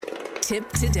Tip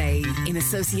today in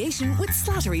association with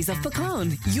Slattery's of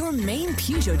Pecan, your main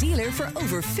Peugeot dealer for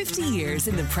over 50 years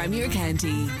in the Premier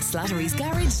County.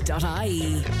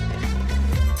 Slattery'sGarage.ie.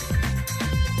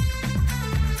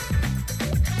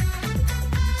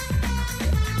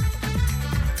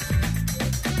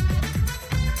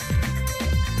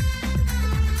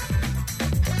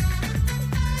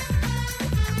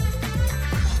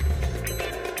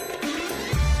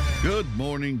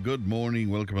 Good morning.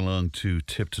 Welcome along to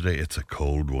Tip Today. It's a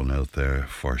cold one out there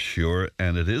for sure,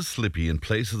 and it is slippy in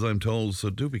places, I'm told, so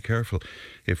do be careful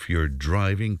if you're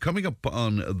driving. Coming up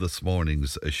on this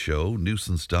morning's show,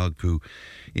 nuisance dog poo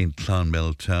in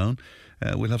Clonmel Town.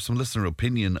 We'll have some listener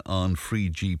opinion on free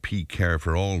GP care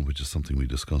for all, which is something we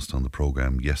discussed on the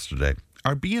programme yesterday.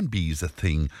 Are B&Bs a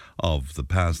thing of the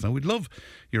past? Now, we'd love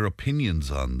your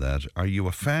opinions on that. Are you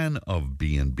a fan of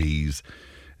B&Bs?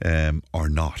 Or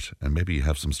not, and maybe you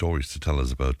have some stories to tell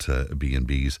us about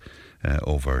B&Bs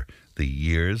over the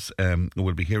years.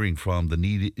 We'll be hearing from the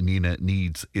Nina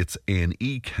Needs It's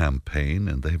A&E campaign,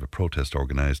 and they have a protest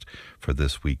organised for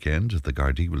this weekend. The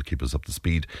Gardaí will keep us up to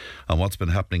speed on what's been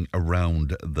happening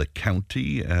around the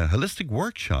county. Holistic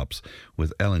workshops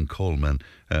with Ellen Coleman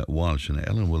Walsh, and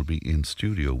Ellen will be in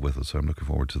studio with us, so I'm looking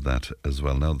forward to that as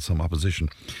well. Now, there's some opposition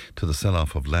to the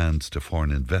sell-off of lands to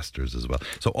foreign investors as well.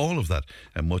 So all of that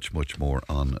and much, much more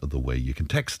on the way. You can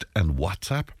text and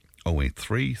WhatsApp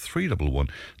 083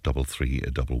 311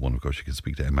 3311. Of course, you can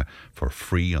speak to Emma for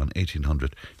free on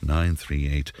 1800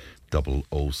 938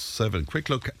 007. Quick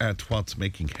look at what's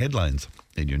making headlines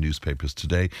in your newspapers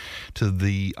today. To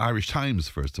the Irish Times,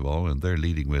 first of all, and they're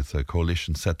leading with a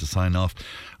coalition set to sign off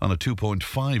on a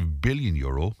 €2.5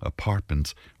 billion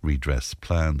apartments redress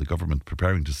plan. The government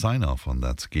preparing to sign off on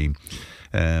that scheme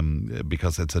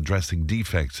because it's addressing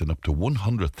defects in up to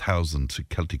 100,000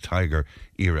 Celtic Tiger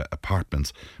era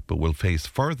apartments, but will face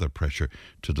further pressure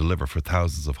to deliver for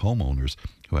thousands of homeowners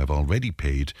who have already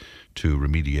paid to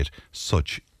remediate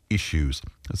such issues.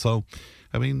 So,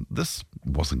 I mean, this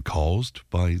wasn't caused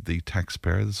by the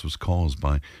taxpayer. This was caused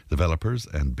by developers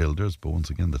and builders. But once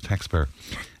again, the taxpayer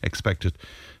expected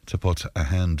to put a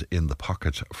hand in the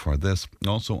pocket for this.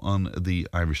 Also on the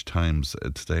Irish Times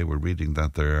today, we're reading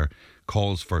that there are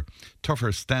calls for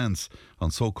tougher stance on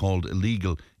so-called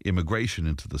illegal immigration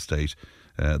into the state.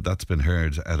 That's been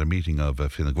heard at a meeting of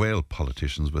Fine Gael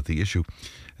politicians, with the issue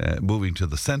moving to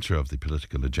the centre of the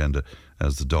political agenda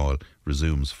as the Dáil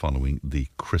resumes following the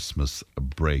Christmas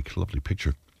break. Lovely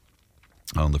picture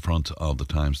on the front of the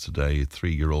Times today.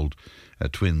 3-year-old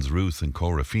twins Ruth and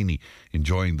Cora Feeney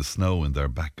enjoying the snow in their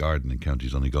back garden in County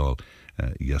Donegal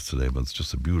yesterday. But it's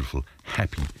just a beautiful,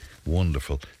 happy,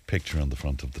 wonderful picture on the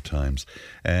front of the Times.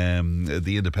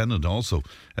 The Independent also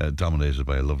dominated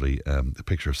by a lovely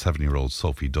picture of 7-year-old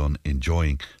Sophie Dunn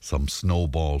enjoying some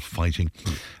snowball fighting.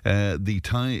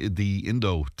 The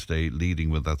Indo today leading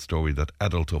with that story that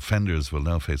adult offenders will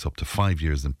now face up to 5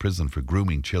 years in prison for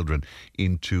grooming children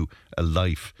into a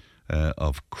life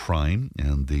of crime.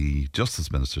 And the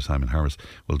Justice Minister, Simon Harris,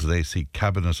 will today seek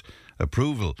Cabinet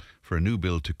approval for a new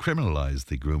bill to criminalise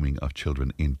the grooming of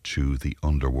children into the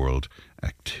underworld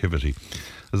activity.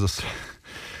 There's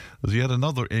yet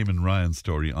another Eamon Ryan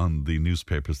story on the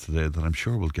newspapers today that I'm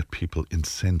sure will get people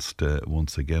incensed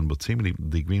once again, but seemingly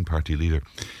the Green Party leader,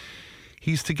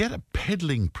 he's to get a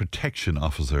peddling protection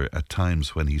officer at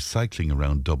times when he's cycling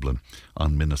around Dublin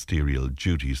on ministerial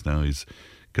duties. Now, he's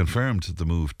confirmed the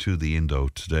move to the Indo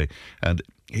today, and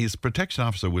his protection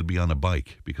officer will be on a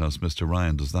bike because Mr.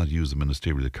 Ryan does not use a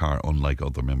ministerial car, unlike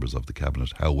other members of the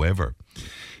Cabinet. However,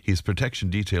 his protection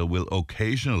detail will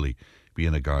occasionally be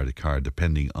in a Garda car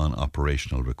depending on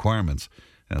operational requirements.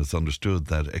 And it's understood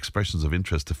that expressions of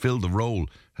interest to fill the role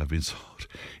have been sought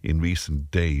in recent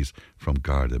days from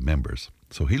Garda members.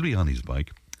 So he'll be on his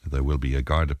bike. There will be a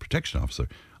Garda protection officer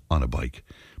on a bike.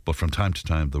 But from time to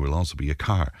time, there will also be a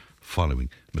car following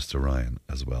Mr. Ryan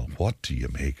as well. What do you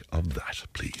make of that,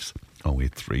 please?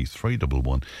 083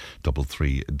 311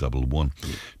 3311.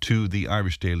 To the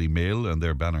Irish Daily Mail and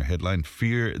their banner headline,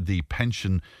 fear the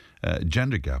pension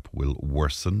gender gap will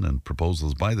worsen, and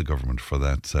proposals by the government for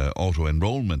that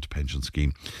auto-enrolment pension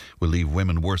scheme will leave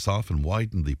women worse off and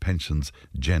widen the pensions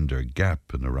gender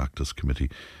gap. An Oireachtas committee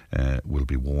will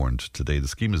be warned today. The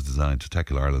scheme is designed to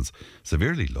tackle Ireland's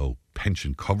severely low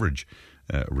pension coverage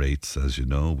rates, as you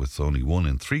know, with only 1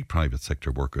 in 3 private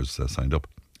sector workers signed up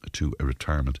to a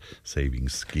retirement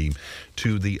savings scheme.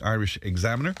 To the Irish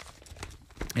Examiner,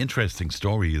 interesting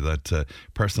story that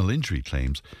personal injury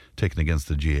claims taken against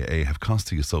the GAA have cost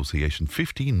the association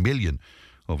 15 million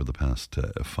over the past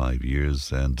 5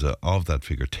 years, and of that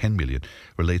figure, 10 million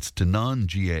relates to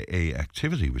non-GAA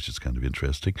activity, which is kind of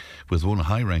interesting, with one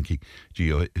high-ranking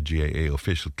GAA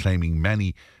official claiming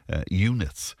many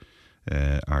units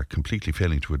are completely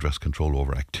failing to address control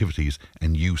over activities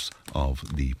and use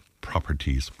of the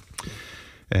properties.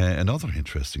 Another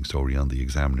interesting story on the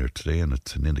Examiner today, and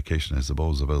it's an indication, I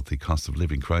suppose, about the cost of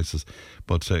living crisis,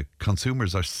 but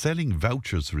consumers are selling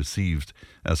vouchers received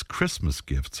as Christmas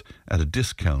gifts at a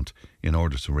discount in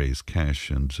order to raise cash,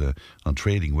 and on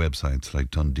trading websites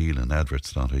like Dundeal and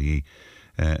adverts.ie,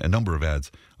 a number of ads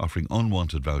offering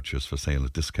unwanted vouchers for sale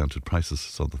at discounted prices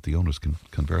so that the owners can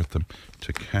convert them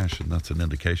to cash. And that's an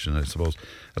indication, I suppose,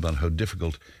 about how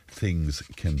difficult things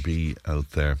can be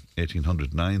out there.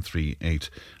 1800 938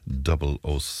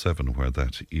 007 where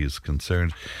that is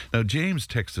concerned. Now, James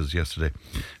texted us yesterday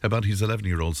about his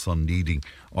 11-year-old son needing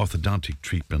orthodontic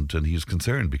treatment, and he's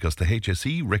concerned because the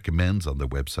HSE recommends on their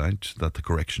website that the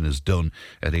correction is done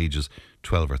at ages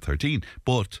 12 or 13,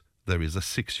 but there is a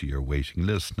 6-year waiting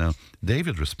list. Now,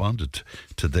 David responded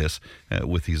to this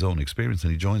with his own experience,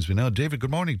 and he joins me now. David, good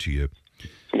morning to you.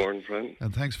 Good morning, friend.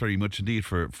 And thanks very much indeed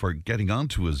for getting on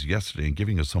to us yesterday and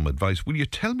giving us some advice. Will you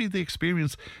tell me the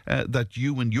experience that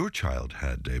you and your child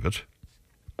had, David?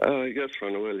 Yes,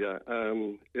 friend, I will, yeah.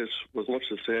 It was much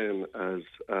the same as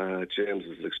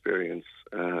James's experience.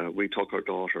 We took our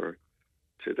daughter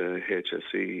to the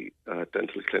HSE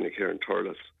dental clinic here in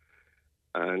Thurles,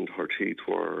 and her teeth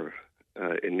were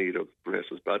in need of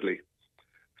braces badly.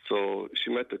 So she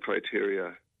met the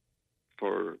criteria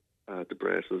for the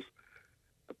braces,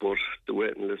 but the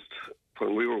waiting list,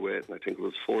 when we were waiting, I think it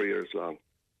was 4 years long.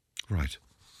 Right.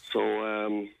 So,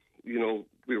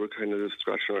 we were kind of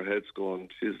scratching our heads going,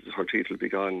 geez, her teeth will be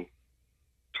gone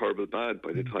terrible bad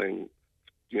by the time,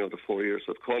 the 4 years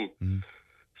have come. Mm.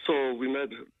 So we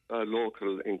made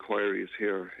local inquiries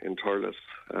here in Thurles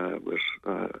with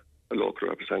a local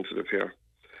representative here,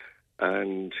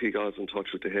 and he got us in touch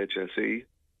with the HSE,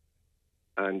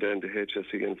 and then the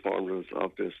HSE informed us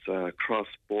of this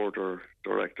cross-border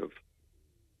directive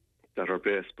that are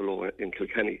based below in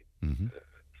Kilkenny. Mm-hmm.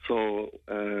 So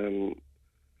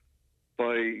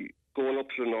by going up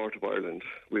to the north of Ireland,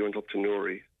 we went up to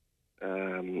Newry.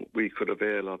 We could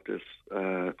avail of this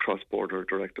cross-border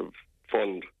directive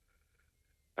fund,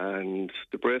 and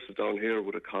the braces down here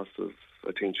would have cost us,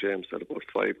 I think James said, about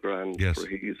 $5,000 yes.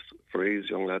 for his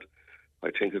young lad. I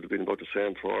think it would have been about the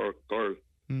same for our girl.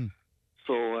 Mm.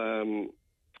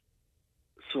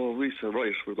 So we said,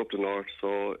 right, we'll go up to north.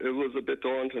 So it was a bit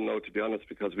daunting now, to be honest,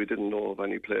 because we didn't know of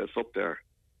any place up there.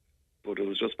 But it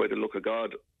was just by the luck of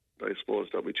God, I suppose,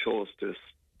 that we chose this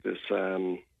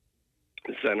Zen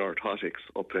Orthotics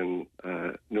up in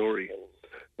Newry,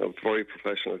 a very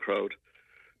professional crowd.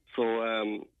 So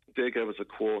they gave us a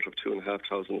quote of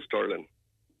 £2,500 sterling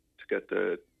to get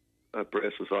the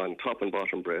braces on, top and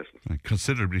bottom braces.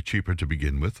 Considerably cheaper to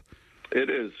begin with. It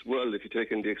is. Well, if you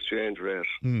take in the exchange rate,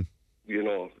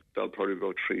 that'll probably be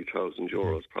about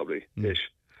 €3,000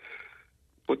 probably-ish.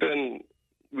 But then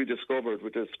we discovered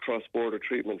with this cross-border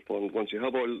treatment fund, once you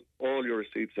have all your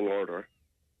receipts in order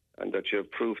and that you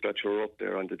have proof that you're up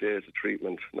there on the days of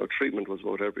treatment. Now, treatment was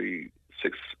about every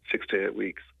six to 8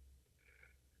 weeks.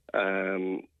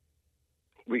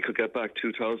 We could get back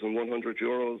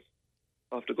 €2,100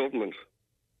 off the government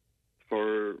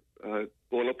for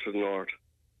going up to the north.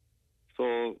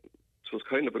 So it was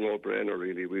kind of a no-brainer,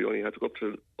 really. We only had to go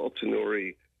up to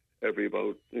Newry every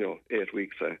about 8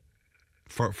 weeks.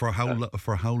 For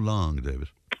how long, David?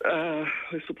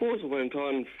 I suppose it went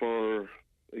on for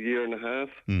a year and a half.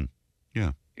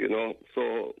 Yeah.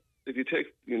 So if you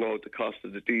take the cost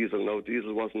of the diesel, now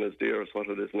diesel wasn't as dear as what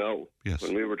it is now. Yes.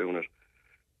 When we were doing it.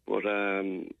 But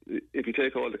if you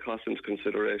take all the costs into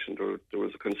consideration, there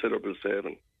was a considerable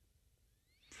saving.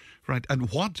 Right. And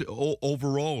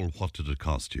overall, what did it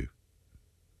cost you?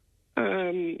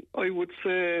 I would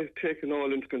say, taking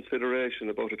all into consideration,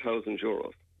 about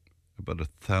 €1,000. About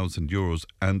 €1,000,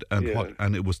 and yeah. What?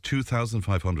 And it was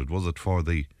 2,500. Was it for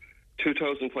the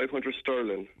 2,500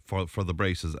 sterling for the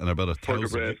braces, and about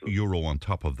 €1,000 on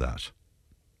top of that?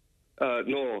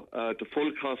 No, the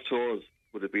full cost to us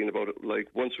would have been about,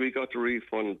 once we got the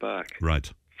refund back,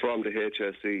 right, from the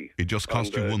HSE. It just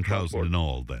cost you 1,000 in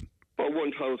all, then. About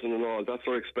 1,000 in all. That's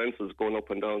our expenses going up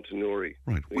and down to Newry.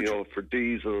 Right. For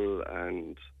diesel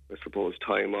and I suppose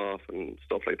time off and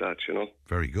stuff like that.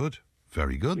 Very good.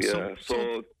 Very good. Yeah.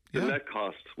 So the net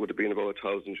cost would have been about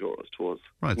 €1,000 to us.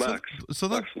 Right.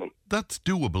 Maximum. That's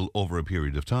doable over a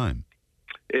period of time.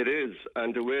 It is,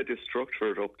 and the way they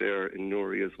structure it up there in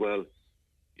Newry as well,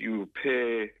 you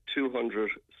pay 200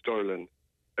 sterling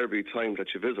every time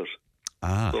that you visit.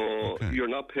 So you're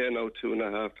not paying out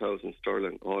 2,500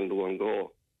 sterling all in one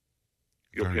go.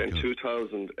 You're paying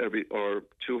 2,000 or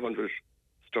 200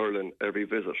 sterling every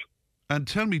visit. And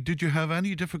tell me, did you have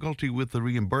any difficulty with the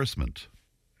reimbursement?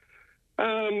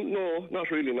 No,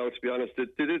 not really. No, to be honest,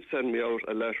 they did send me out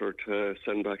a letter to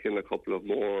send back in a couple of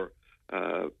more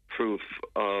proof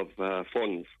of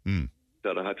funds.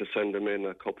 That I had to send them in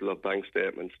a couple of bank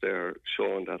statements there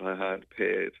showing that I had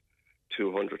paid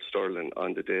 200 sterling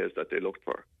on the days that they looked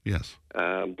for. Yes.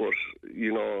 But,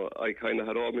 you know, I kind of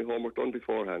had all my homework done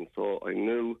beforehand, so I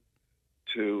knew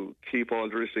to keep all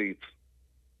the receipts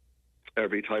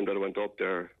every time that I went up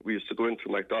there. We used to go into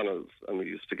McDonald's and we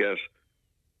used to get,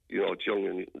 you know,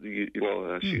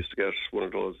 she used to get one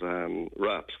of those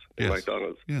wraps in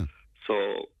McDonald's. Yeah.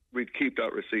 So we'd keep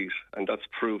that receipt, and that's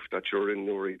proof that you're in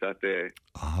Newry that day.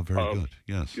 Very good.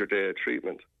 Yes. Your day of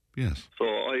treatment. Yes. So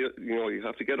you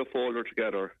have to get a folder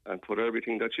together and put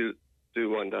everything that you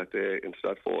do on that day into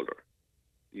that folder.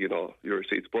 You know, your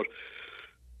receipts. But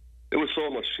it was so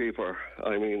much cheaper.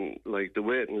 I mean, like the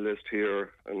waiting list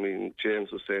here. I mean,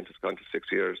 James was saying it's gone to 6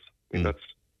 years. I mean,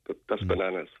 that's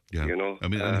bananas. Yeah. You know. I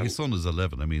mean, and his son is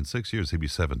 11. I mean, 6 years, he'd be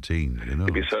 17. You know.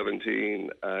 He'd be 17,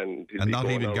 and not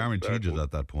even guaranteed it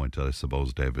at that point, I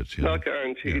suppose, David. Not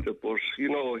guaranteed it, but you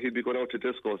know, he'd be going out to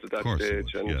discos at that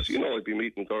stage, and you know, he'd be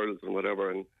meeting girls and whatever,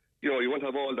 and you know, you wouldn't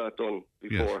have all that done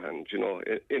beforehand. You know,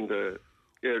 in the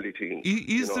early teens.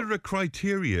 Is there a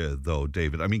criteria, though,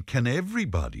 David? I mean, can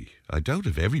everybody? I doubt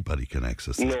if everybody can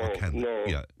access this.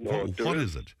 No. What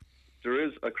is it? There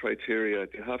is a criteria.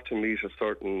 They have to meet a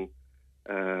certain.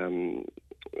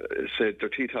 Say their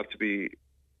teeth have to be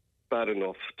bad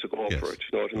enough to go for it.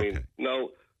 You know what I mean? Okay. Now,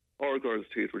 our girl's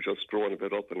teeth were just growing a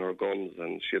bit up in her gums,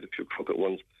 and she had a few crooked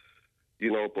ones.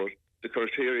 You know, but the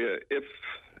criteria, if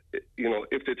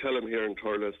they tell them here in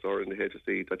Thurles or in the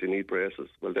HSE that they need braces,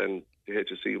 well, then the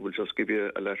HSE will just give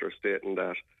you a letter stating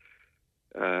that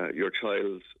your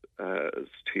child's I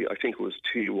think it was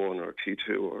T1 or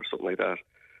T2 or something like that.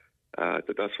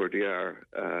 That's where they are,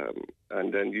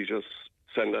 and then you just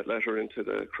send that letter into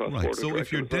the cross-border. Right. So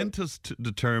if your dentist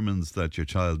determines that your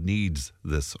child needs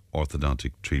this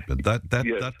orthodontic treatment,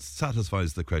 that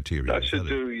satisfies the criteria. That should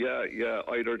do. Yeah.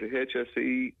 Either the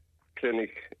HSE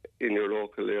clinic in your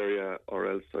local area,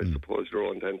 or else I suppose your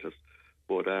own dentist.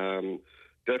 But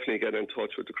definitely get in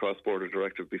touch with the cross-border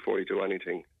directive before you do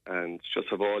anything, and just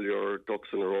have all your ducks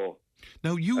in a row.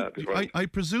 Now, I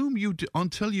presume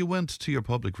until you went to your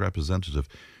public representative,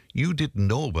 you didn't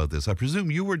know about this. I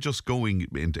presume you were just going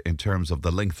in terms of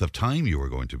the length of time you were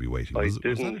going to be waiting. I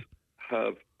didn't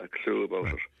have a clue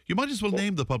about it. You might as well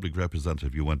name the public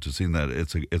representative you went to, seeing that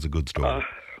it's a good story.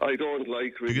 I don't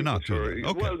like really. You're not sure. Okay.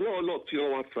 Well, no, look, you know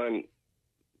what, friend?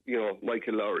 You know,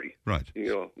 Michael Lowry. Right. You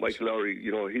know, Michael Lowry,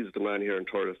 you know, he's the man here in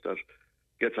Thurles that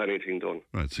gets anything done.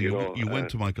 Right, so you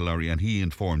went to Michael Lowry and he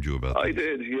informed you about that? I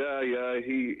did, yeah.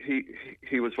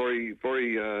 He was very,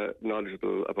 very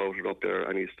knowledgeable about it up there,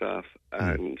 and his staff,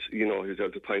 and, you know, he was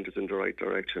able to point us in the right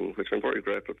direction, which I'm very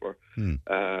grateful for.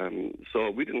 So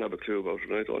we didn't have a clue about it,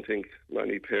 and I don't think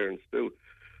many parents do.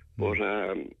 But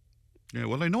yeah,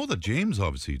 well, I know that James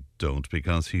obviously don't,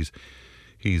 because he's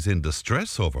in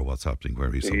distress over what's happening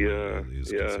where he's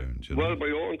concerned. You know? Well,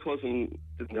 my own cousin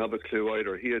didn't have a clue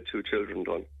either. He had 2 children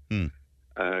done,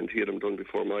 and he had them done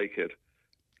before my kid.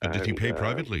 And did he pay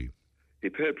privately? He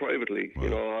paid privately. Wow. You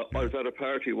know, I was at a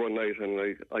party one night, and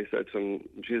I said to him,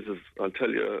 "Jesus, I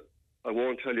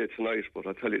won't tell you tonight, but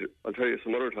I'll tell you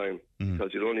some other time,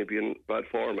 because you'll only be in bad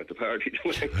form at the party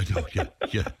tonight." I know,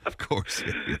 yeah, of course.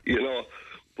 Yeah. You know,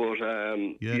 but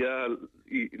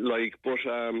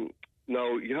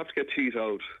now, you have to get teeth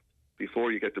out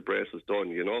before you get the braces done,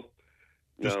 you know.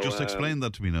 Just explain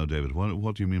that to me now, David.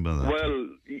 What do you mean by that? Well,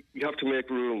 you have to make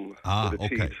room for the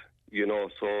teeth, you know.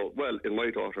 So, well, in my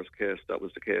daughter's case, that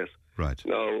was the case. Right.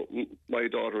 Now, my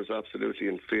daughter is absolutely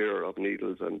in fear of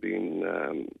needles and being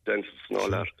dentists and all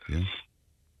that. Yeah.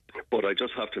 But I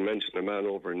just have to mention a man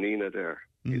over in Nina there.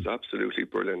 He's absolutely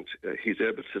brilliant. He's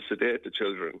able to sedate the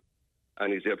children,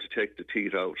 and he's able to take the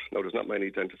teeth out. Now, there's not many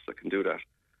dentists that can do that.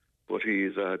 But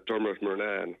he's Dermot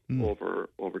Murnan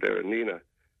over there in Nina.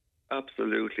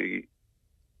 Absolutely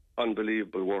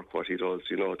unbelievable work what he does,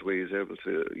 you know, the way he's able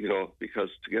to, you know, because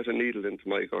to get a needle into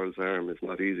my girl's arm is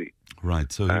not easy.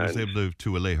 Right, so he was able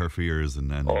to allay her fears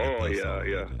and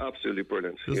absolutely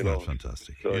brilliant. Isn't that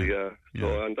fantastic? So,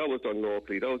 So, and that was done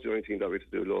locally. That was the only thing that we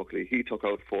had to do locally. He took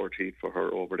out 4 teeth for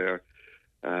her over there.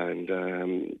 And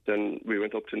then we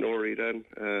went up to Newry then,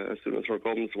 as soon as her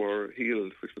gums were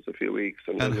healed, which was a few weeks.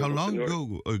 And how long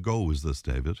ago was this,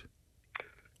 David?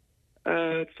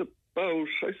 It's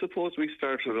I suppose we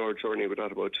started our journey with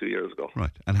that about 2 years ago.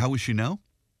 Right. And how is she now?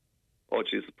 Oh,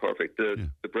 geez, perfect. The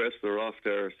breasts are off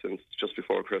there since just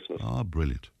before Christmas. Oh,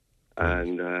 brilliant.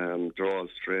 And they're all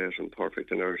straight and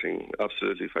perfect and everything.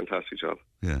 Absolutely fantastic job.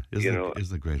 Yeah,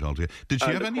 isn't it great altogether? Did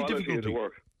she have any difficulty?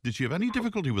 Did she have any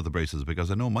difficulty with the braces? Because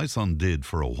I know my son did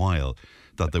for a while,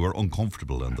 that they were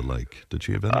uncomfortable and the like. Did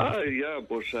she have any? Yeah,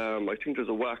 but I think there's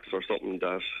a wax or something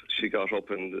that she got up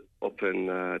in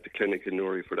the clinic in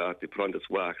Newry for that. They put on this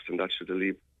wax, and that should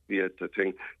alleviate the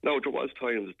thing. Now, there was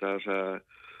times that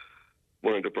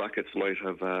one of the brackets might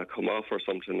have come off or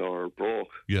something or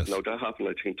broke. Yes. Now, that happened,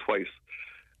 I think,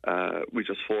 twice. We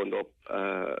just phoned up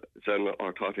Zen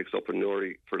Orthotics up in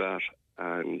Newry for that,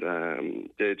 and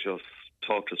they just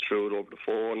talked us through it over the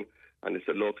phone, and they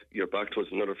said, look, you're back to us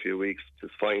in another few weeks,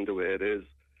 just fine the way it is,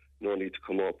 no need to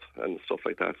come up and stuff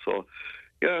like that. So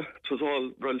yeah, it was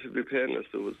all relatively painless.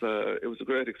 It was a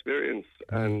great experience,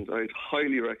 and I'd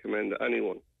highly recommend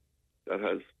anyone that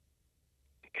has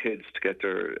kids to get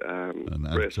their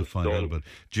braces to find done. out about.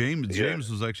 James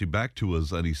was actually back to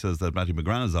us, and he says that Matty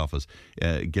McGrath's office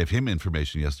gave him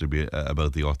information yesterday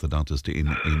about the orthodontist in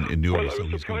Newry. Well, so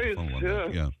he's going to phone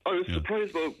one. I was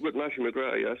surprised with Matty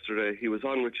McGrath yesterday. He was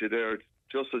on with you there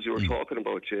just as you were talking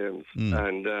about James,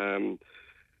 and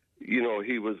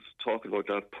he was talking about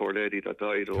that poor lady that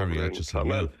died over in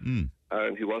Clonmel.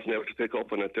 And he wasn't able to pick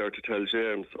up on it there to tell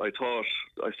James. I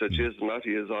said, Jason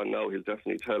Matty is on now, he'll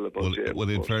definitely tell about James. Well,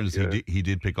 in fairness, he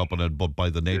did pick up on it, but by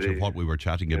the nature of what we were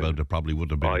chatting about, it probably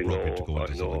wouldn't have been appropriate to go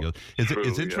into something else.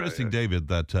 It's interesting, David,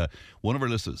 that one of our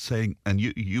listeners saying, and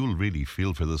you'll really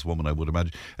feel for this woman, I would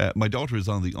imagine, my daughter is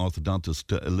on the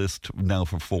orthodontist list now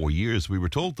for 4 years. We were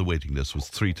told the waiting list was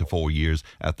 3 to 4 years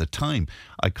at the time.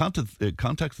 I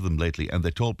contacted them lately, and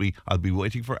they told me I'll be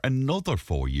waiting for another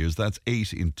 4 years. That's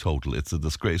 8 in total. It's a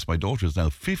disgrace. My daughter is now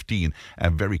 15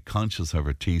 and very conscious of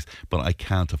her teeth, but I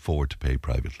can't afford to pay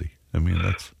privately. I mean,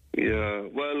 that's... Yeah,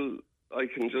 well, I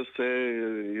can just say,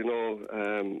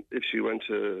 if she went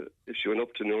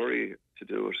up to Newry to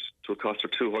do it, it would cost her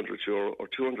 €200 or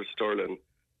 200 sterling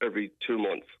every 2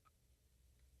 months.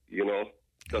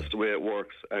 That's the way it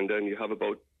works. And then you have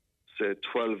about, say,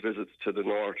 12 visits to the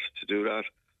north to do that.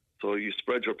 So you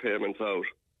spread your payments out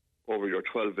over your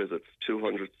 12 visits,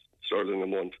 200 sterling a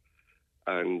month.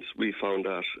 And we found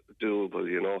that doable,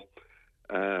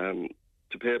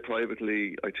 To pay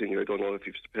privately, I don't know if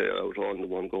you have to pay out all in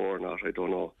one go or not, I don't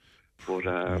know. But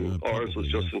ours was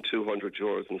just in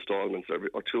 €200 instalments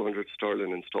or 200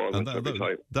 sterling instalments every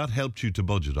time. That helped you to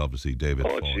budget, obviously, David.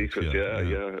 Oh, Jesus,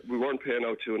 yeah. We weren't paying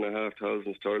out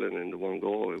 2,500 sterling in the one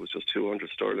go. It was just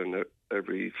 200 sterling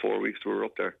every 4 weeks we were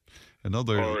up there.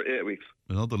 Or 8 weeks.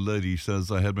 Another lady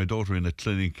says, I had my daughter in a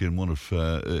clinic in one of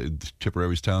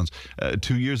Tipperary's towns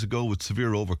 2 years ago with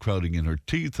severe overcrowding in her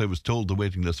teeth. I was told the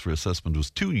waiting list for assessment was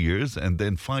 2 years and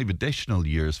then 5 additional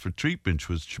years for treatment,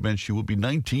 which meant she would be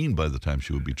 19 by the time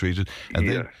she would be treated.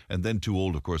 And then too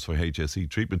old, of course, for HSE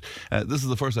treatment. This is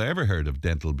the first I ever heard of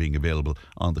dental being available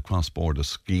on the cross-border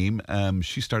scheme.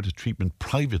 She started treatment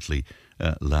privately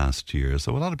last year.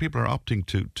 So a lot of people are opting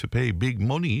to pay big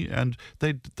money, and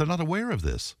they're not aware of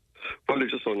this. Well, they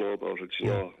just don't know about it,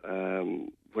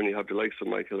 When you have the likes of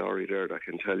Michael Lowry there that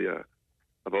can tell you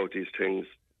about these things,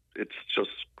 it's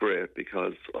just great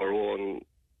because our own,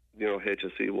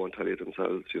 HSE won't tell you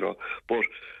themselves, But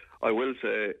I will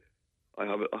say, I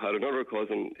had another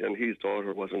cousin, and his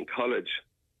daughter was in college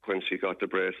when she got the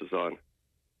braces on.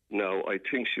 Now, I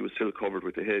think she was still covered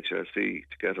with the HSE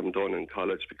to get them done in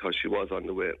college because she was on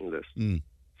the waiting list.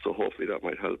 So hopefully that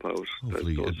might help out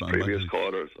those previous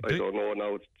callers. I don't know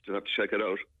now. To have to check it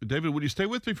out. David, would you stay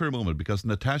with me for a moment? Because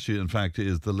Natasha, in fact,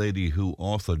 is the lady who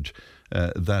authored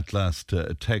that last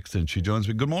text, and she joins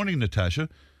me. Good morning, Natasha.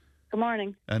 Good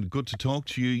morning. And good to talk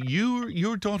to you.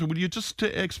 Your daughter, will you just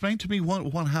explain to me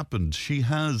what happened? She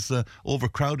has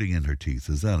overcrowding in her teeth,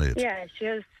 is that it? Yeah, she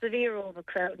has severe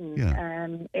overcrowding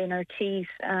in her teeth,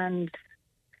 and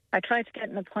I tried to get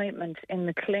an appointment in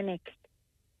the clinic.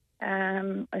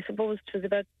 I suppose it was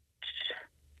about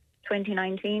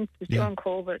 2019. It was during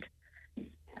COVID.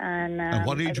 And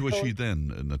what age was she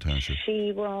then, Natasha?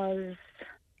 She was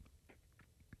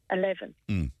 11.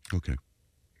 Okay.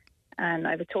 And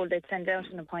I was told they'd send out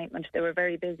an appointment. They were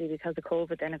very busy because of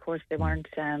COVID. Then, of course, they weren't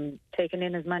taking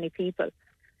in as many people.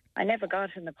 I never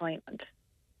got an appointment.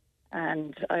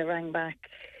 And I rang back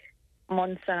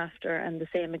months after, and the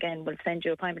same again, we'll send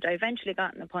you an appointment. I eventually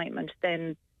got an appointment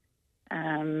then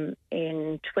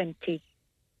in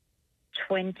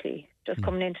 2020, just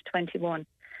coming into 21.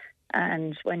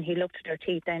 And when he looked at her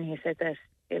teeth then, he said that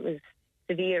it was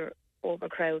severe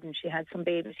overcrowding. She had some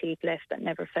baby teeth left that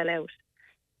never fell out.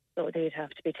 So so they'd have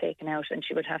to be taken out, and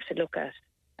she would have to look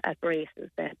at braces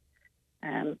then.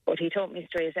 But he told me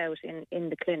straight out in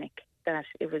the clinic that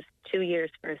it was 2 years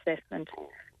for assessment,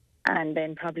 and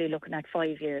then probably looking at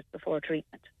 5 years before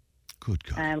treatment. Good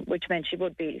God. Which meant she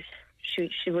wouldn't be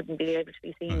able to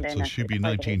be seen then. So she'd be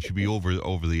 19. She'd be over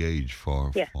the age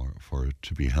for it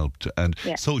to be helped. And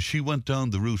so she went down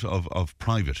the route of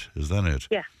private. Is that it?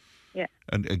 Yeah.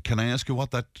 And can I ask you what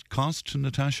that cost,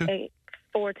 Natasha?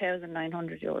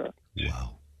 €4,900.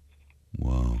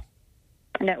 Wow.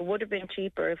 And it would have been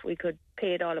cheaper if we could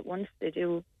pay it all at once. They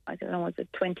do, I don't know, was it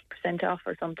 20% off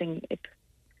or something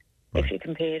if you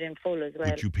can pay it in full as well.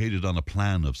 But you paid it on a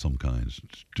plan of some kind,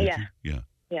 did you?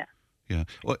 Yeah.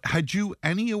 Well, had you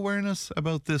any awareness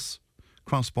about this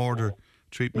cross-border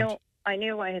treatment? No, I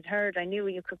knew I had heard. I knew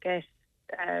you could get,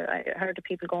 I heard of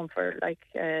people going for like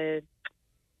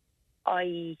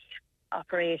eye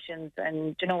operations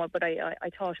and, you know what, but I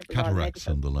thought it was all cataracts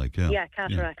medical. and the like, yeah. Yeah,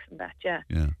 cataracts and that, yeah.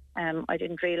 I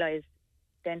didn't realise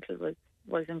dental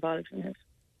was involved in it.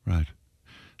 Right.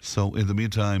 So in the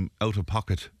meantime, out of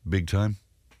pocket, big time?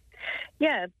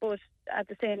 Yeah, but at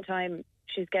the same time,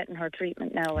 she's getting her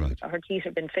treatment now, and her teeth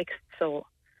have been fixed. So,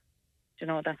 you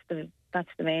know, that's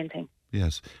the main thing.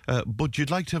 Yes, but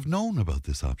you'd like to have known about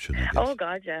this option, I guess. Oh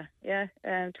God, yeah.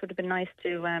 It would have been nice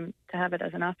to have it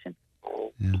as an option.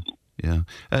 Yeah.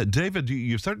 David,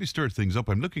 you've certainly stirred things up.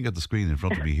 I'm looking at the screen in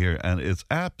front of me here, and it's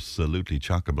absolutely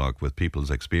chock-a-block with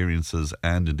people's experiences,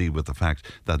 and indeed with the fact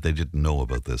that they didn't know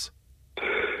about this.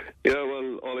 Yeah,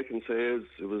 well, all I can say is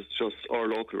it was just our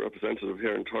local representative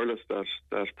here in Thurles that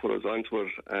put us onto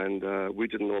it, and we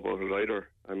didn't know about it either.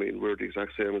 I mean, we're the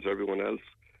exact same as everyone else.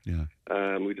 Yeah.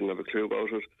 We didn't have a clue about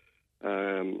it.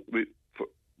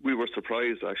 We were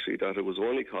surprised, actually, that it was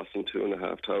only costing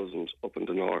 2,500 up in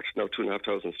the north. Now,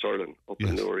 2,500 sterling up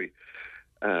in Newry,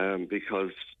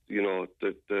 because, you know,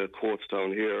 the quotes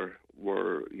down here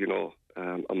were, you know,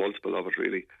 a multiple of it,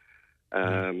 really.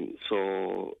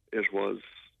 So it was...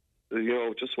 You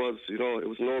know, just was, you know, it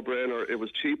was a no-brainer. It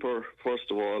was cheaper, first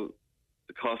of all,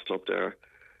 the cost up there.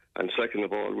 And second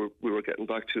of all, we were getting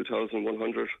back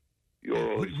 €2,100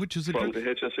 which is from the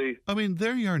HSE. I mean,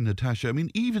 there you are, Natasha. I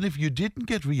mean, even if you didn't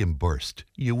get reimbursed,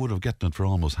 you would have gotten it for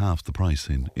almost half the price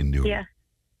in Newry.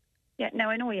 Yeah. Now,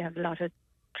 I know you have a lot of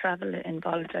travel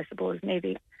involved, I suppose.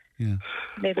 Maybe we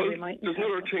might... There's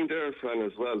another thing there, Fran,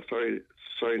 as well. Sorry,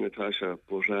 Natasha,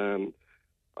 but...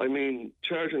 I mean,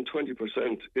 charging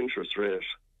 20% interest rate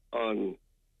on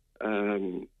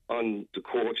the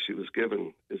quote she was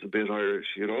given is a bit Irish,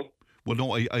 you know? Well,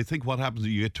 no, I think what happens is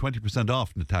you get 20%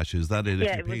 off, Natasha. Is that it?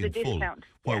 Yeah, if you it pay was in a full? discount.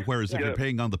 Whereas if you're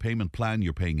paying on the payment plan,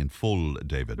 you're paying in full,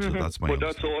 David. Mm-hmm. So that's my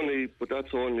understanding. But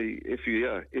that's only if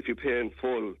you pay in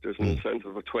full, there's an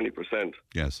incentive of 20%.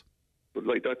 Yes. But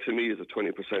like that to me is a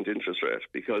 20% interest rate,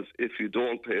 because if you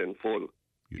don't pay in full,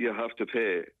 you have to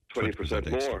pay 20%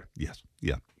 more. Yes,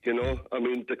 yeah. You know, I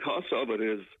mean, the cost of it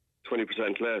is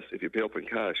 20% less if you pay up in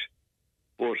cash.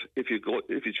 But if you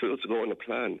choose to go on a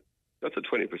plan, that's a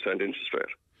 20% interest rate.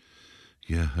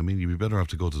 Yeah, I mean, you'd be better off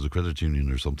to go to the credit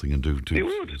union or something and do... You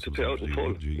would, to pay out in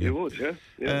full. You would,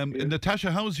 yeah.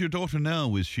 Natasha, how's your daughter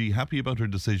now? Is she happy about her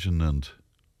decision? And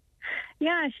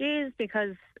yeah, she is,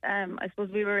 because I suppose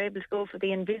we were able to go for the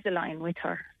Invisalign with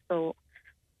her. So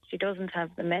she doesn't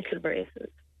have the metal braces.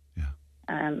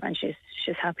 And she's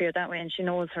happier that way, and she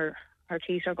knows her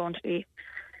teeth are going to be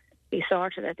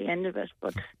sorted at the end of it.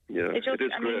 But it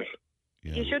is great.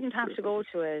 You shouldn't have to go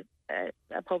to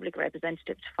a public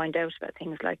representative to find out about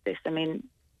things like this. I mean,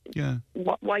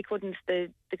 why couldn't the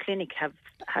clinic have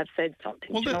said something?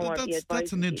 Well,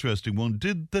 that's an interesting one.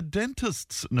 Did the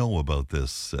dentists know about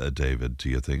this, David, do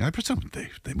you think? I presume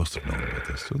they must have known about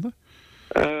this, don't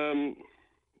they?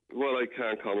 Well, I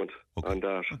can't comment on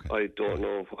that. Okay. I don't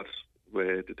know what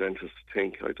way the dentists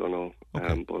think. I don't know.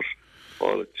 Okay. But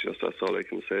that's all I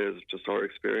can say is just our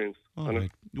experience. Right.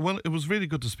 Well, it was really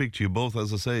good to speak to you both.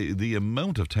 As I say, the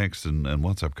amount of text and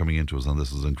WhatsApp coming into us on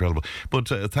this is incredible. But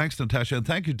thanks, Natasha, and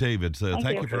thank you, David.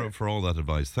 Thank you for all that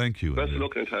advice. Thank you. Best of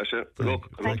luck, Natasha. Good luck.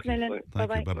 Thanks, Millen.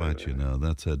 Bye-bye. Bye-bye to you now.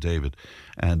 That's David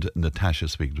and Natasha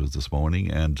speaking to us this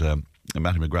morning. And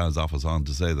Matty McGrath's office on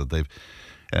to say that they've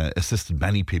assisted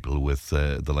many people with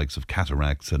the likes of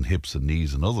cataracts and hips and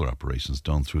knees and other operations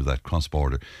done through that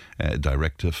cross-border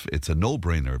directive. It's a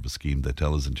no-brainer of a scheme, they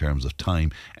tell us, in terms of time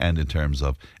and in terms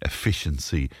of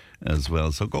efficiency as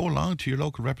well. So go along to your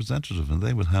local representative and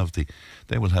they will have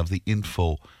the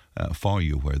info for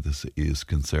you where this is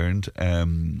concerned.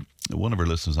 One of our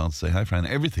listeners on to say, hi Fran,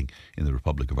 everything in the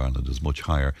Republic of Ireland is much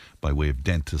higher by way of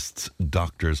dentists,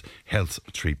 doctors, health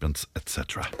treatments,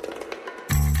 etc.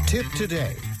 Tip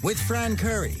today. with Fran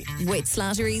Curry. With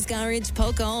Slattery's Garage,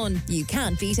 Puckane. You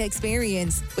can't beat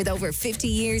experience. With over 50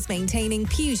 years maintaining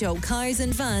Peugeot cars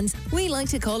and vans, we like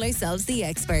to call ourselves the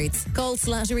experts. Call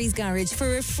Slattery's Garage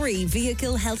for a free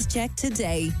vehicle health check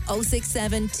today.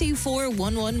 067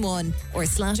 24111 or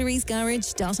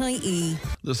slatterysgarage.ie.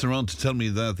 Listener on to tell me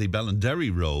that the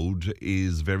Ballinderry Road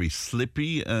is very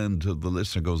slippy, and the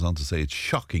listener goes on to say it's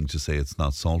shocking to say it's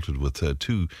not salted with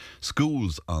two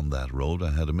schools on that road.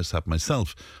 I had a mishap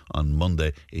myself on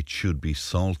Monday. It should be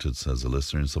salted, says a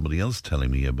listener. And somebody else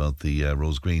telling me about the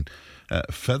Rose Green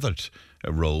Feathered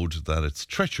Road, that it's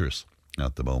treacherous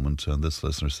at the moment. And this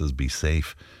listener says be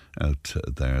safe out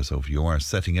there. So if you are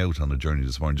setting out on a journey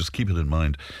this morning, just keep it in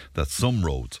mind that some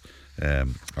roads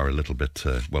are a little bit,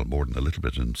 well, more than a little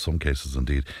bit in some cases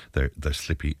indeed, they're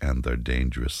slippy and they're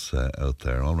dangerous out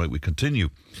there. All right, we continue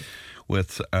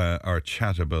with our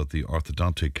chat about the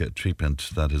orthodontic treatment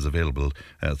that is available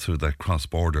through that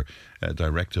cross-border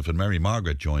directive. And Mary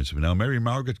Margaret joins me now. Mary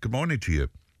Margaret, good morning to you.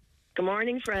 Good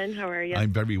morning, friend. How are you?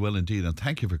 I'm very well indeed, and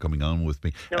thank you for coming on with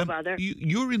me. No bother.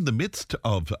 You're in the midst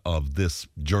of this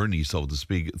journey, so to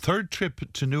speak. Third trip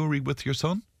to Newry with your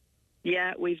son?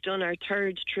 Yeah, we've done our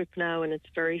third trip now, and it's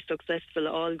very successful,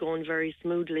 all going very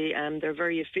smoothly. They're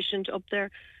very efficient up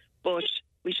there, but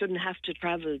we shouldn't have to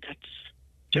travel.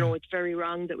 It's very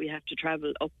wrong that we have to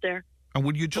travel up there. And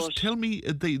would you just tell me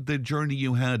the journey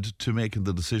you had to making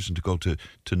the decision to go to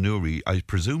Newry? I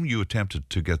presume you attempted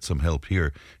to get some help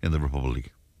here in the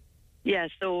Republic. Yeah,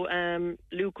 so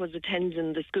Luke was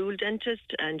attending the school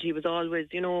dentist, and he was always,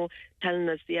 telling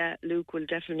us, Luke will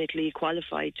definitely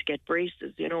qualify to get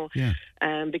braces,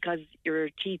 because your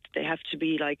teeth, they have to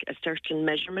be like a certain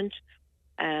measurement.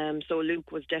 So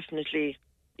Luke was definitely,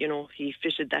 he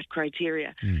fitted that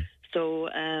criteria. So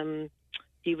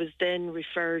he was then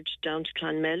referred down to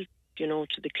Clonmel,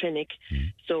 to the clinic.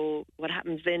 So what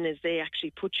happens then is they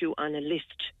actually put you on a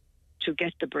list to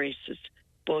get the braces.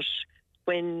 But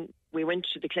when we went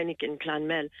to the clinic in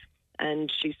Clonmel,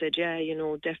 and she said,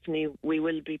 definitely we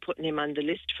will be putting him on the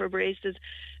list for braces.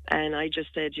 And I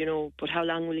just said, but how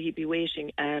long will he be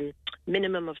waiting?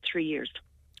 Minimum of 3 years.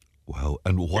 Wow.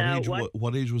 And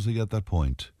what age was he at that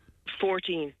point?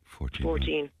 14.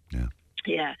 14. Yeah.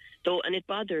 Yeah. So, and it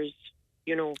bothers,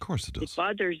 Of course it does. It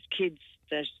bothers kids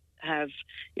that have,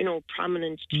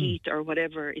 prominent teeth or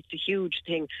whatever. It's a huge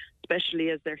thing, especially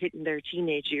as they're hitting their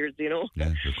teenage years, Yeah,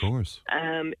 of course.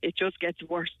 It just gets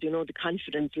worse, the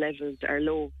confidence levels are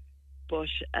low. But,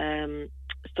 and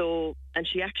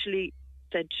she actually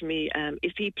said to me,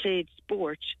 if he played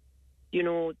sport,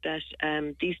 that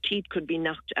these teeth could be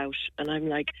knocked out. And I'm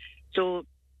like, so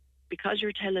because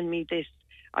you're telling me this,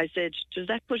 I said, does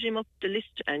that put him up the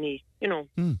list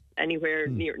anywhere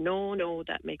near? No,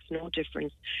 that makes no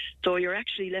difference. So you're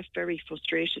actually left very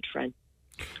frustrated, Fran.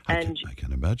 I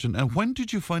can imagine. And when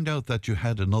did you find out that you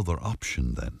had another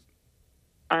option then?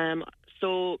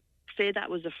 So say that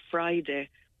was a Friday.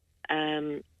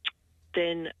 Then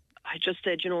I just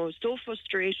said, I was so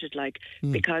frustrated,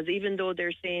 because even though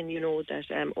they're saying, that,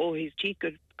 his teeth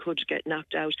could get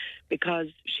knocked out, because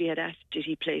she had asked, did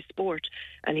he play sport?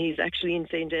 And he's actually in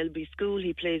St. Elby School.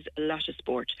 He plays a lot of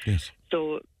sport. Yes.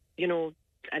 So,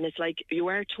 and it's like you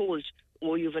are told,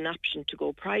 you have an option to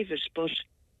go private, but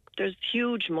there's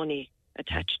huge money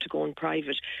attached to going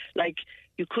private. Like,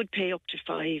 you could pay up to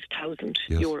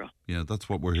 €5,000. Yeah, that's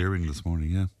what we're hearing this morning,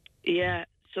 yeah. Yeah.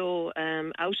 So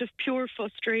out of pure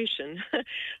frustration,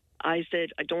 I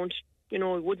said, I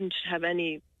wouldn't have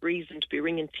any reason to be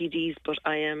ringing TDs, but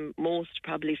I am most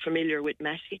probably familiar with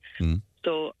Matty.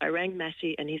 So I rang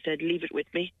Matty and he said, leave it with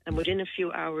me. And within a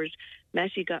few hours,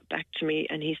 Matty got back to me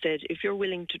and he said, if you're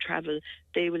willing to travel,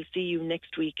 they will see you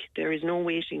next week. There is no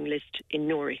waiting list in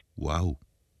Newry. Wow.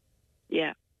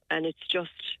 Yeah. And it's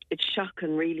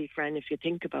shocking really, Fran, if you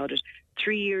think about it.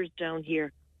 3 years down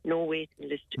here. No waiting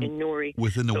list in Newry.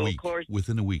 Within a week.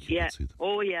 Within a week, you can see them.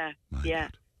 Oh, yeah. My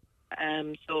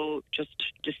God. So just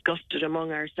discussed it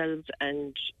among ourselves,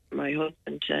 and my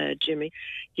husband, Jimmy,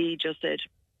 he just said,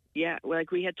 we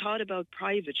had thought about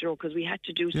private, because we had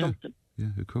to do something. Yeah,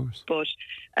 of course. But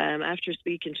after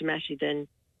speaking to Matty, then,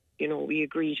 we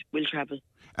agreed we'll travel.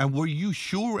 And were you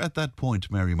sure at that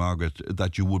point, Mary Margaret,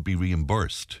 that you would be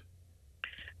reimbursed?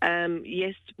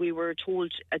 Yes, we were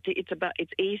told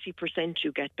it's 80%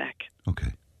 you get back.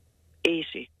 Okay.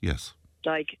 80. Yes.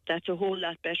 That's a whole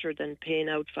lot better than paying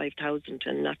out 5,000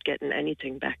 and not getting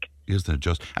anything back. Isn't it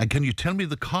just? And can you tell me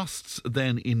the costs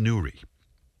then in Newry?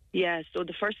 Yeah, so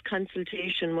the first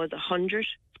consultation was 100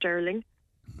 sterling.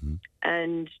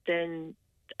 And then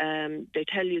they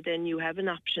tell you then you have an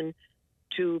option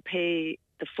to pay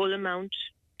the full amount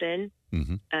then,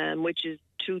 which is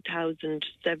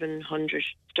 2,700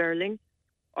 sterling,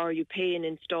 or you pay in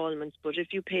installments. But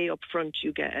if you pay up front,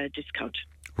 you get a discount.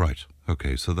 Right.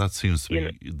 Okay. So that seems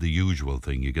to be the usual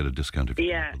thing. You get a discount if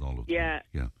you come with all of them.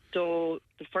 Yeah. So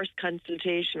the first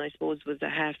consultation, I suppose, was a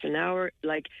half an hour.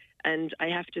 And I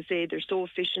have to say, they're so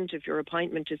efficient. If your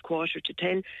appointment is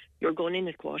 9:45, you're going in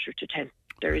at 9:45.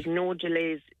 There is no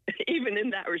delays, even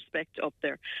in that respect, up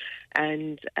there.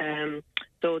 And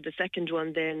so the second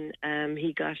one, then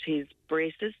he got his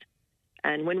braces.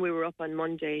 And when we were up on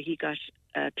Monday, he got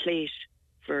a plate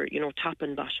for, top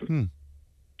and bottom.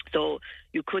 So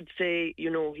you could say,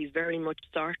 he's very much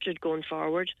started going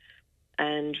forward.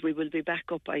 And we will be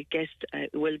back up, I guess.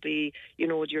 It will be,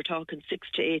 you're talking 6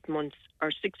 to 8 months,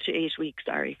 or 6 to 8 weeks,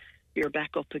 you're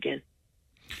back up again.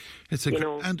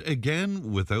 And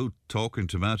again, without talking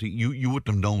to Matty, you wouldn't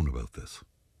have known about this.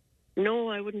 No,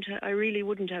 I wouldn't. I really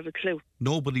wouldn't have a clue.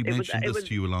 Nobody mentioned this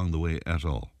to you along the way at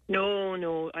all? No.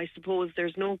 I suppose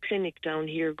there's no clinic down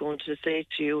here going to say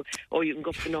to you, "Oh, you can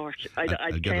go up the north." I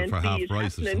can't see it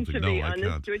happening, to be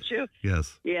honest with you.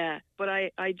 Yes. Yeah, but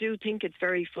I do think it's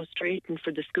very frustrating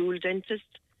for the school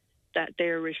dentist that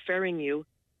they're referring you,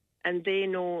 and they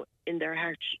know in their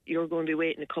heart you're going to be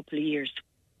waiting a couple of years.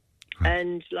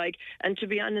 Right. And to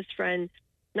be honest, friend,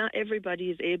 not everybody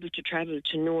is able to travel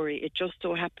to Newry. It just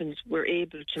so happens we're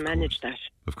able to manage that.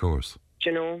 Of course.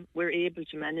 We're able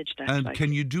to manage that. And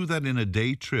can you do that in a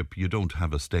day trip? You don't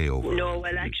have a stay over? No,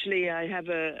 well, actually, I have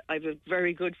a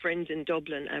very good friend in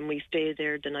Dublin, and we stay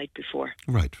there the night before.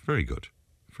 Right, very good.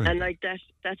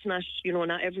 That's not,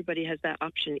 not everybody has that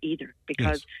option either,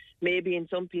 because maybe in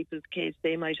some people's case,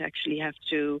 they might actually have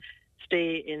to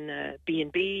stay in a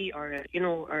B&B or,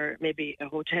 or maybe a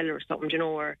hotel or something,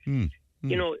 or...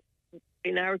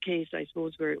 in our case, I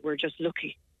suppose we're just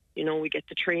lucky. We get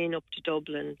the train up to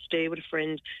Dublin, stay with a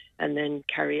friend, and then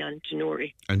carry on to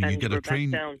Newry. And you get a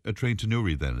train to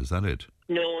Newry then, is that it?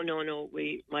 No.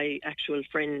 My actual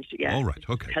friend, all right,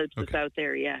 okay, helps us out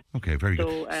there, Okay, very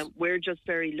good. So we're just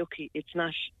very lucky. It's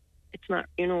not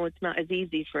as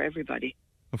easy for everybody.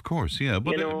 Of course, yeah,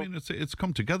 but I mean, it's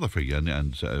come together for you,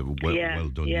 and well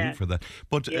done you for that.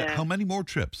 But how many more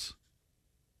trips?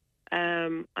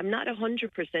 I'm not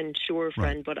 100% sure,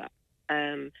 friend, but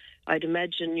I'd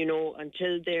imagine,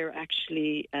 until they're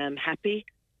actually happy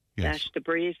that the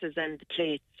braces and the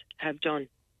plates have done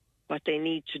what they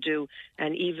need to do.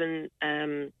 And even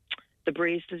the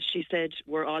braces, she said,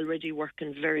 were already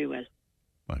working very well.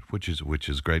 Right, which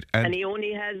is great. And he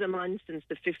only has them on since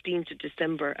the 15th of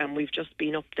December, and we've just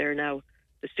been up there now,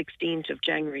 the 16th of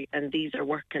January, and these are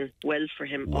working well for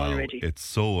him already. It's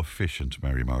so efficient,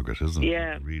 Mary Margaret, isn't it?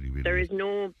 Yeah, really, really. There's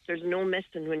no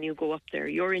messing when you go up there.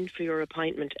 You're in for your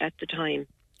appointment at the time.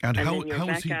 And out.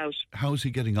 How's he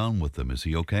getting on with them? Is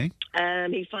he okay?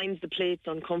 He finds the plates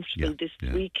uncomfortable this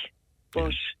week,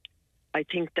 but I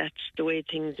think that's the way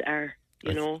things are.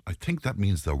 I think that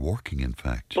means they're working, in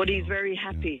fact. But he's very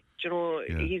happy.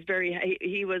 He's very.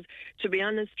 He was, to be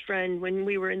honest, friend, when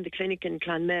we were in the clinic in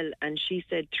Clonmel, and she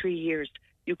said 3 years,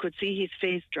 you could see his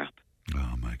face drop.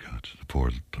 Oh my God, the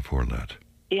poor lad.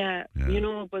 Yeah,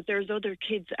 but there's other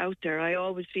kids out there. I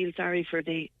always feel sorry for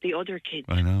the other kids.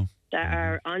 I know. That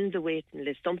are on the waiting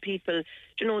list. Some people,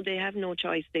 they have no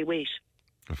choice. They wait.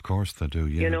 Of course they do.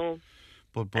 Yeah.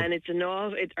 But and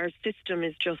our system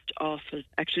is just awful.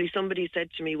 Actually, somebody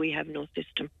said to me, "We have no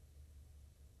system."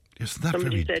 Isn't that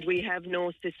somebody said we have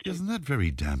no system. Isn't that very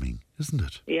damning? Isn't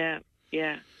it?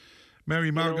 Yeah.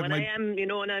 Mary Margaret,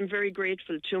 and I'm very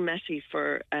grateful to Matty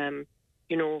for,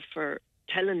 for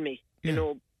telling me.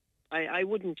 I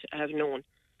wouldn't have known.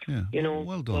 Yeah,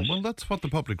 well done. Well, that's what the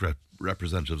public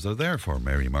representatives are there for,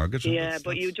 Mary Margaret. Yeah,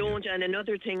 but you don't. Yeah. And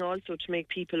another thing also to make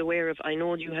people aware of, I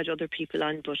know you had other people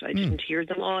on, but I didn't hear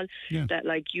them all,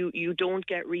 that you don't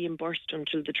get reimbursed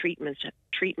until the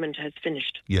treatment has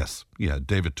finished. Yes,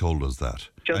 David told us that.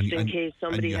 Just in case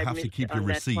somebody had missed. And you have to keep your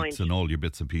receipts and all your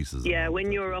bits and pieces. Yeah,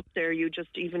 when you're up there, you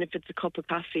just, even if it's a cup of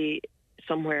coffee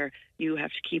somewhere, you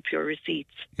have to keep your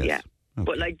receipts. Yes. Yeah. Okay.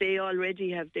 But they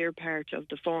already have their part of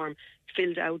the form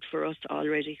filled out for us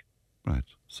already. Right.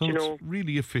 So it's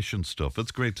really efficient stuff.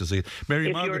 It's great to see.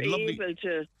 Mary Margaret, lovely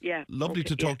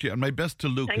to talk to you. And my best to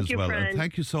Luke as well. Friend. And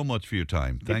thank you so much for your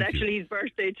time. It's actually his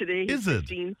birthday today. Is it?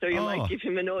 15, so you might give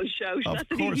him an old shout. Of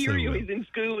course he's in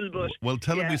school, but... Well,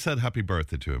 tell him we said happy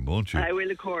birthday to him, won't you? I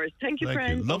will, of course. Thank you,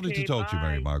 friend. Lovely to talk to you,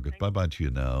 Mary Margaret. Bye-bye to you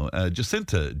now.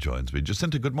 Jacinta joins me.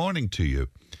 Jacinta, good morning to you.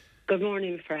 Good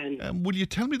morning, friend. Will you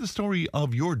tell me the story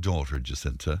of your daughter,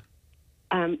 Jacinta?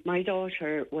 My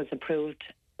daughter was approved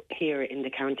here in the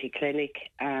county clinic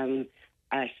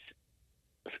at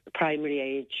primary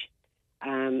age,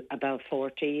 about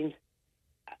 14.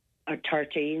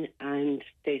 13, and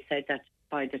they said that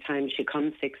by the time she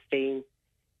comes 16,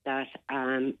 that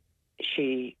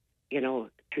she, it'll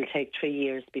take 3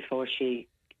 years before she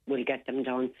will get them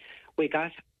done. We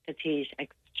got the teeth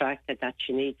extracted that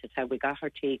she needed, so we got her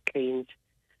teeth cleaned,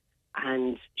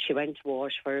 and she went to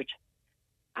Washford,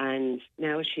 and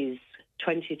now she's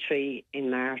 23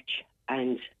 in March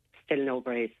and still no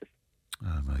braces.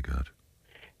 Oh, my God.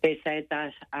 They said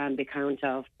that because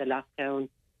of the lockdown,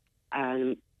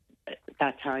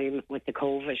 that time with the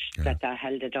COVID, that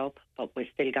held it up, but we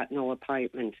still got no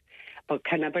appointment. But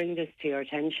can I bring this to your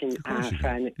attention,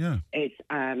 Fran? Yeah. It's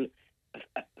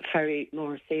very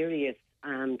more serious,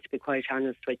 to be quite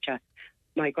honest with you.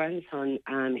 My grandson,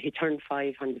 he turned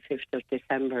 5 on the 5th of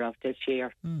December of this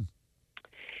year. Mm.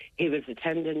 He was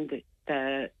attending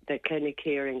the clinic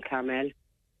here in Clonmel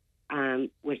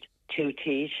with 2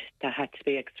 teeth that had to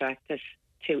be extracted,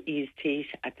 2 east teeth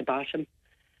at the bottom.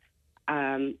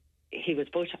 He was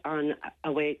put on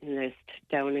a waiting list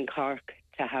down in Cork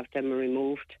to have them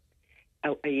removed,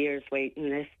 a year's waiting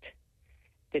list.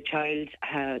 The child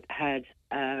had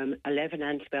 11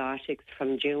 antibiotics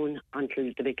from June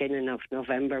until the beginning of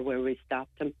November, where we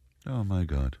stopped him. Oh, my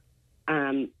God.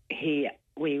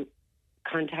 We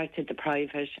contacted the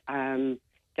private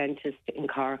dentist in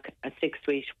Cork, a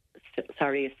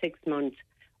 6-month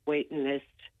waiting list.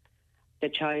 The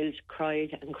child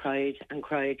cried and cried and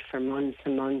cried for months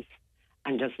and months,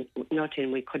 and there's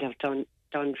nothing we could have done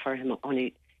for him,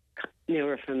 only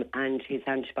Nurofen and his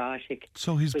antibiotic.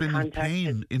 So he's been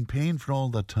in pain for all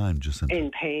that time, Jacinta?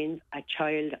 In pain, a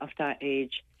child of that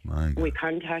age. My God. We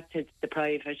contacted the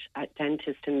private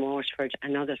dentist in Washford,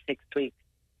 another 6 weeks.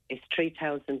 It's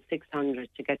 3,600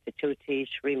 to get the 2 teeth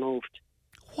removed.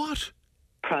 What?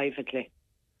 Privately.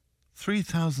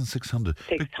 3,600.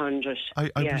 600.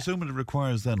 I presume it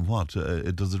requires then what?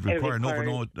 Does it require an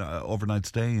overnight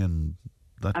stay and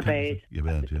that a kind bed. of thing? A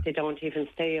bed, yeah. They don't even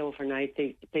stay overnight.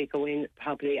 They go in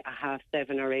probably at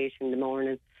 7:30 or 8 in the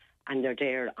morning, and they're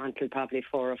there until probably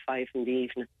 4 or 5 in the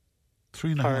evening.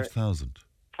 3,500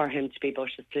 for him to be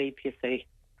put to sleep, you see.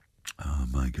 Oh,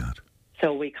 my God.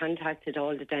 So we contacted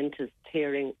all the dentists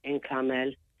here in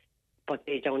Clonmel, but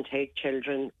they don't take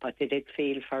children, but they did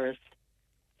feel for us.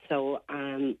 So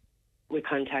we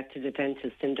contacted the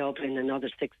dentist in Dublin,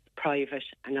 another 6 private,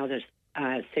 another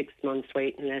 6 months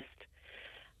waiting list.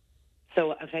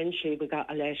 So eventually we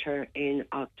got a letter in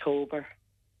October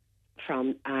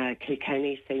from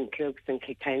Kilkenny, St. Luke's in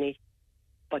Kilkenny,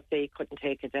 but they couldn't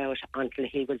take it out until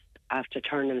he was after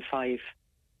turning 5.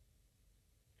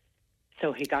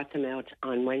 So he got them out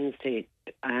on Wednesday,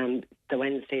 the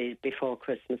Wednesday before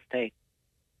Christmas Day.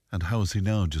 And how is he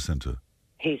now, Jacinta?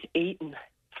 He's eaten,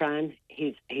 Fran.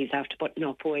 He's after putting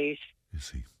up weight.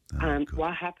 Is he?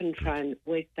 What happened, Fran,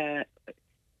 with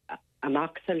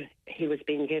Amoxil he was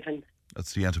being given?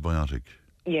 That's the antibiotic.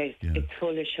 Yes, it's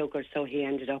full of sugar, so he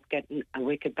ended up getting a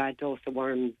wicked bad dose of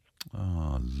worms.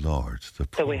 Oh, Lord.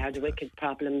 So we had a wicked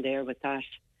problem there with that.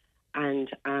 And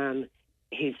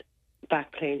he's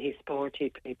back playing his sport.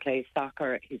 He plays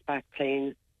soccer. He's back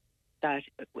playing that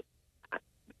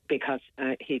because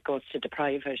he goes to the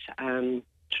private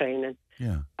training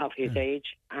of his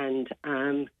age. And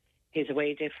he's a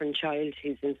way different child.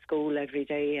 He's in school every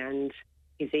day and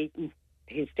he's eating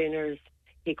his dinners.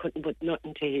 He couldn't put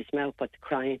nothing to his mouth but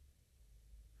crying.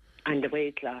 And the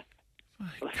weight loss.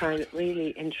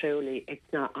 Really and truly, it's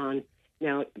not on.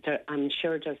 Now, I'm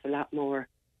sure there's a lot more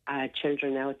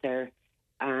children out there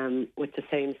with the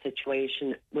same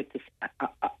situation,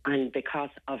 and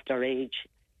because of their age,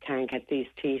 can't get these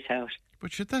teeth out.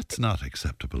 But that's not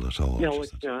acceptable at all. No,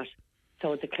 it's not.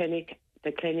 So the clinic,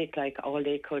 like, all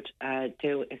they could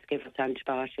do is give us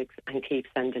antibiotics and keep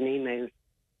sending emails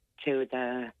to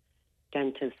the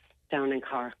dentist down in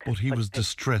Cork. But he was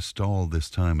distressed all this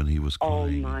time, and he was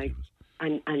crying. Oh my!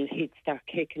 And he'd start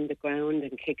kicking the ground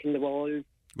and kicking the walls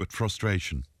with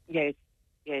frustration. Yes,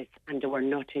 and there were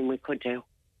nothing we could do.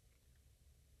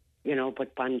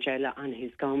 But Bonjela on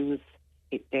his gums,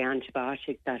 the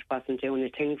antibiotic that wasn't doing a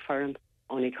thing for him,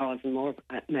 only causing more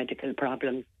medical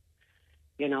problems.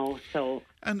 So...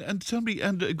 And tell me,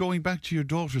 and going back to your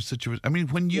daughter's situation, I mean,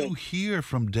 when you hear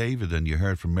from David and you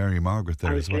heard from Mary Margaret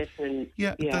there as well... listening,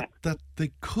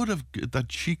 that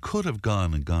she could have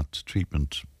gone and got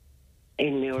treatment...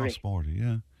 in Newry. Cross-border,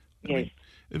 yeah. Yes.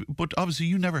 But obviously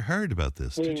you never heard about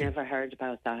this, did you? We never heard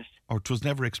about that. Or it was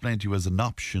never explained to you as an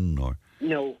option, or...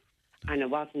 No, and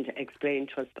it wasn't explained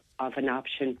to us of an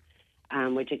option.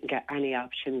 We didn't get any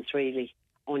options, really,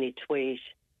 only to wait.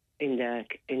 in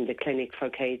the clinic for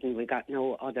Caden. We got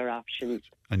no other options.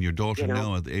 And your daughter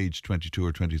now at age 22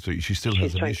 or 23, she still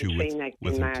has an issue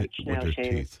with her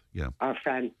teeth. Yeah. Our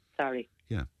friend, sorry.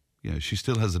 Yeah, she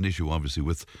still has an issue, obviously,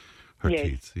 with her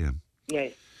teeth. Yeah.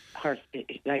 Yes. Her,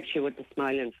 like she wouldn't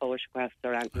smile in photographs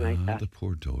or anything like that. The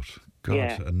poor dote. God.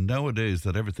 Yeah. And nowadays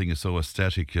that everything is so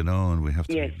aesthetic, and we have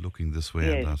to be looking this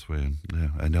way and that way.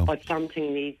 And I know. But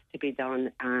something needs to be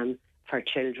done for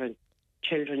children.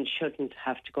 Children shouldn't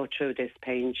have to go through this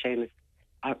pain, Seamus.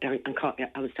 I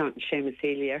was talking to Seamus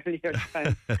Healy earlier.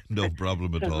 No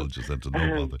problem at all, Jacinta.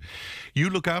 No bother.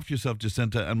 You look after yourself,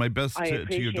 Jacinta, and my best to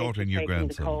your daughter and your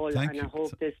grandson. Thank you. I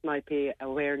hope this might be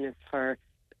awareness for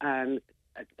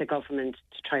the government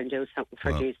to try and do something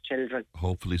for these children.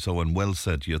 Hopefully so, and well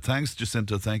said to you. Thanks,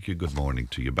 Jacinta. Thank you. Good morning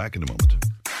to you. Back in a moment.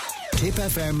 Tip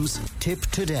FM's Tip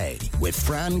Today with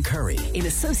Fran Curry. In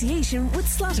association with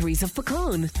Slattery's of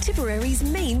Puckane, Tipperary's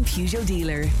main Peugeot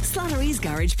dealer. Slattery's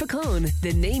Garage Puckane,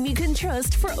 the name you can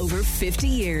trust for over 50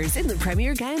 years in the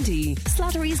Premier County.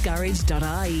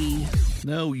 Slattery'sGarage.ie.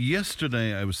 Now,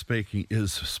 yesterday I was speaking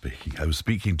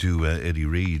to Eddie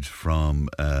Reid from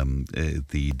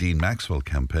the Dean Maxwell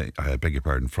campaign, I beg your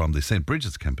pardon, from the St.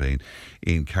 Bridget's campaign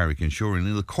in Carrick-on-Shore. And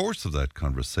in the course of that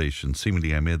conversation,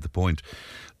 seemingly I made the point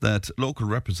that local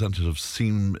representatives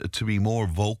seem to be more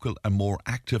vocal and more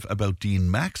active about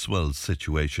Dean Maxwell's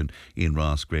situation in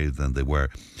Roscrea than they were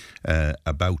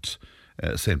about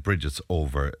St. Bridget's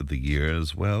over the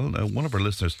years. Well, one of our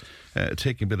listeners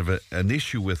taking a bit of an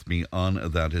issue with me on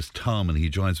that is Tom, and he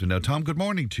joins me now. Tom, good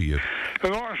morning to you.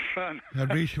 Good morning, Fran.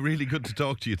 Really good to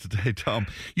talk to you today, Tom.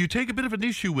 You take a bit of an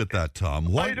issue with that,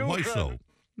 Tom. Why so?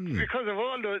 Because of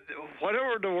all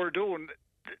whatever they were doing,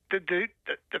 the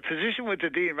position with the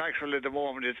Dean Maxwell at the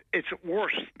moment it's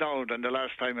worse now than the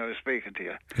last time I was speaking to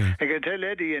you. Yeah. I can tell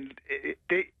Eddie, and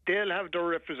they'll have their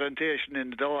representation in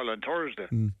the Dáil on Thursday.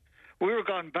 We were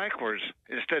gone backwards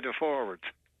instead of forwards.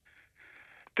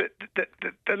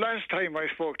 The last time I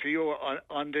spoke to you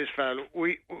on this file,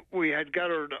 we had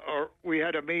gathered, or we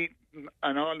had a meeting,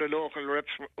 and all the local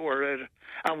reps were at it,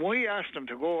 and we asked them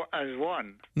to go as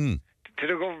one to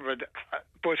the government,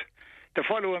 but the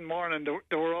following morning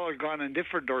they were all gone in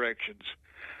different directions.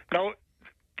 Now,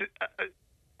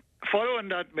 following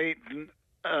that meeting,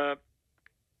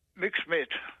 Mick Smith,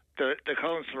 the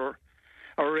councillor,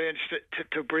 arranged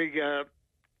to bring the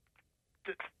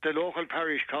local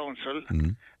parish council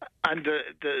and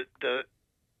the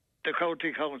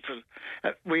county council.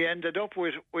 We ended up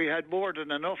with, we had more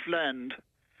than enough land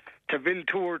to build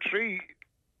 2 or 3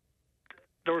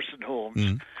 nursing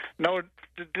homes. Now,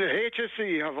 the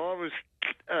HSE have always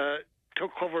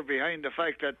took cover behind the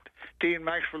fact that Dean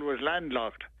Maxwell was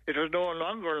landlocked. It was no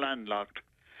longer landlocked.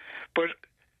 But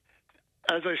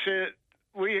as I said,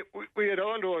 we had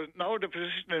all those. Now the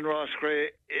position in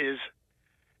Roscrea is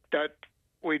that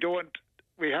we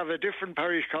have a different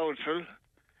parish council,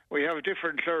 we have a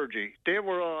different clergy. They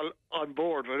were all on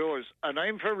board with us, and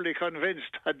I'm firmly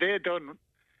convinced had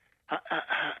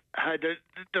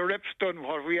the reps done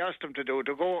what we asked them to do,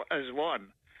 to go as one,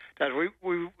 that we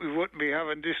wouldn't be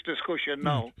having this discussion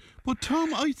now. But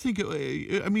Tom, I think,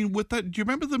 with that, do you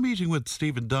remember the meeting with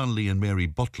Stephen Donnelly and Mary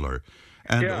Butler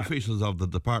and officials of the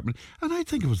department? And I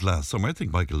think it was last summer, I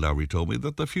think Michael Lowry told me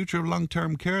that the future of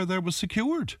long-term care there was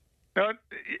secured. Now,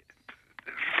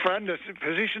 Fran, the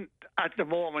position at the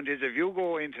moment is if you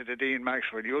go into the Dean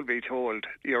Maxwell, you'll be told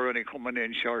you're only coming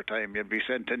in short time, you'll be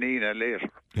sent to Nina later.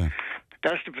 Yeah.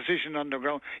 That's the position on the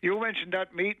ground. You mentioned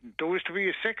that meeting. There was to be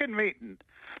a second meeting.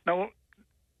 Now,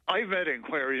 I've had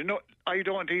inquiries. No, I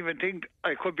don't even think,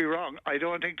 I could be wrong, I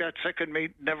don't think that second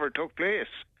meeting never took place.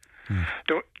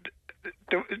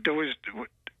 There was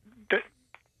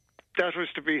that was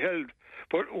to be held.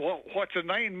 But what's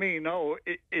annoying me now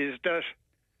is that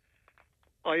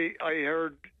I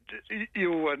heard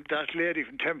you and that lady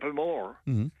from Templemore.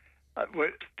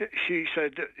 She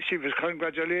said that she was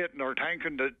congratulating or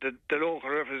thanking the local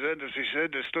representatives. She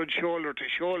said they stood shoulder to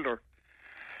shoulder.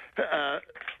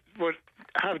 But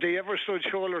have they ever stood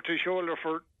shoulder to shoulder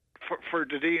for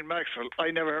the Dean Maxwell?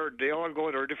 I never heard. They all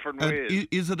go their different ways.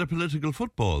 Is it a political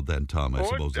football then, Tom? I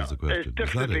suppose is the question. It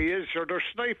definitely is. Sure, they're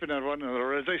sniping at one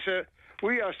another. As I said,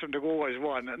 we asked them to go as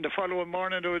one, and the following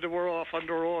morning they were off on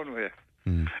their own way.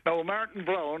 Now, Martin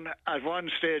Brown at one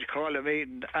stage called a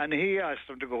meeting and he asked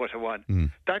them to go to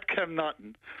one. That came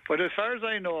nothing. But as far as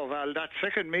I know, Val, that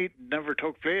second meeting never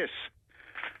took place.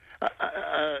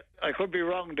 I could be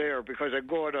wrong there because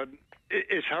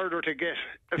it's harder to get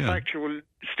a factual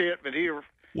statement here.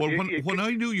 Well, when I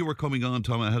knew you were coming on,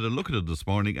 Tom, I had a look at it this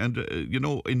morning, and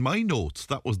in my notes,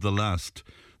 that was the last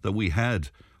that we had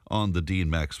on the Dean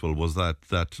Maxwell was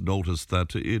that notice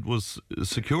that it was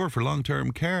secure for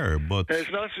long-term care, but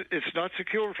it's not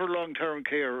secure for long-term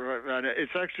care, and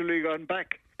it's actually gone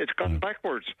back. It's gone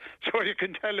backwards. So you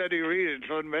can tell Eddie Reid and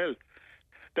Clonmel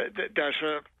that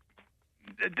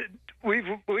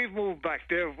we've moved back.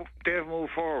 They've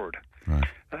moved forward. Right.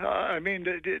 I mean,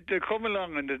 they come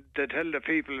along and they tell the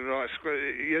people, they'll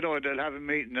have a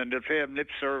meeting and they'll pay them lip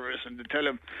service and they tell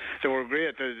them they were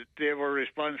great, that they were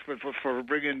responsible for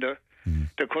bringing the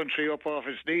country up off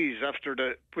its knees after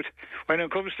but when it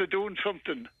comes to doing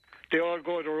something, they all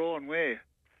go their own way.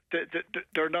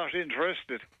 They're not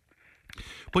interested.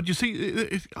 But you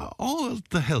see, all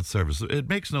the health service, it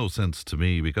makes no sense to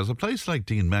me, because a place like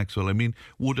Dean Maxwell, I mean,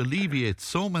 would alleviate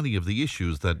so many of the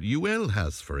issues that UL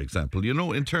has, for example,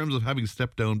 in terms of having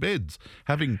step-down beds,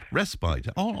 having respite,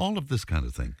 all of this kind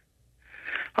of thing.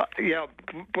 Yeah,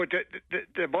 but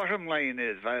the bottom line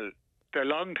is, the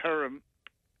long-term,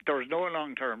 there's no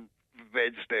long-term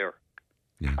beds there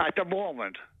at the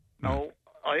moment. No.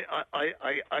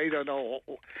 I don't know,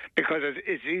 because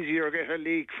it's easier to get a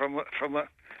leak from a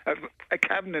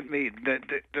cabinet meeting than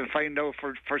find out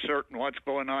for certain what's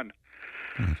going on.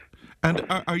 Right. And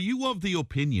are you of the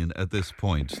opinion at this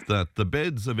point that the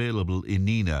beds available in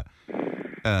Nina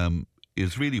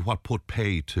is really what put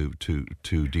pay to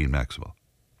Dean Maxwell?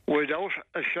 Without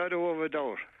a shadow of a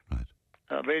doubt. Right.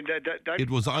 I mean,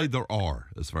 it was either or,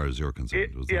 as far as you're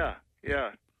concerned. Yeah.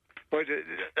 But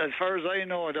as far as I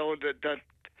know, though, that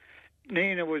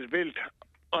Nina was built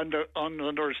on the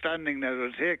understanding that it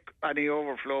would take any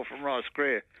overflow from Ross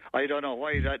Gray. I don't know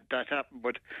why that happened,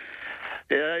 but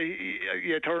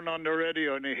you turn on the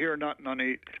radio and you hear nothing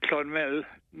on Clonmel,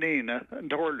 Nina and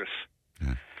Thurles.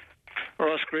 Yeah.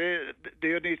 Ross Gray,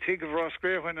 they only think of Ross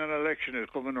Gray when an election is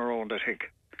coming around, I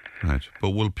think. Right.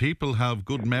 But will people have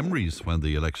good memories when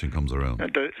the election comes around?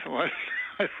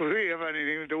 If we have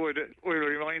anything to do with it, we'll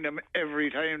remind them every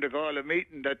time they call a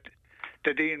meeting that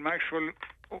the Dean Maxwell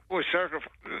was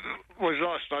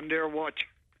lost on their watch.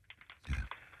 Yeah.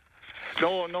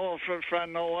 No,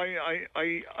 Fran, no.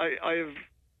 I'm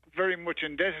very much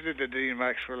indebted to Dean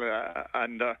Maxwell,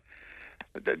 and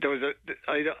there was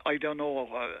I don't know,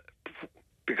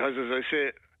 because as I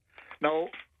say, no,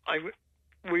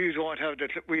 we don't have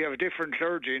we have a different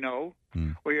clergy now.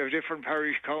 We have different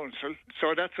parish council,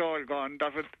 so that's all gone.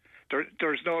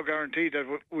 There's no guarantee that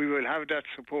we will have that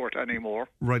support anymore.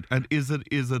 Right, and is it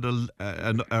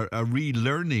a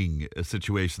relearning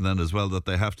situation then as well, that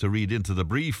they have to read into the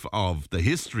brief of the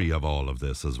history of all of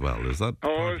this as well? Is that?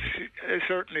 Oh,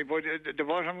 certainly. But the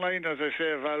bottom line, as I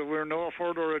say, Val, we're no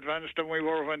further advanced than we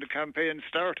were when the campaign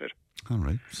started. All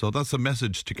right, so that's a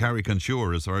message to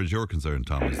Carrick-on-Suir as far as you're concerned,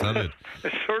 Tom. Is that it?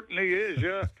 It certainly is.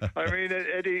 Yeah. I mean,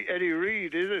 Eddie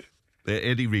Reid, is it?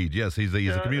 Eddie Reid, yes, he's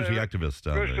a community activist.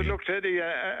 Just to look at Eddie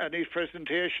and his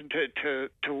presentation to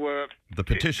the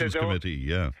petitions committee,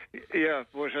 yeah. Yeah,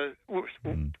 but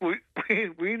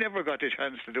we never got the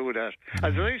chance to do that.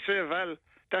 As I say, Val,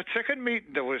 that second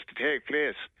meeting that was to take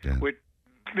place with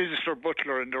Minister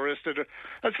Butler and the rest of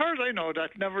as far as I know,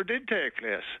 that never did take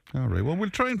place. All right, well, we'll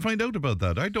try and find out about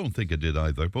that. I don't think it did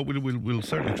either, but we'll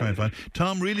certainly try and find.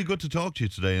 Tom, really good to talk to you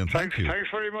today, and thank you. Thanks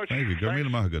very much. Thank you. Garmina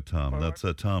Mahagat, Tom. That's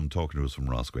Tom talking to us from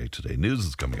Roscrea today. News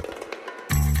is coming up.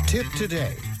 Tip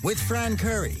Today with Fran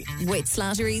Curry. With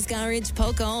Slattery's Garage,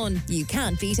 Puckane. You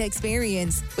can't beat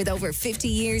experience. With over 50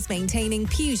 years maintaining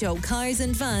Peugeot cars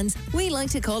and vans, we like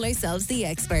to call ourselves the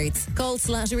experts. Call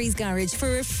Slattery's Garage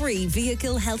for a free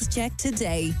vehicle health check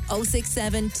today.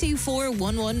 067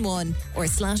 24111 or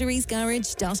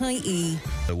slatterysgarage.ie.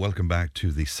 Welcome back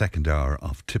to the second hour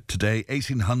of Tip Today.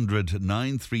 1800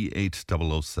 938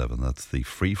 007. That's the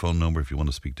free phone number if you want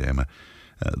to speak to Emma.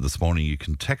 This morning you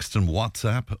can text and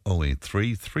WhatsApp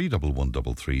 083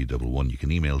 311 3311. You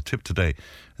can email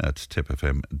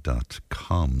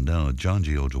tiptoday@tipfm.com. Now, John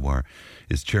G. O'Dwyer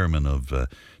is chairman of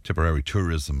Tipperary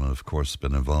Tourism, and of course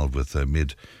been involved with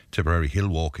Mid-Tipperary Hill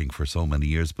Walking for so many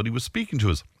years. But he was speaking to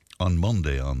us on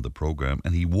Monday on the programme,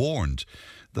 and he warned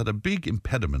that a big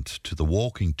impediment to the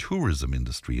walking tourism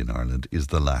industry in Ireland is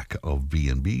the lack of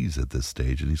B&Bs at this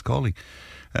stage, and he's calling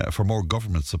for more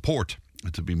government support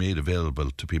to be made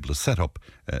available to people to set up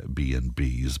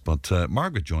B&Bs. But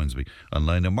Margaret joins me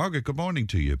online. Now, Margaret, good morning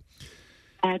to you.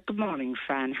 Good morning,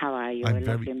 Fran. How are you? I'm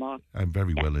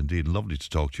very well indeed. Lovely to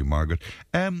talk to you, Margaret.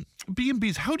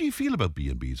 B&Bs, how do you feel about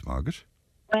B&Bs, Margaret?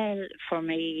 Well, for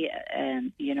me,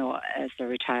 as a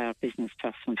retired business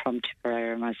person from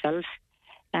Tipperary myself,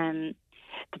 the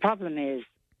problem is,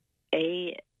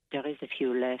 there is a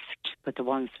few left, but the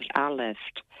ones that are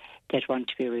left, they'd want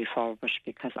to be refurbished,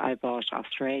 because I bought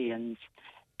Australians.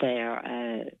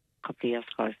 They're couple of years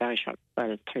ago, very short,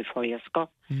 well, 3-4 years ago.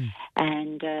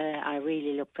 And I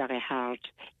really looked very hard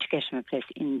to get him a place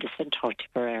in the central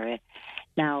Tipperary.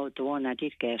 Now, the one I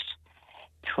did get,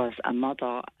 it was a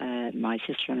mother, my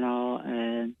sister-in-law,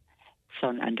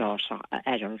 son and daughter,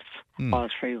 adults. All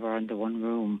three were in the one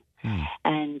room.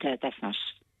 And that's not,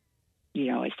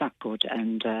 it's not good.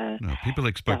 And no, people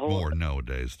expect more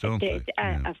nowadays, don't they?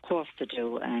 Of course they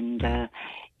do. And,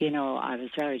 I was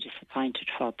very disappointed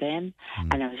for them.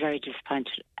 And I was very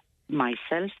disappointed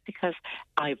myself because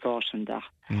I brought him there.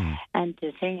 And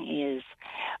the thing is,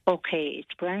 okay,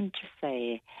 it's grand to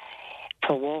say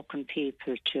for walking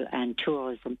people and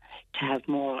tourism to have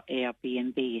more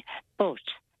Airbnb, but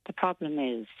the problem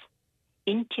is,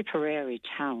 in Tipperary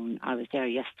town, I was there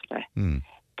yesterday,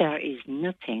 there is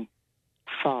nothing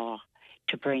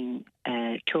to bring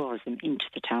tourism into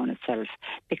the town itself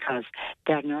because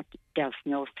there's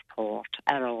no support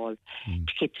at all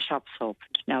to keep the shops open.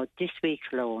 Now, this week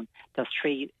alone, there's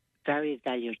 3 very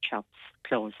valued shops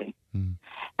closing.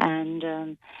 And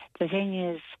the thing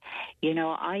is,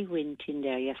 I went in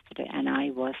there yesterday and I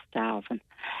was starving.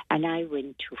 And I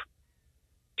went to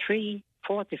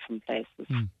 3-4 different places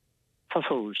for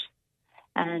food.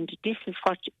 And this is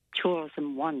what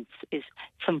tourism wants, is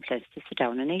some place to sit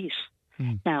down and eat.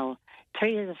 Now,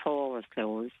 3 of the 4 was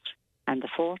closed, and the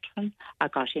 4th one, I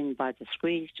got in by the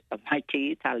squeeze of my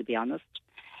teeth, I'll be honest.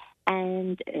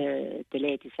 And the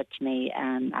lady said to me,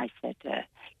 I said,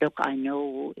 look, I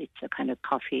know it's a kind of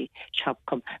coffee shop,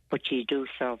 but you do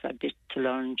serve a bit to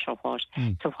lunch or what,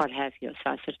 so what have you?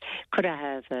 So I said, could I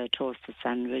have a toasted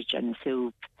sandwich and a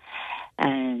soup?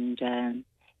 And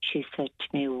she said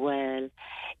to me, well,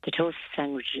 the toasted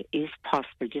sandwich is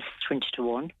possible, just 20 to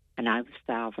 1, and I was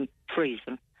starving,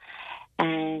 freezing.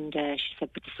 And she said,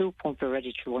 but the soup won't be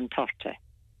ready till 1:30.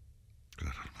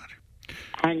 God almighty.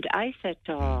 And I said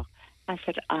to her,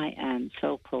 I am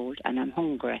so cold and I'm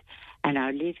hungry, and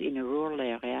I live in a rural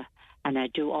area, and I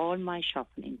do all my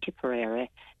shopping in Tipperary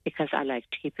because I like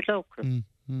to keep it local.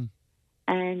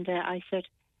 And I said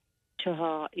to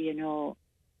her,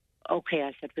 okay,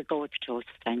 I said, we'll go with the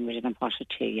toasted sandwich and a pot of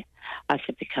tea. I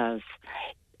said, because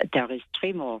there is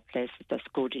 3 more places that's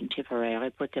good in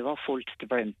Tipperary, but they were full to the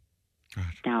brim. Right.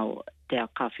 Now, their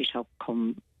coffee shop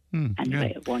come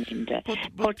anyway, one in the...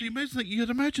 But do you imagine that, you'd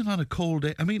imagine on a cold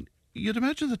day, I mean, you'd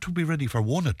imagine that to be ready for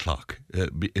 1 o'clock,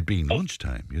 it being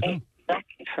lunchtime,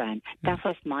 Exactly, Fran. Yeah. That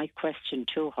was my question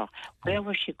to her. Where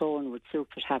was she going with soup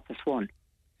at 1:30?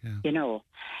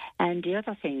 And the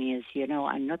other thing is,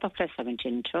 another place I went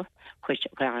into,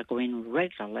 where I go in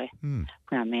regularly,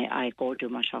 I go do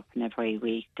my shopping every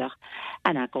week there,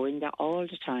 and I go in there all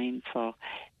the time for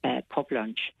pub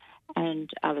lunch. And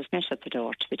I was met at the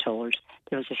door to be told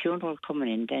there was a funeral coming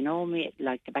in. They know me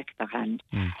like the back of their hand.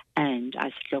 And I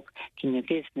said, look, can you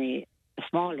give me a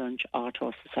small lunch or a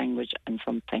toasted sandwich and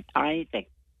something, or anything?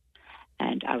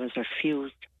 And I was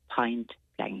refused point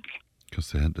blank.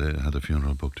 Because they had a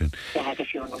funeral booked in. They had a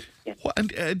funeral, yes. Well,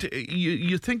 and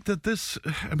you think that this,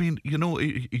 I mean,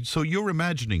 so you're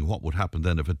imagining what would happen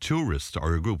then if a tourist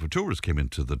or a group of tourists came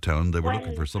into the town, they were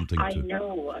looking for something I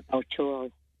know about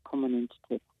tourists coming into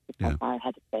this because I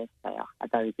had a place there, a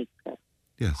very big place.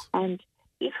 Yes. And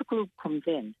if a group comes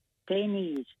in, they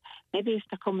need, maybe if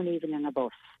they're coming even in a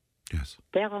bus, yes,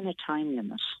 they're on a time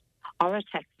limit, or a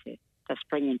taxi that's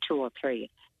bringing 2 or 3.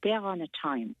 They're on a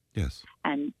time. Yes.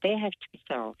 And they have to be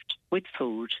served with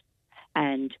food.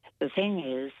 And the thing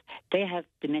is, they have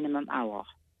the minimum hour.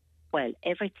 Well,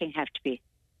 everything has to be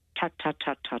tot.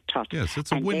 Yes,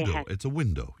 it's a window. It's a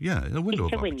window. Yeah, a window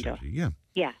of opportunity. Yeah.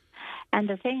 Yeah. And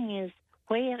the thing is,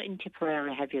 where in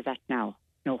Tipperary have you that now?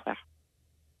 Nowhere.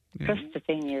 Yeah. Plus the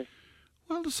thing is...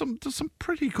 Well, there's some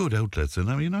pretty good outlets, and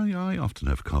I mean, I often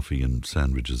have coffee and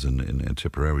sandwiches in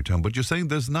Tipperary town. But you're saying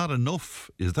there's not enough.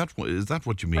 Is that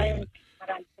what you mean? Well, what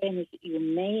I'm saying is, you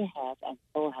may have, and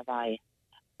so have I,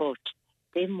 but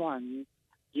them ones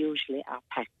usually are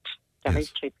packed. There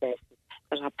is 3 places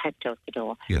that are packed out the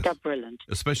door. Yes. They're brilliant.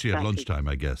 Especially at lunchtime,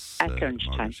 I guess. At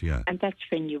lunchtime, Margaret, yeah. And that's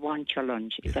when you want your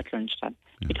lunch. Is at lunchtime.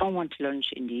 Yeah. You don't want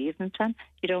lunch in the evening time.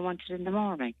 You don't want it in the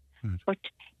morning. Right. But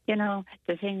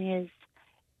the thing is,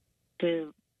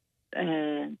 the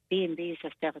B&Bs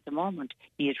that's there at the moment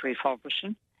need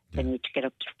refurbishing. They need to get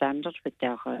up to standard with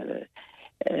their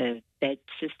bed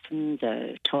system,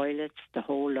 the toilets, the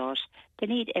whole lot. They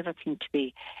need everything to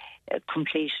be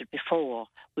completed before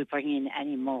we bring in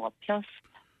any more. Plus,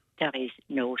 there is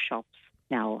no shops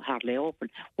now, hardly open.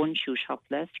 1 shoe shop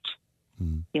left.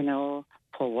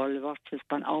 Poor Woolworths has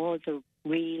gone. All the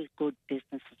real good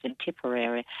businesses in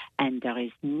Tipperary, and there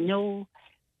is no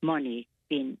money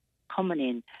coming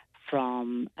in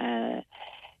from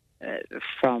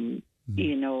from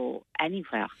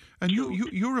anywhere. And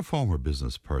you're a former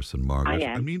business person, Margaret. I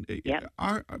am. I mean,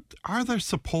 are there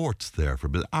supports there for?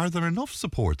 Are there enough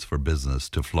supports for business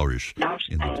to flourish Not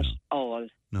in the at town? all.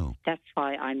 No. That's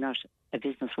why I'm not a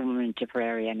businesswoman in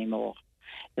Tipperary anymore.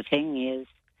 The thing is,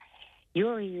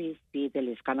 your ESB bill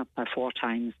has gone up by 4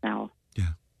 times now.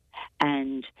 Yeah.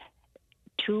 And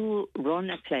to run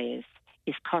a place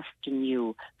is costing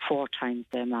you 4 times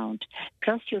the amount.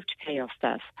 Plus you have to pay your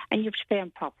staff, and you have to pay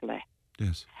them properly.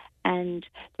 Yes. And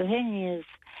the thing is,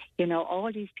 all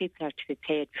these people have to be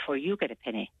paid before you get a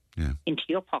penny into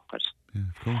your pocket. Yeah,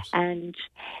 of course. And,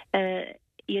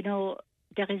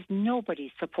 there is nobody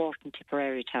supporting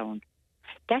Tipperary town.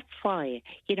 That's why,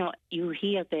 you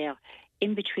hear there,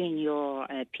 in between your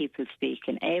people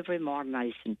speaking, every morning I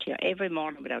listen to you, every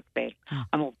morning without fail.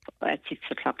 I'm up at 6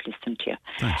 o'clock listening to you.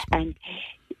 Thanks, and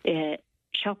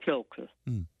shop local.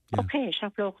 Yeah. Okay,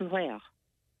 shop local where?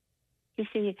 You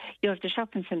see, you have the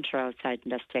shopping centre outside,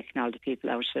 and that's taking all the people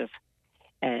out of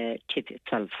Tip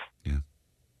itself. Yeah.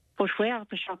 But where are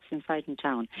the shops inside in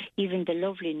town? Even the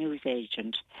lovely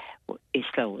newsagent is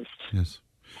closed. Yes.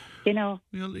 You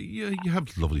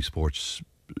have lovely sports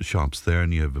shops there,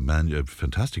 and you have a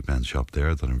fantastic man's shop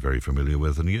there that I'm very familiar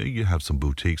with, and you have some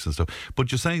boutiques and stuff.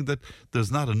 But you're saying that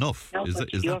there's not enough. No, is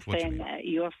that what you mean?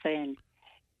 You're saying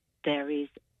there is.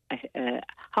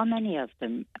 How many of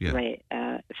them? Yeah.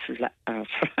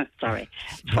 Sorry,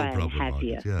 No problem, have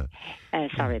you? Margaret, yeah.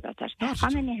 Sorry about that. How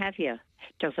many have you?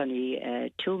 There's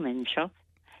only 2 men's shops.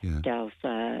 Yeah.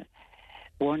 There's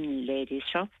 1 ladies'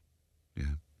 shop.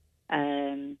 Yeah.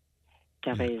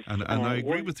 There is. And I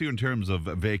agree with you in terms of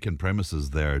vacant premises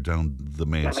there down the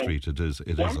main street. It is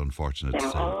unfortunate to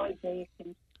They're say. all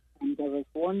vacant, and there was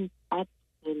one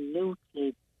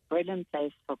absolutely brilliant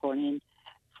place for going in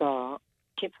for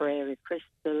Tipperary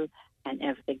Crystal and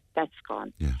everything. That's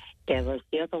gone. Yeah. There was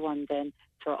the other one then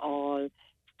for all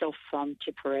stuff from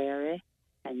Tipperary,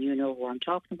 and you know who I'm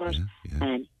talking about,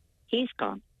 and he's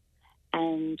gone.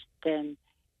 And then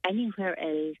anywhere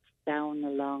else down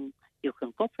along, you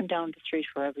can go up and down the street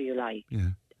wherever you like. Yeah.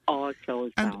 All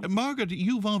closed down. And Margaret,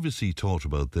 you've obviously thought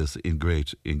about this in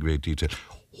great detail.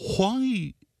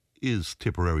 Why is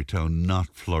Tipperary town not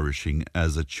flourishing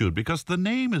as it should? Because the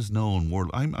name is known.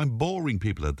 I'm boring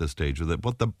people at this stage with it,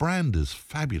 but the brand is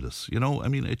fabulous. I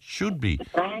mean, it should be. The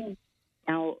brand.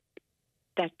 Now,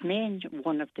 that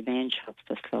one of the main shops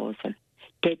is closing.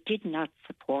 They did not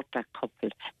support that couple.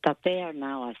 That they are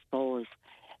now, I suppose,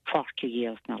 40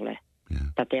 years now.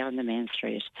 That they're on the main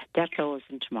street. They're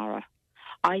closing tomorrow.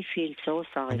 I feel so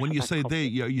sorry. And when you say they,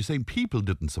 are you saying people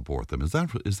didn't support them? Is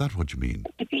that what you mean?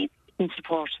 The people didn't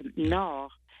support them, nor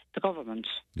the government.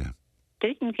 Yeah.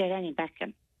 They didn't get any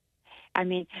backing. I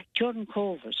mean, during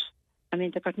COVID, they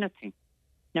got nothing.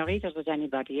 Nor either did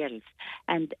anybody else.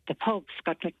 And the pubs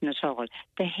got nothing at all.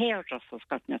 The hairdressers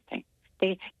got nothing.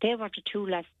 They were the 2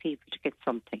 last people to get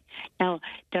something. Now,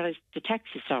 there is the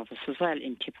taxi service as well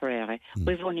in Tipperary.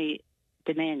 We've only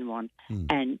the main one,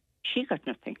 and she got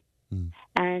nothing.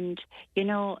 And,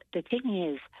 the thing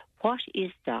is, what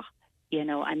is there,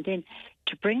 and then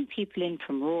to bring people in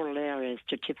from rural areas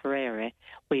to Tipperary,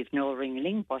 we've no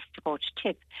Ringling bus to go to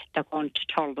Tip. They're going to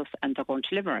Tullbus and they're going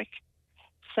to Limerick.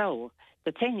 So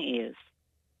the thing is,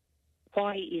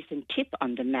 why isn't Tip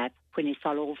on the map when it's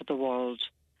all over the world,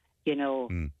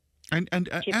 And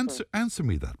answer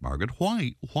me that, Margaret.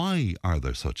 Why are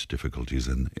there such difficulties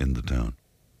in the town?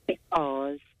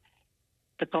 Because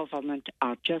the government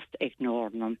are just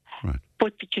ignoring them. Right.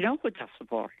 But you know what they're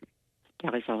supporting?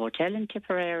 There is a hotel in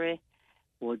Tipperary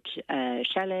with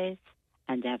chalets,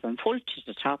 and they have them full to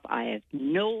the top. I have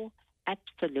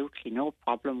absolutely no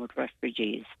problem with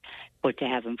refugees, but they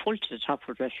have them full to the top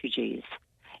with refugees.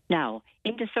 Now,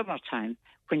 in the summertime,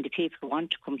 when the people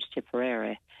want to come to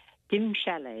Tipperary, them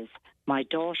chalets, my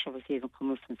daughter was even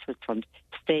coming from Switzerland,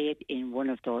 stayed in one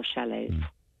of those chalets.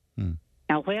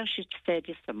 Now, where should she stay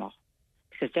this summer?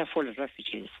 Because they're full of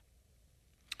refugees.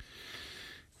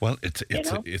 Well,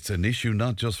 it's an issue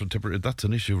not just for Tipperary. That's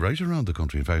an issue right around the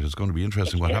country. In fact, it's going to be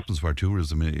interesting what happens where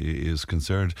tourism is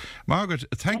concerned. Margaret,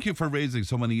 thank you for raising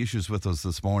so many issues with us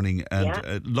this morning,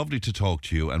 and lovely to talk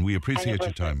to you. And we appreciate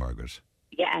your time, Margaret.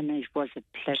 Yeah, and it was a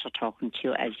pleasure talking to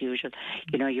you as usual.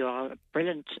 You're a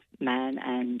brilliant man,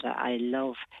 and I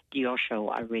love your show.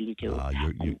 I really do.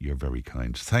 You're very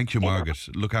kind. Thank you, Margaret.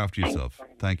 Look after yourself.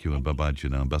 Thank you, and bye-bye to you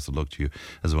now, and best of luck to you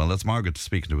as well. That's Margaret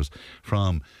speaking to us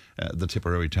from the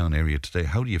Tipperary town area today.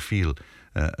 How do you feel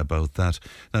about that?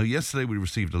 Now, yesterday we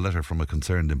received a letter from a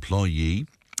concerned employee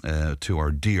to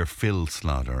our dear Phil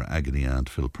Slaughter, agony aunt,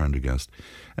 Phil Prendergast.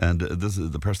 And this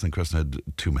is the person in question had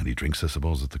too many drinks, I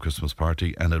suppose, at the Christmas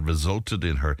party, and it resulted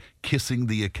in her kissing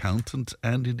the accountant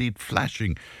and indeed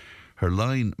flashing her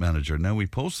line manager. Now, we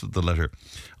posted the letter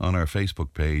on our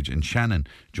Facebook page, and Shannon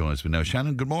joins me now.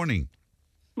 Shannon, good morning.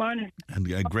 Morning.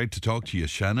 And great to talk to you,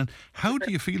 Shannon. How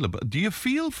do you feel do you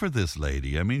feel for this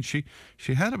lady? I mean, she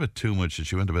had a bit too much and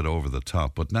she went a bit over the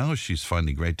top, but now she's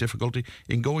finding great difficulty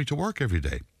in going to work every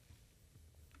day.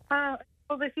 Well,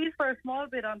 they feel for a small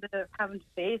bit on the having to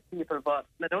face people, but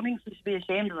I don't think she should be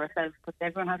ashamed of herself, because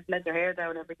everyone has to let their hair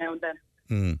down every now and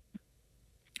then.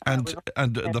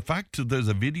 And the fact that there's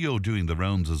a video doing the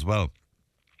rounds as well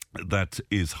that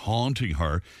is haunting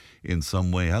her in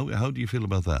some way. How do you feel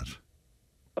about that?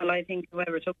 Well, I think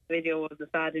whoever took the video was a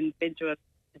sad individual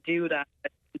to do that,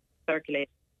 circulate,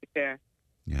 to be fair.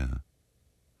 Yeah.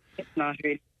 It's not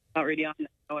really on.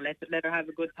 Let her have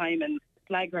a good time and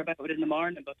flag her about it in the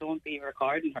morning, but don't be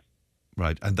recording her.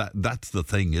 Right, and that's the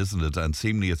thing, isn't it? And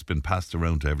seemingly it's been passed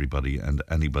around to everybody and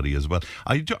anybody as well.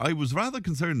 I was rather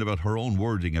concerned about her own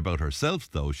wording about herself,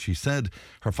 though. She said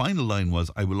her final line was,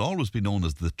 "I will always be known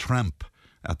as the tramp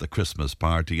at the Christmas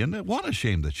party." And what a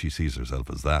shame that she sees herself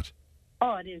as that.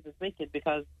 Oh, it is. It's wicked,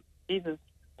 because, Jesus,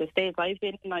 the state I've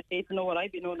been in, I'd hate to know what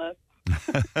I've been known as.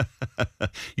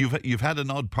 You've had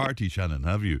an odd party, Shannon,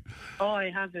 have you? Oh,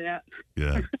 I have, yeah.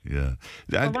 Yeah.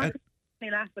 Well,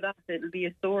 after that, it'll be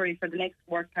a story for the next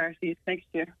work parties next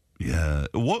year. Yeah.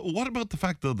 What about the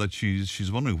fact, though, that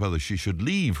she's wondering whether she should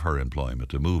leave her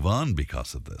employment and move on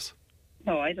because of this?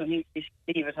 No, I don't think she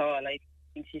should leave at all. I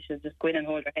think she should just go in and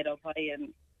hold her head up high,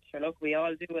 and sure, look, we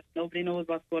all do it. Nobody knows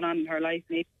what's going on in her life.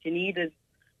 Maybe she needed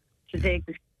to take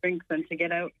the drinks and to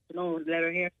get out, let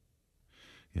her hear.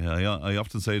 Yeah, I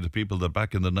often say to people that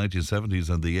back in the 1970s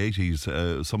and the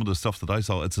 80s, some of the stuff that I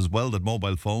saw, it's as well that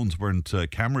mobile phones weren't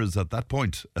cameras at that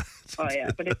point. Oh,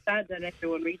 yeah, but it's sad that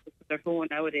everyone reaches with their phone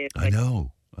nowadays. I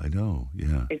know,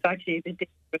 yeah. It's actually a bit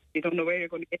difficult. You don't know where you're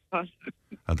going to get caught.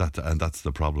 And that's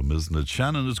the problem, isn't it?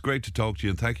 Shannon, it's great to talk to you,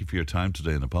 and thank you for your time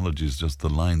today. And apologies, just the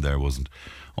line there wasn't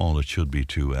all it should be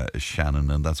to Shannon,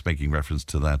 and that's making reference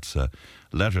to that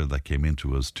letter that came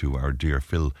into us to our dear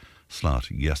Phil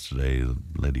Slot yesterday, a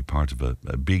lady part of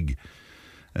a big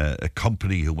a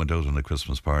company who went out on a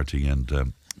Christmas party,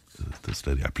 and this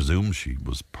lady, I presume she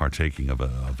was partaking of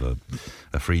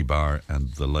a free bar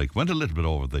and the like, went a little bit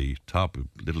over the top, a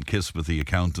little kiss with the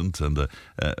accountant and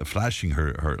flashing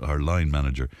her line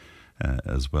manager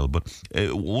as well. But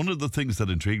one of the things that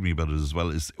intrigued me about it as well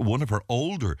is one of her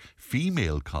older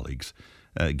female colleagues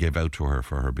gave out to her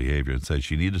for her behaviour and said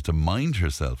she needed to mind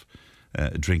herself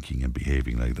drinking and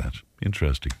behaving like that.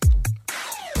 Interesting.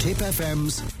 Tip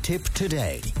FM's Tip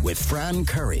Today with Fran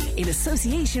Curry. In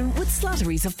association with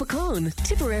Slattery's of Puckane,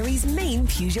 Tipperary's main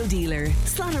Peugeot dealer.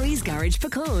 Slattery's Garage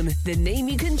Puckane, the name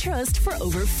you can trust for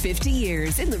over 50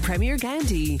 years in the Premier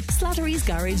County.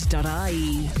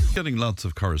 Slattery'sGarage.ie. Getting lots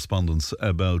of correspondence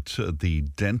about the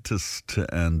dentist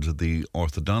and the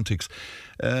orthodontics.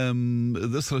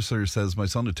 This listener says, my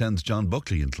son attends John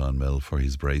Buckley in Clonmel for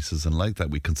his braces, and like that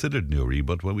we considered Newry,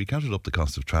 but when we counted up the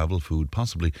cost of travel, food,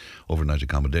 possibly overnight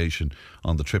accommodation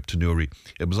on the trip to Newry,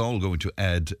 it was all going to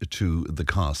add to the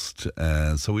cost.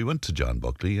 So we went to John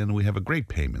Buckley, and we have a great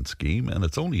payment scheme, and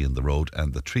it's only in the road,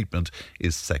 and the treatment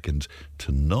is second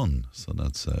to none. So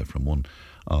that's from one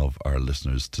of our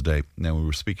listeners today. Now, we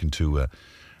were speaking to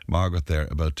Margaret there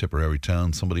about Tipperary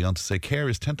Town. Somebody on to say care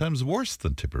is 10 times worse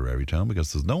than Tipperary Town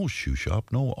because there's no shoe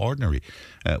shop, no ordinary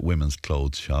women's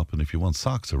clothes shop, and if you want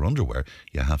socks or underwear,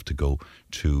 you have to go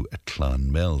to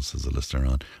Clonmel, says a listener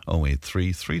on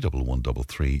 083 311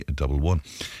 3311.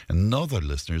 Another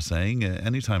listener saying,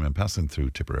 anytime I'm passing through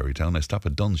Tipperary Town, I stop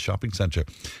at Dunn's Shopping Centre.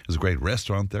 There's a great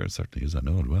restaurant there, it certainly is, I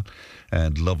know it well,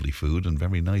 and lovely food and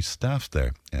very nice staff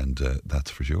there, and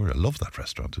that's for sure. I love that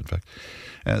restaurant, in fact.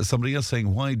 Somebody else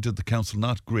saying, why did the council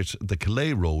not grit the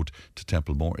Calais Road to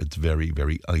Templemore? It's very,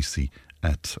 very icy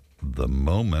at the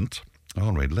moment.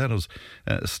 All right, let us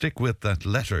stick with that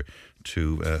letter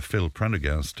to Phil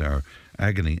Prendergast, our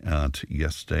agony aunt,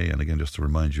 yesterday. And again, just to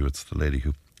remind you, it's the lady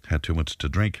who had too much to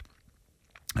drink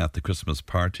at the Christmas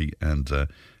party and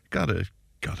got a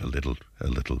little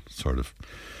sort of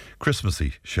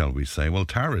Christmassy, shall we say. Well,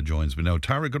 Tara joins me now.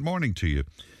 Tara, good morning to you.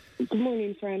 Good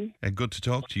morning, Fran. And good to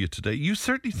talk to you today. You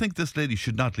certainly think this lady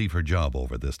should not leave her job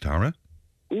over this, Tara?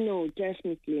 No,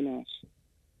 definitely not.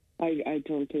 I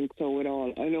don't think so at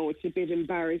all. I know it's a bit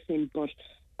embarrassing, but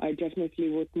I definitely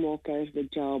wouldn't walk out of the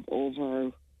job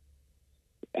over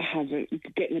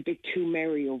getting a bit too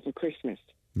merry over Christmas.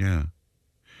 Yeah.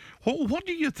 What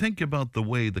do you think about the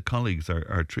way the colleagues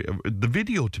are the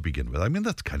video to begin with? I mean,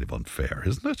 that's kind of unfair,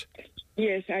 isn't it?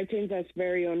 Yes, I think that's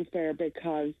very unfair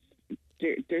because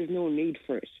there's no need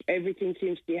for it. Everything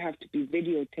seems to have to be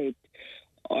videotaped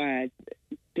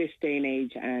this day and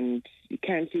age, and you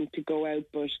can't seem to go out,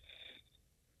 but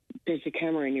there's a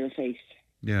camera in your face.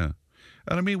 Yeah.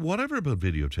 And I mean, whatever about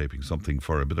videotaping something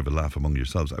for a bit of a laugh among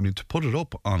yourselves, I mean, to put it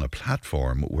up on a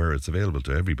platform where it's available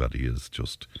to everybody is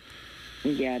just...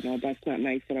 Yeah, no, that's not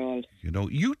nice at all. You know,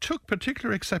 you took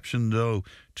particular exception, though,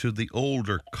 to the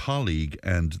older colleague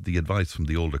and the advice from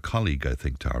the older colleague, I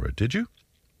think, Tara, did you?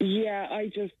 Yeah, I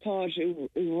just thought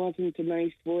it wasn't a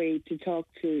nice way to talk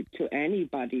to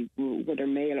anybody, whether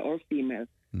male or female,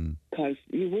 because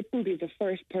you wouldn't be the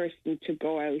first person to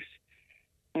go out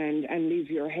and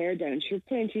leave your hair down. Sure,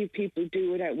 plenty of people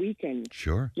do it at weekends.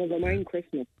 Sure. Never mind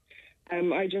Christmas.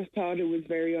 I just thought it was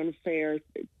very unfair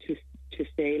to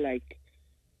say, like,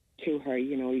 to her,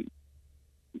 you know,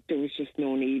 there was just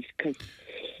no need.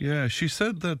 Yeah, she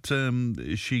said that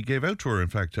she gave out to her, in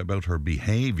fact, about her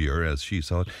behaviour, as she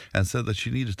saw it, and said that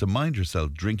she needed to mind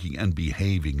herself drinking and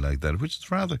behaving like that, which is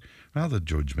rather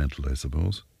judgmental, I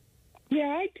suppose. Yeah,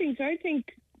 I think so. I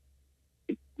think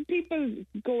people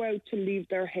go out to leave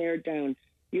their hair down.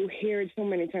 You hear it so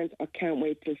many times, I can't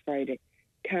wait till Friday.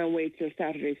 Can't wait till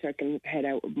Saturday so I can head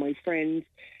out with my friends,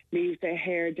 leave their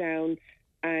hair down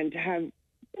and have,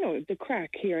 you know, the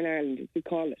crack here in Ireland, as we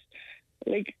call it.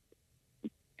 Like,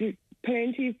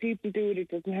 plenty of people do it. It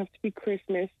doesn't have to be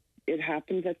Christmas. It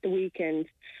happens at the weekend.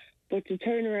 But to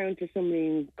turn around to somebody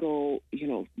and go, you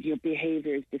know, your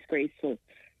behaviour is disgraceful,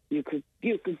 you could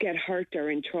get hurt or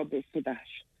in trouble for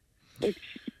that.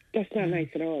 That's not nice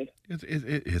at all.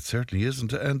 It certainly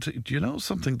isn't. And do you know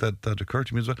something that occurred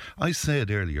to me as well? I said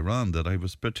earlier on that I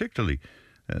was particularly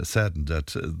saddened at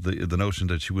the notion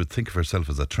that she would think of herself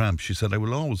as a tramp. She said, I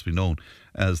will always be known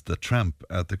as the tramp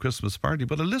at the Christmas party.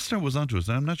 But a listener was onto us,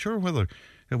 and I'm not sure whether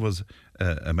it was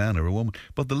a man or a woman,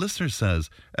 but the listener says,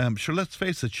 sure, let's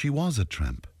face it, she was a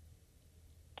tramp.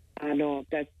 I know.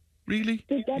 Really?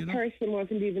 That person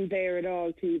wasn't even there at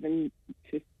all to even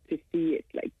to see it.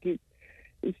 Like,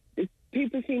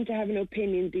 people seem to have an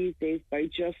opinion these days by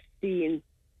just seeing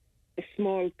a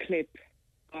small clip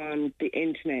on the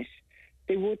internet.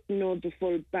 They wouldn't know the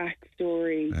full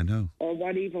backstory. I know. Or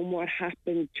what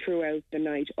happened throughout the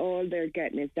night. All they're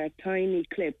getting is that tiny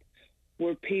clip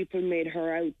where people made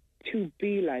her out to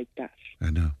be like that.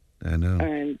 I know.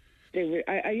 And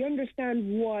I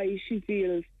understand why she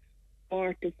feels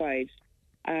mortified.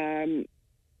 But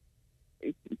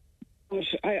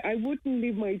I wouldn't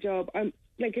leave my job.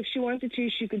 Like, if she wanted to,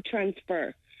 she could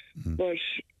transfer. Mm-hmm. But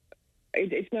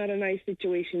it's not a nice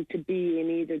situation to be in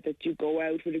either, that you go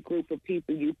out with a group of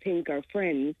people you think are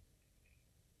friends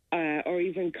or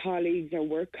even colleagues or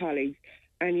work colleagues,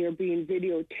 and you're being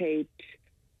videotaped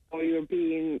or you're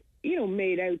being, you know,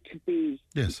 made out to be...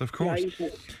 Yes, of course.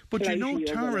 But you know,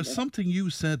 Tara, something you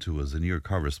said to us in your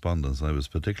correspondence I was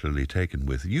particularly taken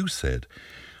with. You said,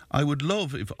 I would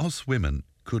love if us women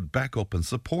could back up and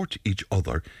support each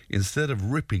other instead of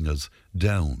ripping us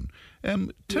down.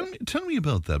 Tell me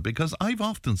about that, because I've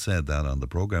often said that on the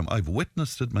programme. I've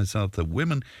witnessed it myself, that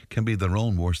women can be their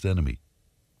own worst enemy.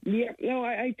 Yeah, no,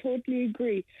 I totally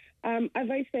agree. As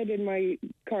I said in my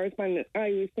correspondence,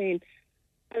 I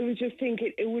was just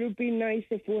thinking it would have been nice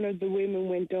if one of the women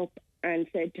went up and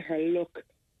said to her, look,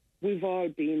 we've all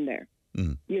been there.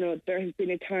 Mm. You know, there has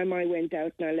been a time I went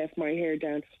out and I left my hair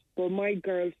down, but my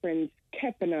girlfriends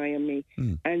kept an eye on me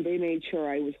and they made sure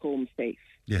I was home safe.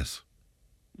 Yes.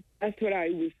 That's what I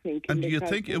was thinking. And do you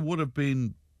think it would have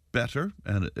been better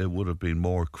and it would have been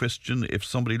more Christian if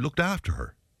somebody looked after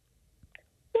her?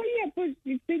 Well, yeah, but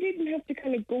they didn't have to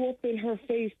kind of go up in her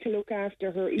face to look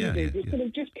after her either. They could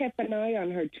have just kept an eye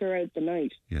on her throughout the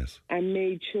night. Yes. And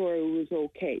made sure it was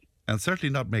okay. And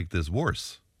certainly not make this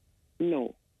worse.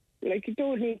 No. Like, you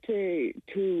don't need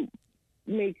to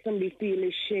make somebody feel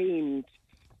ashamed.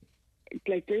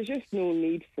 Like, there's just no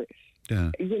need for it.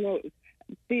 Yeah. You know,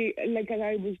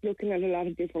 I was looking at a lot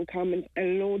of different comments,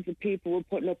 and loads of people were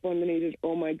putting up underneath it,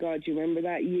 oh my God, you remember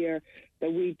that year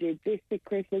that we did this at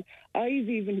Christmas? I've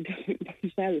even done it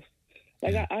myself.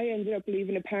 Like, I ended up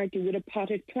leaving a party with a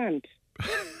potted plant.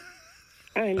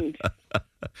 And...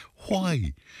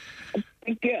 Why?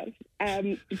 Because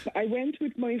I went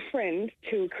with my friend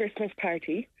to a Christmas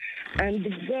party, and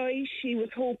the guy she was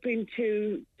hoping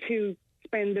to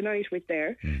spend the night with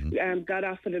there got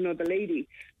off with another lady.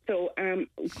 So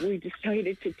we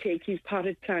decided to take his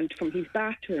potted plant from his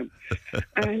bathroom.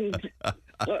 And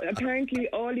apparently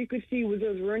all you could see was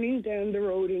us running down the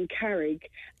road in Carrick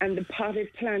and the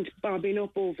potted plant bobbing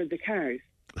up over the cars.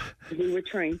 we were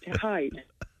trying to hide.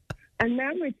 And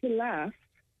now it's a laugh,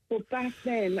 but back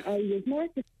then I was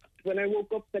mortified. When I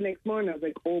woke up the next morning, I was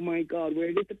like, oh my God,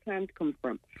 where did the plant come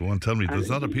from? Go on, tell me, there's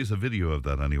not a piece of video of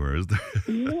that anywhere, is there?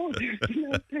 No, there's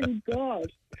not, thank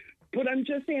God. But I'm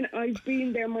just saying, I've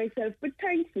been there myself, but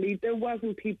thankfully there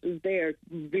wasn't people there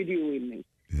videoing me,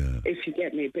 if you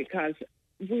get me, because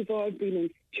we've all been in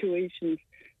situations,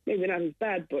 maybe not as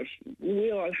bad, but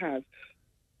we all have.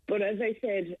 But as I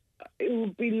said, it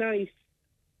would be nice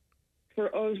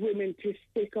for us women to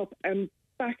stick up and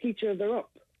back each other up.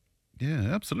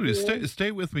 Yeah, absolutely. Yeah. Stay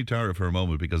with me, Tara, for a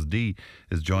moment, because Dee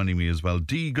is joining me as well.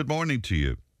 Dee, good morning to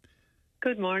you.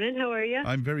 Good morning. How are you?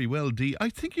 I'm very well, Dee. I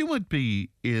think you might be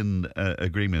in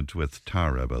agreement with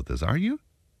Tara about this. Are you?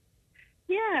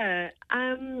 Yeah.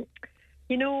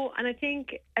 You know, and I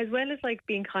think as well as like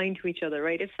being kind to each other,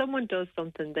 right? If someone does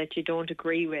something that you don't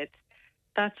agree with,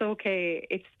 that's okay.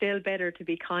 It's still better to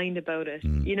be kind about it.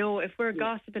 You know, if we're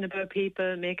gossiping about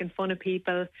people, making fun of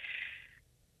people,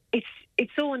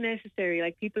 it's so unnecessary.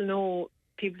 Like people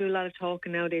do a lot of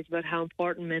talking nowadays about how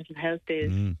important mental health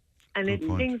is. And it's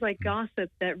things like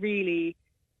gossip that really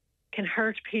can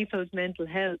hurt people's mental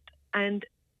health. And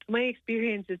my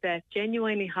experience is that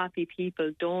genuinely happy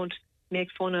people don't make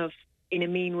fun of in a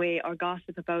mean way or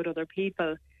gossip about other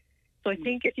people. So I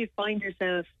think if you find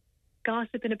yourself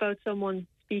gossiping about someone,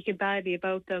 speaking badly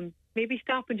about them, maybe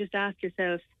stop and just ask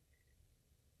yourself,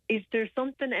 is there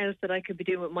something else that I could be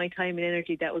doing with my time and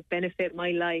energy that would benefit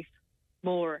my life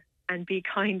more, and be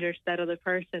kinder to that other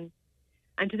person?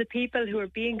 And to the people who are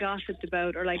being gossiped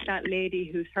about, or like that lady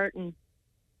who's hurting,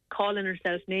 calling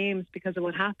herself names because of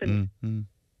what happened,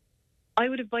 I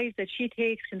would advise that she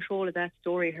takes control of that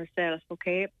story herself,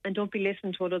 okay? And don't be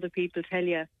listening to what other people tell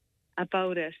you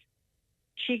about it.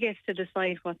 She gets to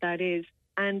decide what that is.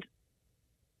 And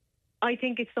I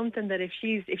think it's something that if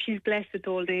she's blessed with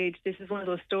old age, this is one of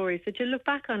those stories that you'll look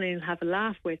back on and have a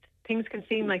laugh with. Things can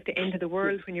seem like the end of the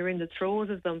world when you're in the throes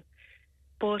of them.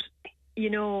 But, you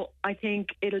know, I think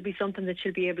it'll be something that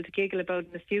she'll be able to giggle about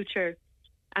in the future.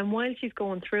 And while she's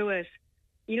going through it,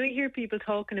 you know, you hear people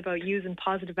talking about using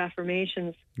positive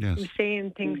affirmations and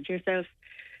saying things to yourself.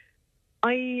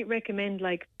 I recommend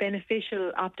like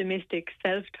beneficial, optimistic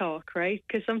self-talk, right?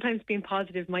 Because sometimes being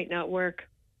positive might not work.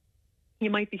 You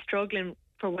might be struggling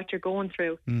for what you're going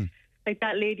through. Like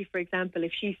that lady, for example,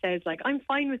 if she says like, I'm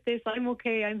fine with this, I'm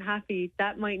okay, I'm happy,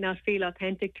 that might not feel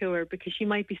authentic to her because she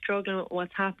might be struggling with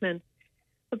what's happening.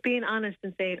 But being honest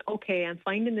and saying, okay, I'm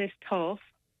finding this tough,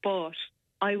 but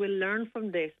I will learn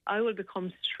from this. I will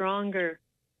become stronger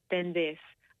than this.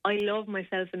 I love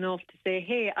myself enough to say,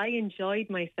 hey, I enjoyed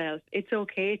myself. It's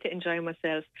okay to enjoy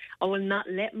myself. I will not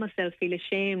let myself feel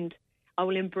ashamed. I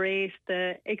will embrace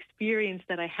the experience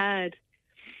that I had.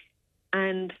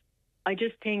 And I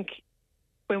just think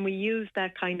when we use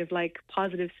that kind of like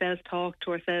positive self-talk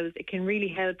to ourselves, it can really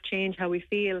help change how we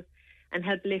feel and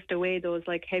help lift away those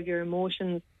like heavier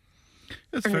emotions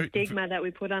and the stigma that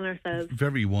we put on ourselves.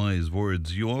 Very wise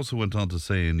words. You also went on to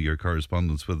say in your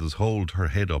correspondence with us, hold her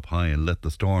head up high and let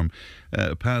the storm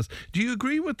pass. Do you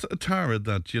agree with Tara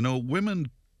that, you know,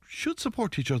 women should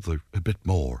support each other a bit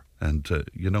more and,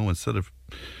 you know, instead of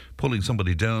pulling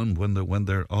somebody down when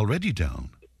they're already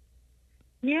down?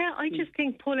 Yeah, I just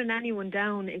think pulling anyone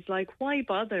down is like, why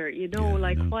bother? You know,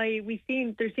 why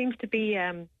there seems to be,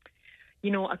 you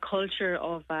know, a culture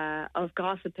of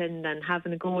gossiping and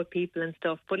having a go at people and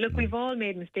stuff. But look, we've all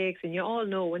made mistakes, and you all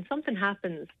know when something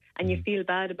happens and you feel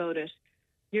bad about it,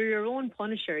 you're your own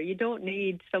punisher. You don't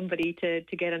need somebody to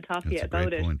get on top of you about it. That's a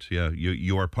great point. Yeah,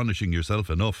 you are punishing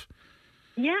yourself enough.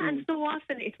 Yeah, and so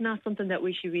often it's not something that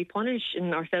we should be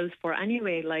punishing ourselves for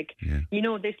anyway. Like, you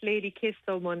know, this lady kissed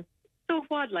someone. So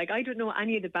what? Like, I don't know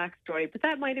any of the backstory, but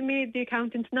that might have made the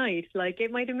accountant's night. Like, it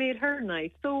might have made her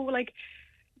night. So, like,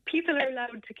 people are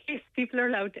allowed to kiss. People are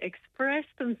allowed to express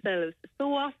themselves.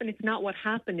 So often it's not what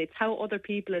happened. It's how other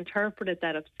people interpreted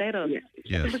that upset us.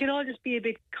 Yes. So we can all just be a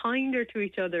bit kinder to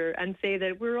each other and say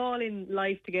that we're all in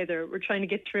life together. We're trying to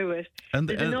get through it.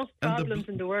 There's enough problems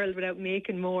in the world without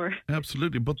making more.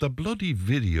 Absolutely. But the bloody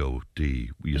video,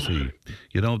 Dee, you see,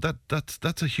 you know,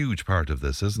 that's a huge part of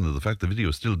this, isn't it? The fact the video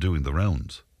is still doing the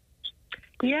rounds.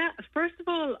 Yeah, first of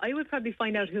all, I would probably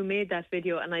find out who made that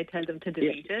video and I'd tell them to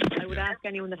delete it. I would ask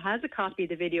anyone that has a copy of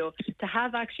the video to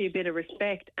have actually a bit of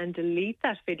respect and delete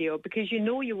that video, because you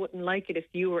know you wouldn't like it if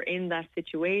you were in that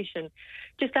situation.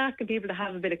 Just asking people to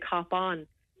have a bit of cop on.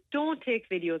 Don't take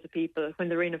videos of people when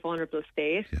they're in a vulnerable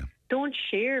state. Don't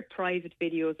share private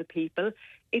videos of people.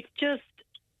 It's just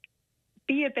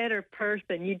be a better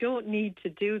person. You don't need to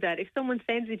do that. If someone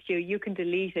sends it to you, you can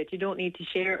delete it. You don't need to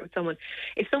share it with someone.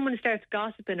 If someone starts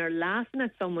gossiping or laughing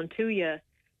at someone to you,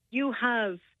 you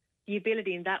have the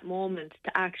ability in that moment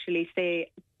to actually say,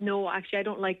 no, actually, I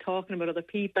don't like talking about other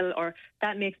people, or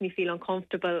that makes me feel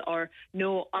uncomfortable, or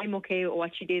no, I'm okay with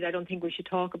what she did. I don't think we should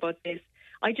talk about this.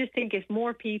 I just think if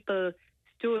more people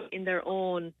stood in their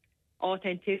own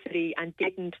authenticity and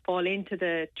didn't fall into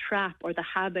the trap or the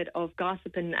habit of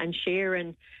gossiping and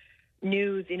sharing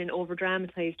news in an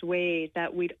over-dramatised way,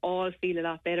 that we'd all feel a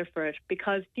lot better for it.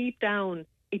 Because deep down,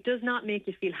 it does not make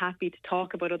you feel happy to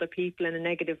talk about other people in a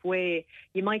negative way.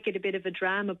 You might get a bit of a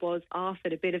drama buzz off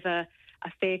it, a bit of a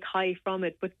fake high from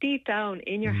it. But deep down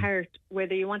in your heart,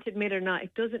 whether you want to admit it or not,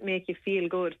 it doesn't make you feel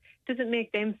good. It doesn't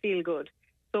make them feel good.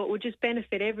 So it would just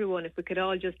benefit everyone if we could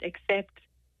all just accept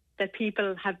that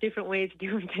people have different ways of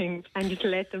doing things and just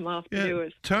let them off to do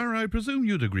it. Tara, I presume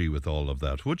you'd agree with all of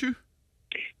that, would you?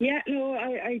 Yeah, no,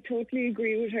 I totally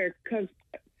agree with her, because,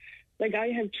 like, I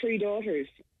have 3 daughters,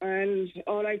 and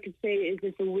all I could say is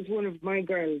if it was one of my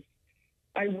girls,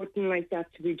 I wouldn't like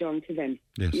that to be done to them.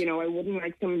 Yes. You know, I wouldn't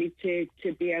like somebody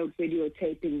to be out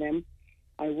videotaping them.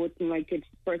 I wouldn't like it,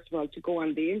 first of all, to go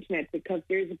on the internet, because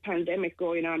there's a pandemic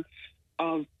going on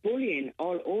of bullying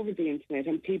all over the internet,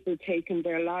 and people taking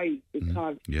their lives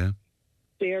because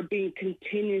they are being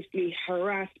continuously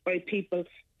harassed by people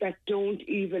that don't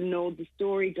even know the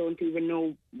story, don't even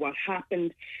know what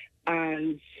happened,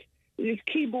 and these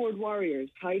keyboard warriors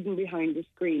hiding behind the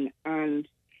screen. And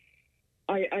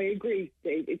I agree,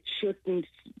 it shouldn't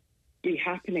be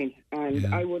happening,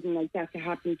 and I wouldn't like that to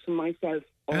happen to myself.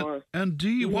 And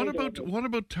Dee, what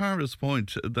about Tara's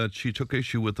point that she took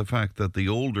issue with the fact that the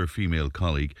older female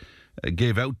colleague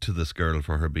gave out to this girl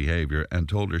for her behaviour and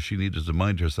told her she needed to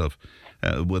mind herself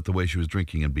with the way she was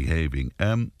drinking and behaving?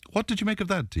 What did you make of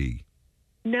that, Dee?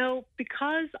 No,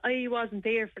 because I wasn't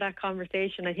there for that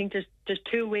conversation, I think there's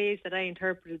 2 ways that I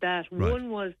interpreted that. Right. One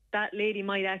was that lady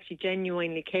might actually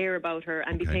genuinely care about her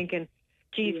and be thinking,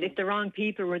 geez, if the wrong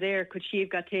people were there, could she have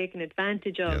got taken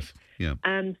advantage of? Yes.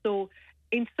 Yeah. So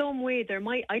in some way there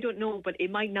might, I don't know, but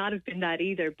it might not have been that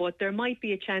either, but there might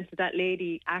be a chance that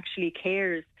lady actually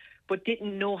cares but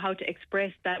didn't know how to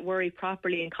express that worry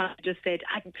properly and kind of just said,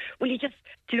 will you just,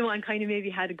 and kind of maybe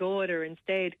had a go at her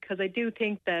instead. Because I do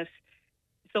think that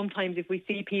sometimes if we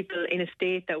see people in a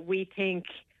state that we think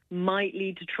might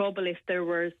lead to trouble if there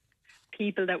were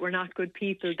people that were not good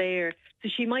people there. So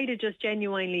she might have just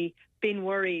genuinely been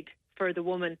worried for the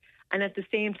woman. And at the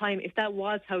same time, if that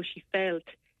was how she felt,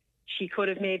 she could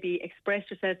have maybe expressed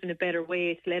herself in a better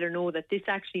way to let her know that this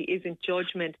actually isn't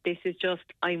judgment. This is just,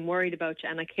 I'm worried about you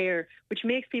and I care, which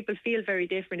makes people feel very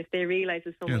different if they realise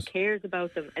that someone cares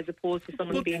about them as opposed to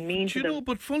someone being mean to them.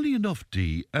 But funny enough,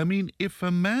 Dee, I mean, if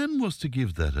a man was to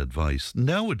give that advice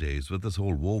nowadays with this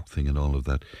whole woke thing and all of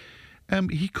that,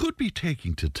 he could be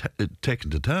taken to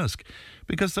task.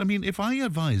 Because, I mean, if I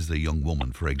advise a young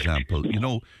woman, for example,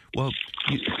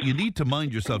 you need to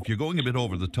mind yourself, you're going a bit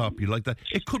over the top, you like that,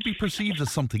 it could be perceived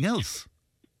as something else.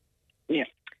 Yeah.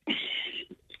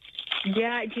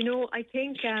 Yeah, I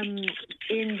think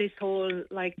in this whole,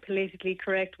 politically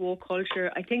correct woke culture,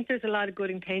 I think there's a lot of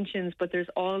good intentions, but there's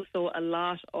also a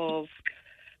lot of,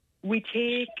 we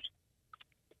take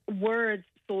words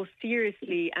so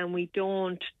seriously and we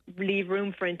don't leave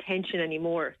room for intention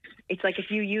anymore. It's like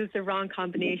if you use the wrong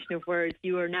combination of words,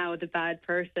 you are now the bad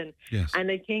person. Yes.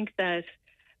 And I think that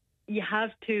you have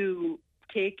to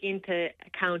take into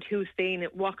account who's saying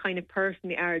it, what kind of person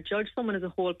they are. Judge someone as a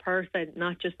whole person,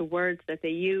 not just the words that they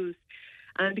use.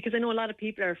 Because I know a lot of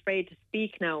people are afraid to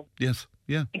speak now. Yes,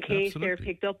 yeah. In case they're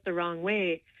picked up the wrong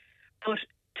way. But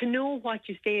to know what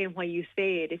you say and why you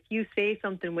say it, if you say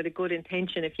something with a good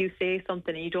intention, if you say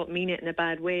something and you don't mean it in a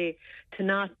bad way, to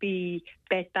not be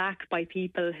bet back by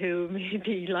people who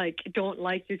maybe don't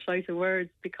like your choice of words,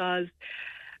 because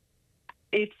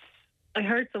I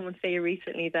heard someone say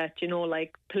recently that,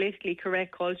 politically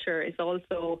correct culture is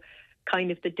also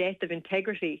kind of the death of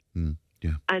integrity.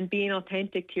 And being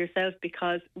authentic to yourself,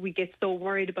 because we get so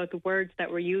worried about the words that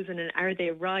we're using and are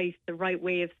they right, the right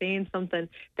way of saying something,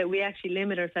 that we actually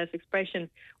limit our self-expression.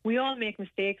 We all make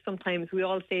mistakes sometimes. We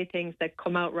all say things that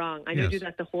come out wrong. I do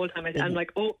that the whole time. I'm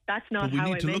like, that's not how I meant it.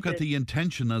 We need to look at the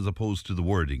intention as opposed to the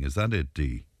wording. Is that it,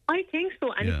 Dee? I think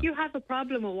so. And if you have a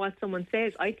problem with what someone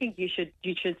says, I think you should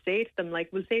say to them,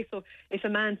 we'll say, so if a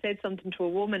man said something to a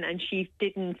woman and she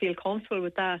didn't feel comfortable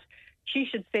with that, she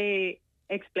should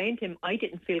explain to him, I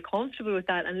didn't feel comfortable with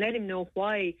that, and let him know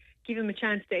why. Give him a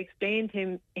chance to explain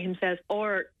to himself,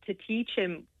 or to teach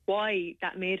him why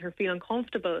that made her feel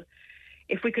uncomfortable.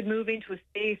 if we could move into a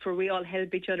space where we all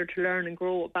help each other to learn and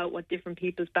grow about what different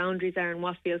people's boundaries are and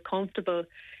what feels comfortable,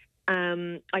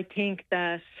 I think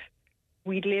that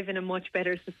we'd live in a much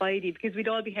better society, because we'd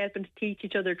all be helping to teach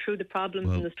each other through the problems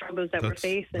and the struggles that we're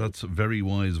facing. That's very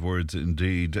wise words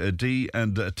indeed. Dee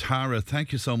and Tara,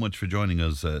 thank you so much for joining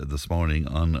us this morning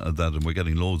on that, and we're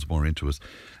getting loads more into it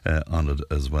on it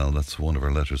as well. That's one of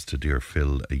our letters to dear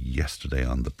Phil yesterday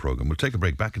on the programme. We'll take a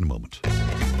break, back in a moment.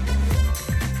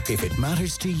 If it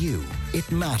matters to you,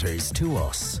 it matters to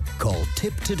us. Call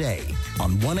Tip today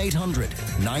on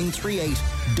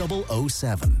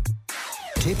 1-800-938-007.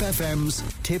 Tip FM's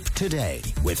Tip Today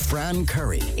with Fran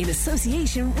Curry. In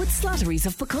association with Slattery's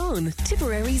of Pecan,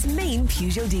 Tipperary's main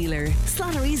Peugeot dealer.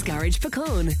 Slattery's Garage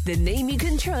Pecan, the name you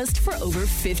can trust for over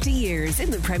 50 years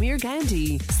in the Premier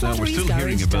County. Now, we're still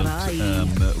hearing about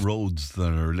roads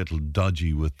that are a little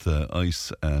dodgy with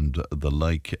ice and the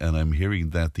like, and I'm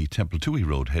hearing that the Templetuohy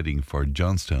Road heading for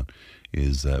Johnstown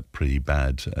is pretty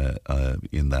bad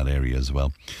in that area as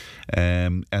well.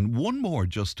 And one more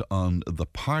just on the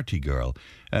party girl.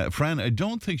 Fran, I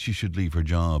don't think she should leave her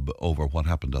job over what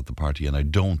happened at the party, and I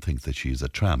don't think that she's a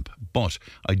tramp. But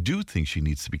I do think she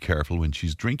needs to be careful when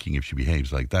she's drinking if she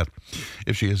behaves like that.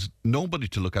 If she has nobody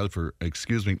to look out for, if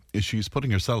she's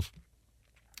putting herself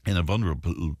in a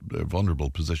vulnerable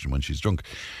position when she's drunk.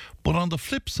 But on the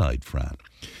flip side, Fran,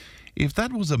 if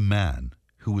that was a man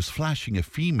who was flashing a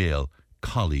female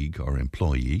colleague or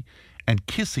employee and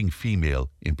kissing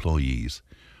female employees,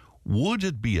 would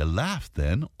it be a laugh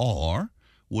then, or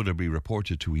would it be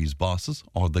reported to his bosses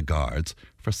or the guards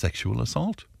for sexual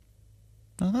assault?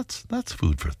 Now that's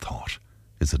food for thought,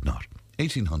 is it not?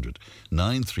 1800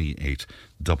 938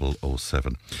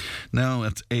 007. Now,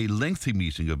 at a lengthy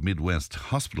meeting of Midwest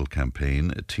Hospital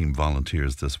Campaign team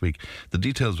volunteers this week, the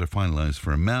details were finalised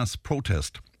for a mass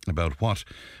protest about what,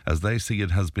 as they see it,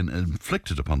 has been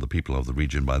inflicted upon the people of the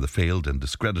region by the failed and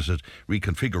discredited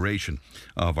reconfiguration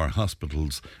of our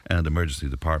hospitals and emergency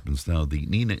departments. Now, the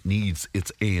NINA Needs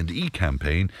Its A&E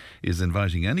campaign is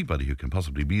inviting anybody who can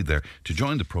possibly be there to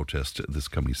join the protest this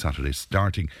coming Saturday,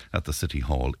 starting at the City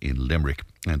Hall in Limerick.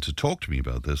 And to talk to me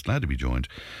about this, glad to be joined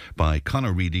by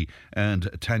Conor Reedy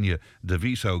and Tanya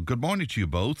DeVito. Good morning to you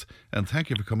both, and thank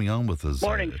you for coming on with us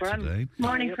today.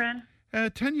 Morning, Fran.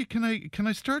 Tanya, can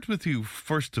I start with you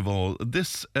first of all?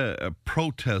 This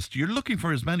protest, you're looking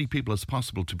for as many people as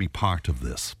possible to be part of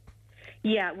this.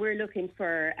 Yeah, we're looking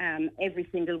for every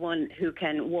single one who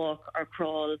can walk or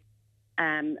crawl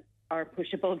or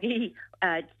push a buggy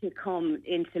to come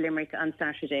into Limerick on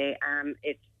Saturday.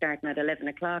 It's starting at 11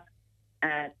 o'clock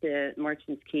at the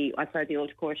Merchants Quay outside the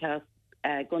old courthouse,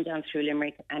 going down through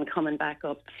Limerick and coming back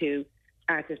up to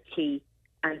Arthur's Quay,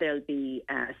 and there'll be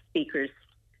speakers.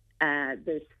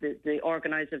 The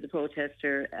organiser of the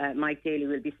protester, Mike Daly,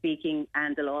 will be speaking,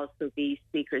 and there'll also be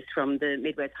speakers from the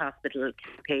Midwest Hospital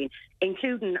campaign,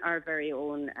 including our very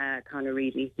own Conor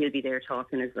Reedy. He'll be there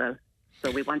talking as well. So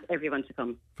we want everyone to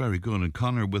come. Very good. And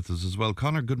Conor with us as well.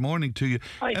 Conor, good morning to you.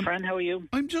 Hi, Fran. How are you?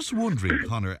 I'm just wondering,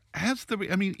 Conor,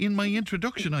 in my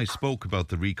introduction I spoke about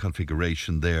the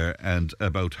reconfiguration there and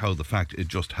about how the fact it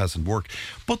just hasn't worked.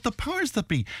 But the powers that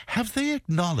be, have they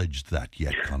acknowledged that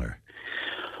yet, Conor?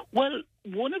 Well,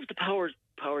 one of the powers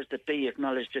that be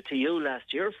acknowledged it to you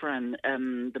last year, Fran,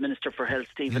 the Minister for Health,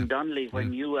 Stephen Donnelly,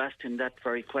 when you asked him that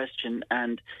very question,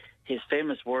 and his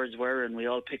famous words were, and we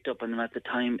all picked up on them at the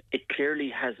time, it clearly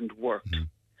hasn't worked.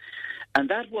 And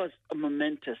that was a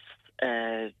momentous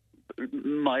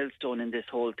milestone in this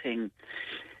whole thing.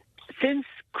 Since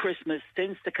Christmas,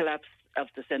 since the collapse of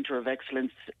the Centre of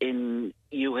Excellence in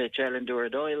UHL in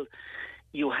Duradoyle,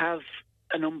 you have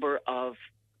a number of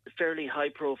fairly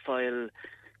high-profile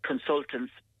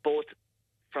consultants, both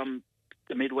from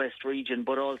the Midwest region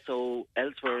but also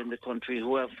elsewhere in the country,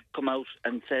 who have come out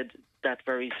and said that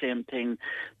very same thing,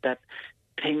 that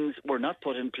things were not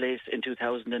put in place in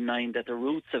 2009, that the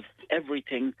roots of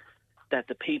everything that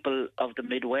the people of the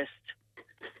Midwest,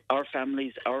 our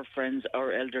families, our friends,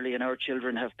 our elderly and our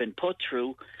children have been put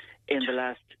through in the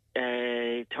last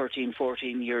 13,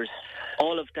 14 years,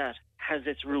 all of that has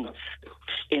its roots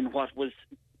in what was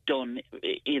done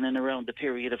in and around the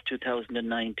period of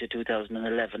 2009 to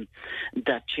 2011.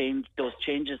 Those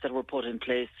changes that were put in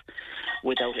place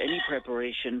without any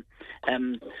preparation.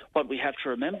 What we have to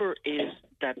remember is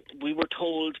that we were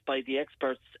told by the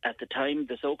experts at the time,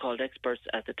 the so-called experts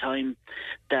at the time,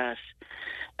 that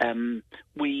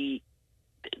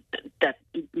that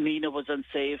Nina was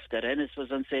unsafe, that Ennis was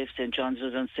unsafe, St. John's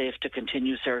was unsafe to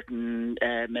continue certain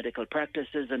medical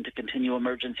practices and to continue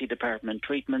emergency department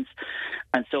treatments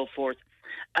and so forth.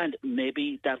 And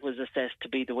maybe that was assessed to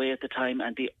be the way at the time,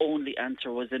 and the only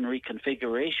answer was in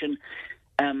reconfiguration.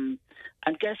 And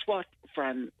guess what,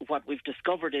 Fran? What we've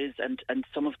discovered is, and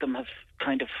some of them have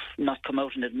kind of not come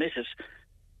out and admit it,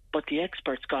 but the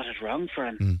experts got it wrong,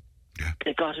 Fran. Yeah.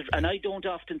 They got it, and I don't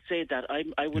often say that.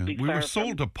 I would be. We far were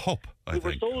sold from, a pup. We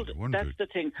were sold. That's the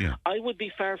thing. Yeah. I would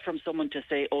be far from someone to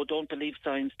say, "Oh, don't believe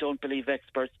science, don't believe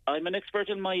experts." I'm an expert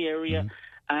in my area,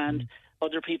 and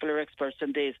other people are experts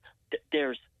in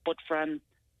theirs. But Fran,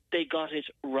 they got it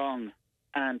wrong,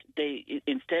 and they,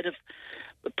 instead of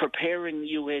preparing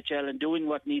UHL and doing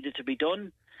what needed to be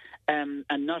done, and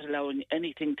not allowing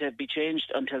anything to be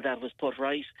changed until that was put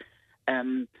right.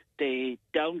 They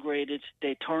downgraded,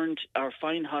 they turned our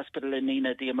fine hospital in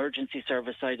Neenah, the emergency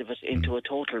service side of it, into a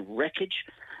total wreckage,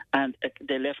 and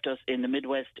they left us in the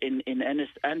Midwest, in Ennis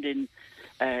and in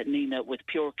Neenah, with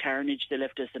pure carnage. They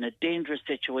left us in a dangerous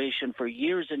situation for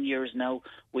years and years now.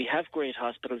 We have great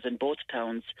hospitals in both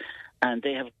towns, and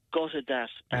they have gutted that.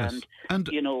 Yes. And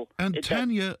you know, and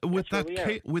Tanya, with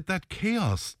that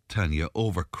chaos, Tanya,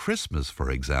 over Christmas, for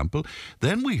example,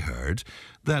 then we heard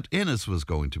that Ennis was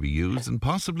going to be used and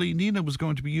possibly Neenah was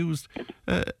going to be used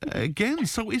again.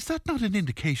 So is that not an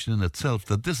indication in itself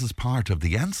that this is part of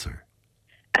the answer?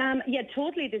 Yeah,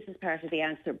 totally this is part of the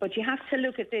answer. But you have to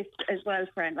look at this as well,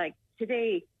 friend. Like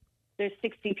today, there's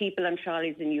 60 people on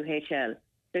trolleys in UHL.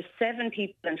 There's 7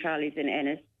 people on trolleys in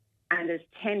Ennis. And there's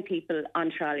 10 people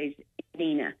on trolleys in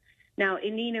Neenah. Now,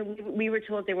 in Neenah, we were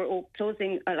told they were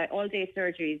closing, like all-day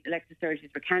surgeries, elective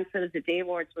surgeries were cancelled. The day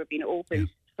wards were being opened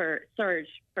for surge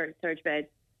beds.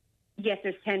 Yes,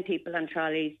 there's 10 people on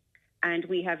trolleys, and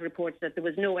we have reports that there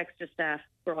was no extra staff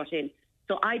brought in.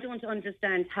 So I don't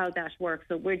understand how that works.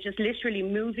 So we're just literally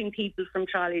moving people from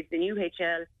trolleys in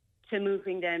UHL to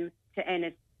moving them to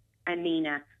Ennis and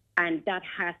Neenah. And that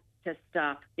has to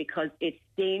stop because it's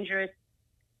dangerous.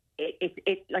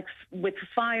 It's like with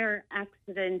fire,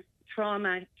 accidents,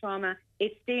 trauma,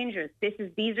 it's dangerous.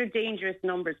 These are dangerous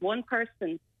numbers. One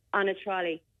person on a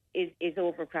trolley is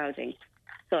overcrowding.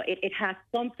 So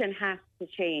something has to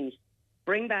change.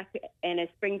 Bring back Ennis,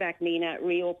 bring back Neenah,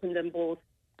 reopen them both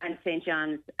and St.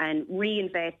 John's and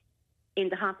reinvest in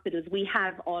the hospitals we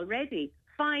have already.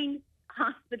 Fine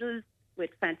hospitals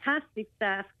with fantastic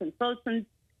staff, consultants,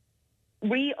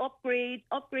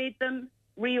 upgrade them,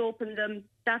 reopen them.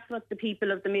 That's what the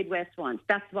people of the Midwest want.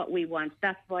 That's what we want.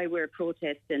 That's why we're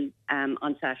protesting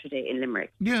on Saturday in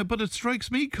Limerick. Yeah, but it strikes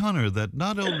me, Conor, that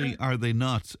not only are they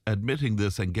not admitting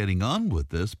this and getting on with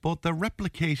this, but they're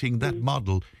replicating that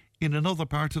model in another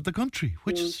part of the country,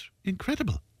 which is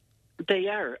incredible. They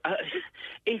are.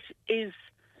 It is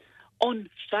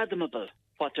unfathomable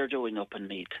what they're doing up in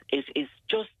Meath.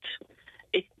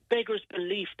 It beggars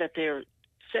belief that they're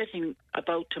setting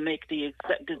about to make the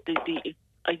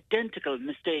identical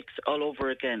mistakes all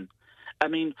over again. I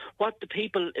mean, what the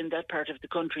people in that part of the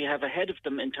country have ahead of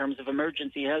them in terms of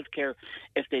emergency healthcare,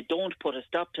 if they don't put a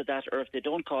stop to that or if they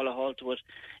don't call a halt to it,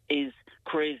 is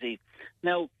crazy.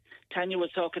 Now, Tanya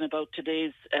was talking about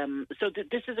today's...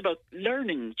 this is about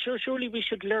learning. Surely we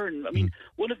should learn. I mean,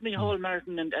 one of Micheál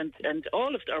Martin and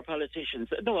all of our politicians,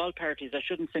 no, all parties, I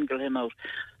shouldn't single him out,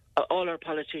 all our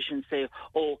politicians say,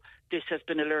 oh, this has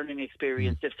been a learning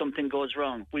experience. If something goes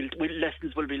wrong,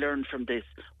 lessons will be learned from this.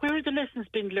 Where are the lessons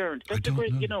being learned? That's a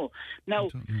great, Now,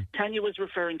 Tanya was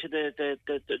referring to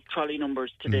the trolley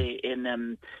numbers today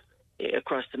in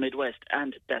across the Midwest,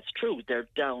 and that's true. They're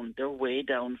down. They're way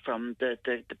down from the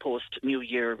post-New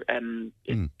Year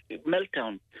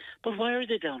meltdown. But why are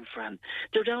they down, Fran?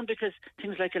 They're down because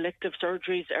things like elective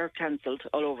surgeries are cancelled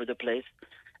all over the place.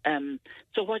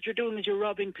 So what you're doing is you're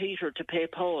robbing Peter to pay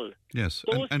Paul. Yes,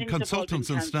 and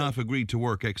consultants and staff agreed to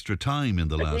work extra time in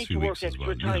the last few weeks as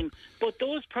well. Yeah. But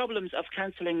those problems of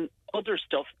cancelling other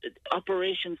stuff,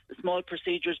 operations, small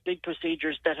procedures, big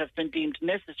procedures that have been deemed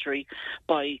necessary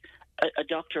by a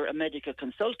doctor, a medical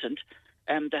consultant,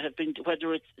 that have been,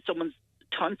 whether it's someone's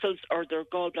tonsils or their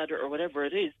gallbladder or whatever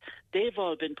it is, they've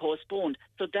all been postponed.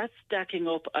 So that's stacking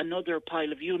up another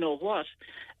pile of you-know-what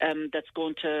that's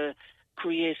going to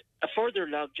create a further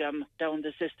logjam down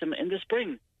the system in the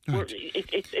spring. Right.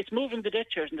 It's moving the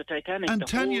deck chairs in the Titanic. And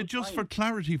Tanya, just for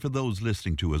clarity for those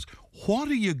listening to us, what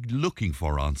are you looking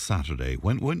for on Saturday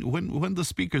when the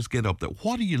speakers get up there?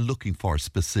 What are you looking for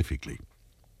specifically?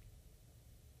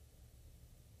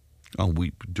 Oh,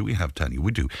 we have Tanya?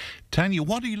 We do. Tanya,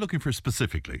 what are you looking for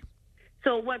specifically?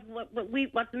 So what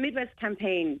the Midwest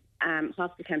campaign,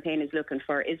 hospital campaign, is looking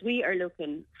for is we are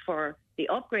looking for the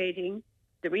upgrading,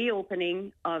 the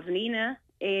reopening of Neenah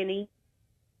A&E,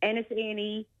 Ennis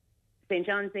A&E, St.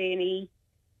 John's A&E.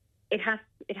 It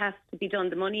has to be done.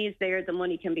 The money is there. The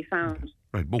money can be found.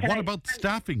 Right, but what about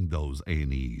staffing those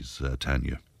A&Es,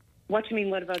 Tanya? What do you mean,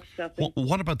 what about staffing?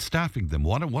 What about staffing them?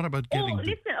 What about getting...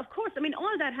 listen, of course, I mean,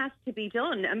 all that has to be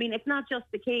done. I mean, it's not just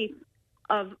the case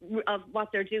of what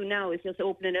they're doing now is just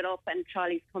opening it up and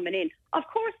trolleys coming in. Of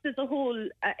course, there's a whole...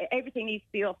 everything needs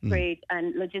to be upgraded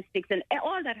and logistics, and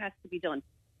all that has to be done.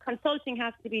 Consulting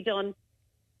has to be done.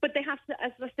 But they have to,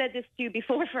 as I said this to you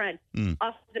before, Fran,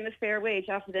 offer them a fair wage,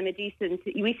 offer them a decent...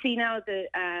 We see now the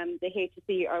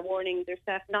HSE are warning their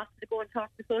staff not to go and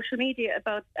talk to social media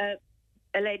about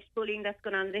alleged bullying that's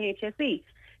going on in the HSE.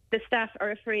 The staff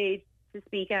are afraid to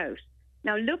speak out.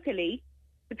 Now, luckily,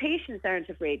 the patients aren't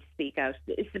afraid to speak out.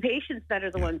 It's the patients that are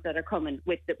the ones that are coming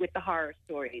with the horror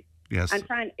stories. Yes. And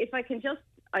Fran, if I can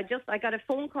I got a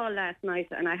phone call last night,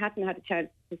 and I hadn't had a chance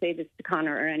to say this to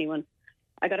Conor or anyone.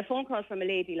 I got a phone call from a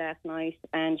lady last night,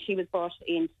 and she was brought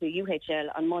into UHL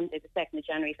on Monday, the 2nd of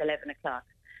January at 11 o'clock.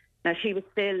 Now, she was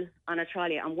still on a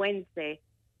trolley on Wednesday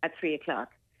at 3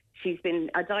 o'clock. She's been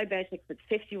a diabetic for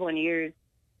 51 years.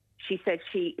 She said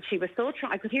she was so...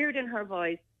 I could hear it in her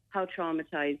voice how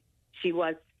traumatised she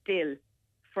was still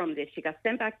from this. She got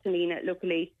sent back to Neenah.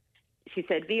 Luckily, she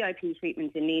said VIP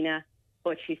treatment in Neenah,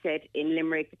 but she said in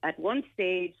Limerick, at one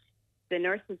stage, the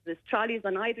nurses, there's trolleys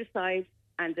on either side,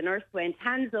 and the nurse went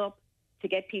hands up to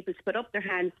get people to put up their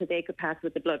hands so they could pass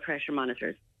with the blood pressure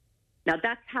monitors. Now,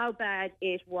 that's how bad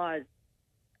it was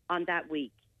on that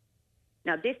week.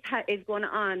 Now, this is going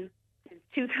on since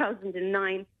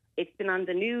 2009. It's been on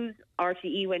the news.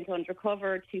 RTE went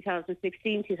undercover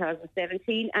 2016,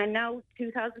 2017, and now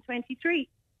 2023.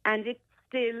 And it's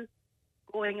still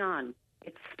going on.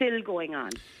 It's still going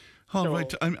on. All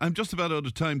right, I'm just about out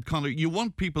of time, Conor. You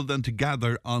want people then to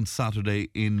gather on Saturday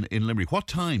in Limerick. What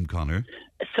time, Conor?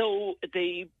 So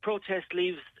the protest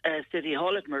leaves City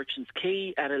Hall at Merchants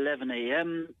Quay at 11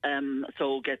 a.m.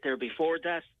 So get there before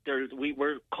that. We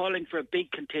were calling for a big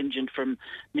contingent from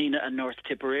Neenah and North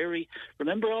Tipperary.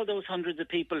 Remember all those hundreds of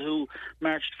people who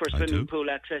marched for swimming pool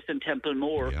access in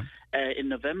Templemore in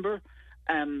November?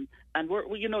 And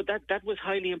that was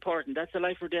highly important. That's a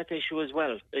life or death issue as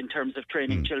well in terms of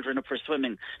training children up for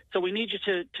swimming. So we need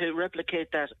you to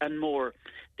replicate that and more.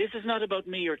 This is not about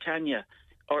me or Tanya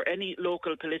or any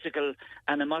local political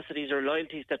animosities or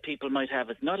loyalties that people might have.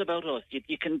 It's not about us. You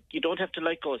don't have to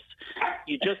like us.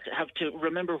 You just have to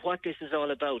remember what this is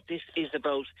all about. This is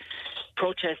about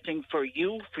protesting for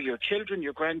you, for your children,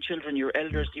 your grandchildren, your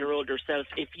elders, your older self.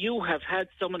 If you have had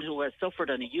someone who has suffered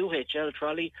on a UHL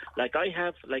trolley, like I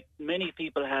have, like many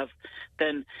people have,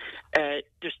 then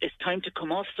it's time to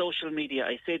come off social media.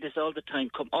 I say this all the time.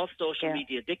 Come off social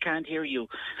media. They can't hear you.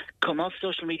 Come off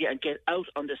social media and get out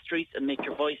on the streets and make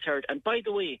your voice heard. And by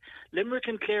the way, Limerick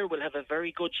and Clare will have a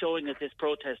very good showing at this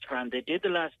protest, Fran. They did the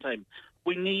last time.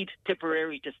 We need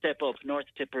Tipperary to step up, North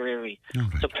Tipperary. Right.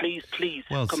 So please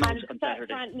come out on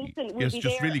Saturday. Listen, yes, just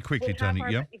there. Really quickly,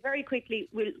 Tanya. Very quickly,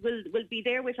 we'll be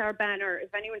there with our banner.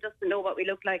 If anyone doesn't know what we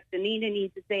look like, the Neenah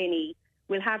needs a Zany.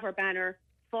 We'll have our banner.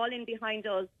 Fall in behind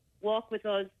us, walk with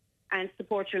us, and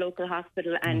support your local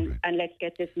hospital, and let's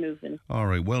get this moving. All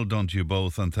right, well done to you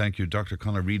both, and thank you. Dr.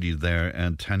 Conor Reedy there,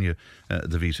 and Tanya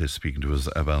DeVita is speaking to us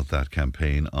about that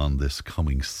campaign on this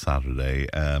coming Saturday.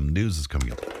 News is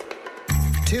coming up.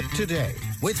 Tip Today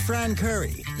with Fran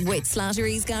Curry. With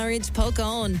Slattery's Garage,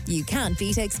 Puckane. You can't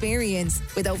beat experience.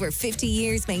 With over 50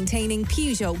 years maintaining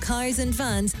Peugeot cars and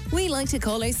vans, we like to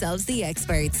call ourselves the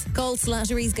experts. Call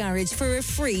Slattery's Garage for a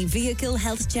free vehicle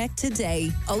health check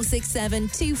today. 067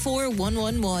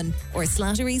 24111 or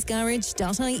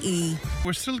slatterysgarage.ie.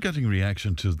 We're still getting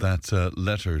reaction to that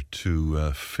letter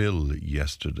to Phil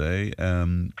yesterday.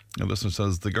 A listener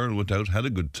says, the girl went out, had a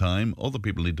good time. Other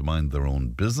people need to mind their own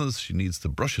business. She needs to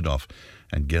brush it off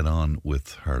and get on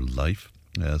with her life.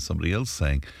 Somebody else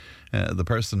saying, the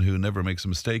person who never makes a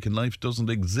mistake in life doesn't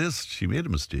exist. She made a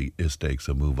mistake,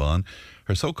 so move on.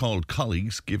 Her so-called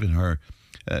colleagues giving her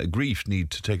grief need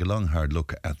to take a long, hard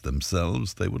look at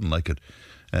themselves. They wouldn't like it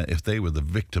if they were the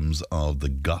victims of the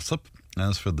gossip.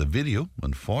 As for the video,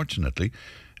 unfortunately,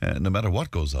 no matter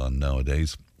what goes on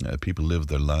nowadays, people live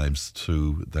their lives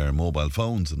through their mobile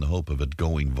phones in the hope of it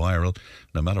going viral.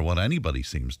 No matter what anybody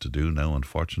seems to do now,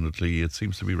 unfortunately, it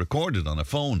seems to be recorded on a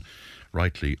phone,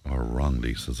 rightly or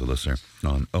wrongly, says a listener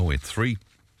on 083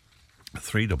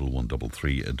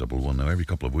 311 Now, every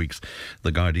couple of weeks,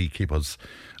 the Gardaí keep us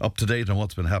up to date on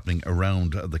what's been happening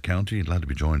around the county. Glad to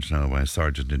be joined now by a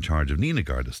sergeant in charge of Neenah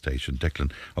Garda Station,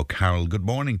 Declan O'Carroll. Good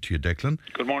morning to you, Declan.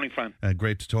 Good morning, Fran.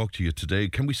 Great to talk to you today.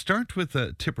 Can we start with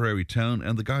Tipperary Town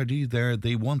and the Gardaí there?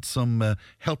 They want some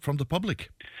help from the public.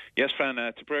 Yes, Fran,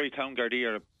 Tipperary Town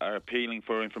Gardaí are appealing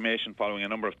for information following a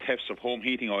number of thefts of home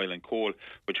heating oil and coal,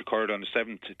 which occurred on the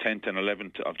 7th, 10th and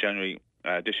 11th of January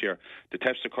this year. The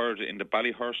thefts occurred in the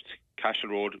Ballyhurst, Cashel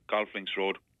Road, Golf Links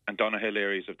Road and Donahill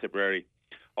areas of Tipperary.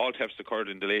 All thefts occurred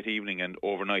in the late evening and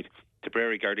overnight.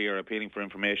 Tipperary Gardaí are appealing for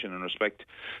information in respect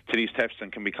to these thefts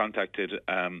and can be contacted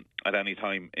at any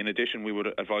time. In addition, we would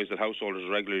advise that householders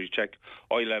regularly check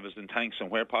oil levels in tanks and,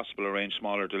 where possible, arrange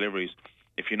smaller deliveries.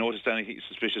 If you notice any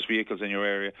suspicious vehicles in your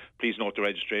area, please note the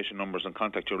registration numbers and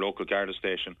contact your local Garda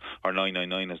station or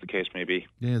 999 as the case may be.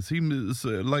 Yeah, it seems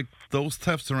like those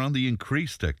thefts are on the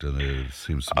increase, Declan, it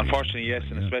seems to Unfortunately, me. yes,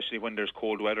 and especially when there's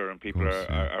cold weather and people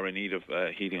are in need of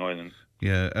heating oil.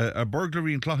 Yeah, a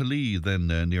burglary in Cloughalee then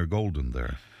near Golden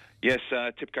there. Yes,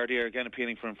 Tip Gardaí are again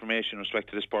appealing for information in respect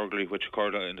to this burglary which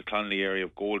occurred in the Clonley area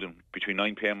of Golden between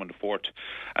 9pm on the 4th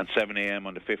and 7am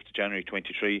on the 5th of January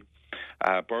 23.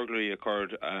 Burglary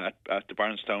occurred at the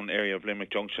Barnestown area of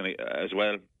Limerick Junction as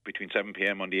well between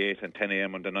 7pm on the 8th and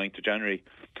 10am on the 9th of January.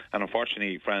 And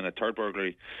unfortunately, Fran, a third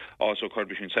burglary also occurred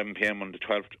between 7pm on the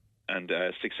 12th and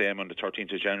 6am on the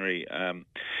 13th of January.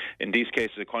 In these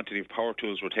cases, a quantity of power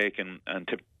tools were taken, and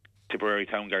Tipperary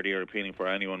Town Gardaí are appealing for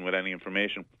anyone with any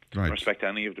information in respect to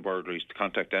any of the burglaries to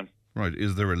contact them. Right.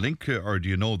 Is there a link, or do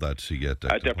you know that yet?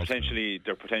 There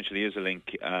potentially is a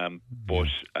link, but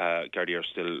Gardaí are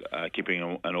still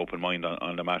keeping an open mind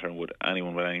on the matter, and would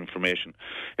anyone with any information,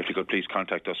 if you could please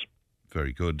contact us.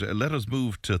 Very good. Let us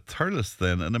move to Thurles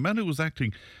then. And a man who was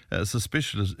acting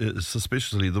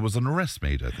suspiciously, there was an arrest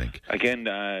made, I think. Again,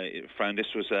 Fran, this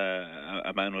was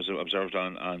a man was observed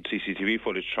on CCTV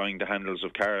footage trying the handles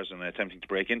of cars and attempting to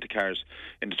break into cars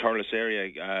in the Thurles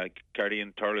area. Gardaí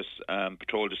in Thurles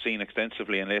patrolled the scene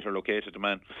extensively and later located the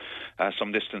man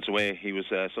some distance away. He was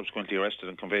subsequently arrested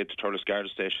and conveyed to Thurles Garda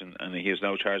Station, and he is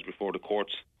now charged before the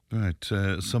courts. Right.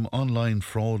 Some online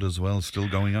fraud as well still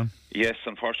going on? Yes,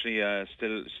 unfortunately,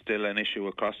 still an issue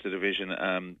across the division.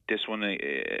 This one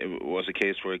was a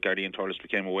case where Gardaí in Thurles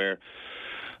became aware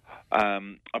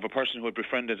of a person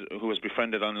who was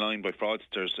befriended online by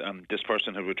fraudsters. This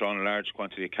person had withdrawn a large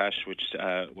quantity of cash, which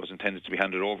was intended to be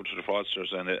handed over to the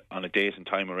fraudsters on a date and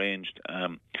time arranged.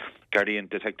 Gardaí and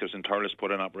detectives in Thurles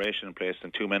put an operation in place,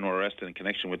 and 2 men were arrested in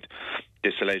connection with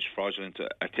this alleged fraudulent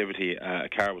activity. A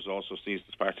car was also seized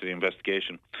as part of the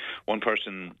investigation. One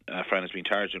person, Fran, has been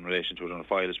charged in relation to it, and a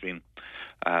file has been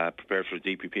prepared for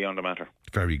the DPP on the matter.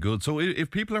 Very good. So if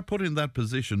people are put in that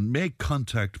position, make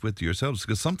contact with yourselves,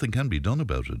 because something can be done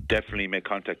about it. Definitely make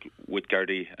contact with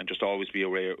Gardaí, and just always be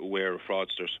aware of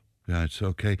fraudsters. Right,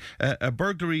 okay. A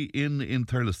burglary in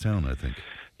Thurles Town, I think.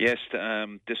 Yes,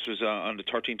 this was on the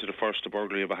 13th of the 1st. A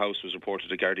burglary of a house was reported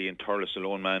to Gardaí in Thurles. A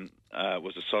lone man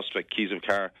was a suspect. Keys of a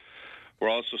car were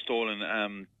also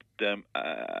stolen.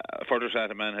 Further to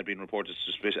that, a man had been reported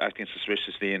acting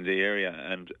suspiciously in the area,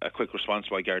 and a quick response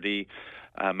by Gardaí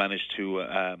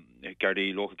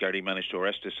local Gardaí managed to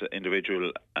arrest this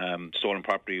individual. Stolen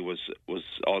property was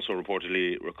also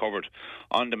reportedly recovered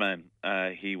on the man.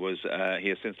 He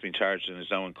has since been charged and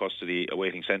is now in custody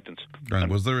awaiting sentence. Right.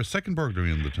 Was there a second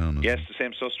burglary in the town? Yes, the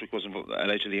same suspect was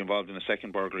allegedly involved in a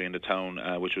second burglary in the town,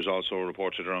 which was also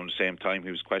reported around the same time. He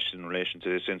was questioned in relation to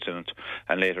this incident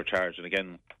and later charged. And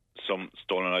again, some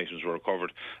stolen items were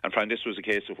recovered. And Fran, this was a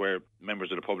case of where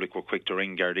members of the public were quick to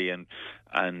ring Gardaí, and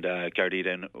Gardaí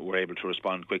then were able to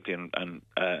respond quickly and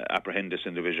apprehend this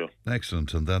individual.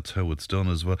 Excellent, and that's how it's done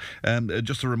as well.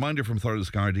 Just a reminder from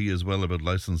Thurles Gardaí as well about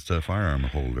licensed firearm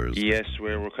holders. Yes,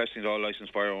 we're requesting that all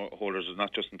licensed firearm holders,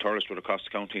 not just in Thurles but across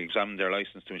the county, examine their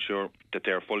licence to ensure that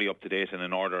they are fully up to date and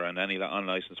in order, and any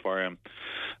unlicensed firearm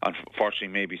unfortunately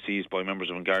may be seized by members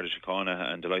of Garda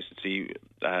Síochána, and the licensee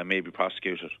may be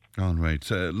prosecuted. All right,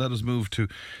 let us move to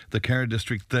the Care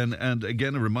District then, and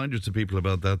again a reminder to people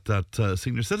about that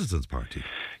Senior Citizens Party.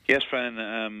 Yes, Fran,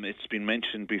 it's been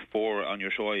mentioned before on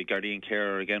your show. Gardaí and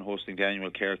Care are again hosting the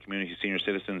annual Care Community Senior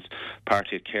Citizens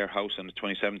Party at Care House on the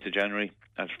 27th of January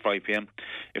at 5pm.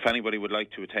 If anybody would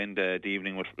like to attend the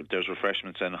evening, there's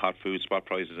refreshments and hot food, spot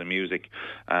prizes and music.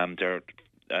 They're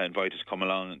invited to come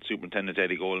along, and Superintendent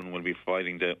Eddie Golan will be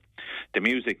providing the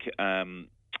music.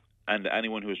 And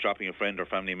anyone who is dropping a friend or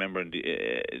family member to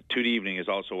the evening is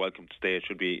also welcome to stay. It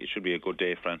should be a good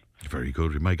day, Fran. Very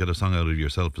good. You might get a song out of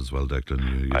yourself as well,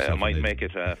 Declan. I might make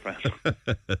it, Fran.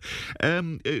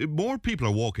 More people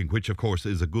are walking, which of course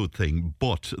is a good thing,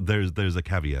 but there's a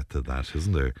caveat to that,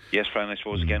 isn't there? Yes, Fran. I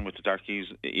suppose again with the dark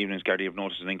evenings, Gardaí have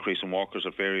noticed an increase in walkers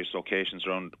at various locations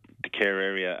around the Care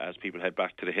area as people head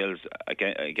back to the hills.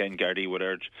 Again, Gardaí would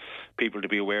urge people to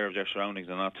be aware of their surroundings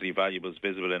and not to leave valuables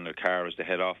visible in their car as they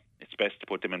head off. it's best to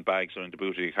put them in bags or in the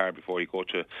boot of your car before you go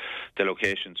to the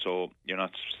location, so you're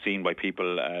not seen by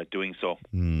people doing so.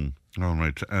 All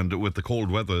right. And with the cold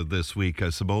weather this week, I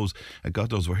suppose, God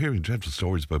knows, we're hearing dreadful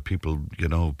stories about people,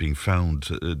 being found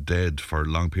dead for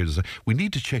long periods of time. We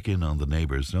need to check in on the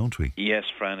neighbours, don't we? Yes,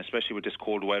 Fran, especially with this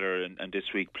cold weather and this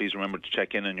week, please remember to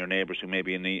check in on your neighbours who may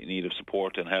be in need of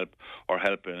support and help.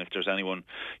 And if there's anyone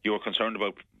you're concerned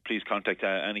about, please contact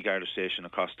any Garda station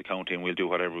across the county, and we'll do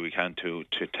whatever we can to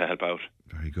help out.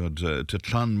 Very good. To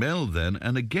Clonmel then,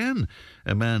 and again,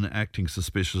 a man acting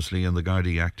suspiciously and the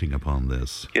Gardaí acting upon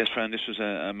this. Yes, Fran, this was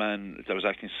a man that was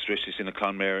acting suspiciously in the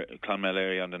Clonmel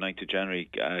area on the 9th of January.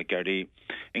 Gardaí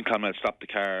in Clonmel stopped the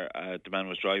car the man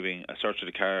was driving. A search of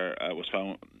the car was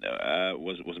found,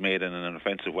 was made, and an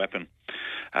offensive weapon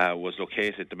was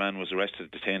located. The man was arrested,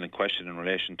 detained and questioned in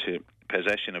relation to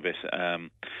possession of it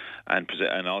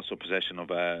and also possession of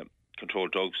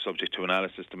controlled drugs subject to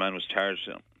analysis. The man was charged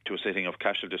to a sitting of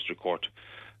Cashel District Court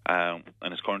and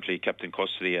is currently kept in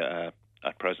custody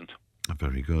at present.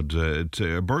 Very good.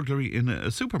 A burglary in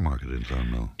a supermarket in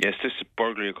Clonmel. Yes, this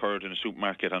burglary occurred in a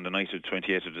supermarket on the night of the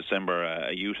 28th of December.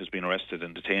 A youth has been arrested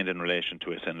and detained in relation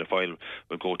to it, and the file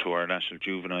will go to our National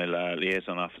Juvenile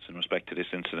Liaison Office in respect to this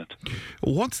incident.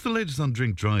 What's the latest on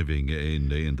drink driving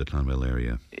in the Clonmel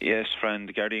area? Yes, friend,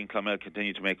 the Gardaí in Clonmel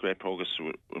continue to make great progress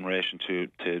in relation to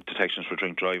detections for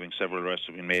drink driving. Several arrests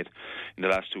have been made in the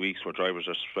last 2 weeks where drivers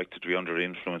are suspected to be under the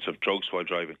influence of drugs while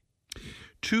driving.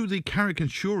 To the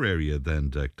Carrick-on-Shore area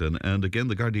then, Declan, and again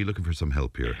the Gardaí looking for some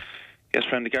help here. Yes,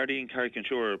 friend, the Gardaí in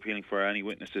Carrick-on-Shore are appealing for any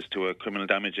witnesses to a criminal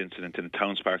damage incident in the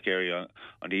Towns Park area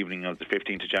on the evening of the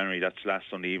 15th of January. That's last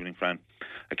Sunday evening, friend.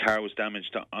 A car was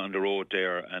damaged on the road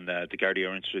there, and the Gardaí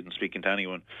are interested in speaking to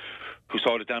anyone who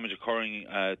saw the damage occurring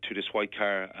to this white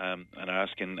car and are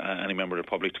asking any member of the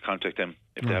public to contact them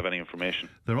if they have any information.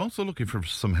 They're also looking for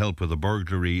some help with a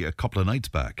burglary a couple of nights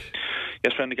back.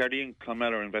 Yes, friend, the Gardaí in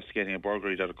Clonmel are investigating a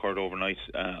burglary that occurred overnight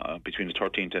between the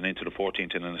 13th and into the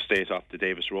 14th in an estate off the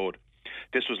Davis Road.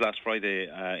 This was last Friday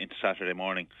into Saturday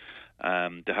morning.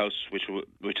 The house,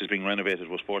 which is being renovated,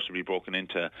 was forcibly broken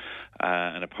into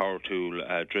and a power tool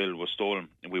drill was stolen.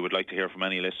 We would like to hear from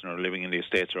any listener living in the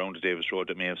estates around the Davis Road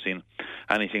that may have seen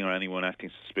anything or anyone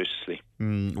acting suspiciously.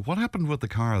 What happened with the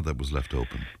car that was left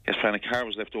open? Yes, friend, a car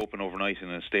was left open overnight in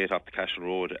an estate off the Cashel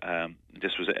Road.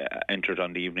 This was entered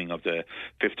on the evening of the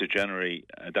 5th of January.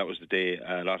 That was the day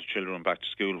a lot of children went back to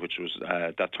school, which was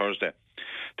that Thursday.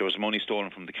 There was money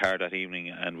stolen from the car that evening,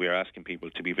 and we are asking people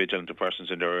to be vigilant to persons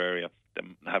in their area that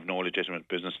have no legitimate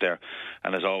business there.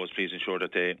 And as always, please ensure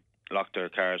that they lock their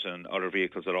cars and other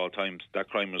vehicles at all times. That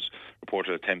crime was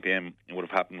reported at 10 p.m. It would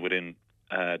have happened within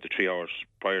the 3 hours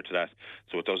prior to that.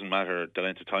 So it doesn't matter the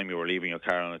length of time you were leaving your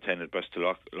car unattended, best to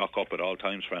lock up at all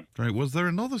times, friend. Right. Was there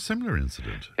another similar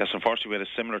incident? Yes, unfortunately we had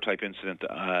a similar type incident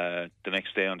the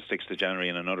next day on the 6th of January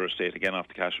in another estate, again off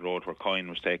the Cashel Road, where coin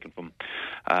was taken from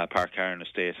Park Carn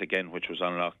estate, again, which was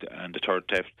unlocked, and the third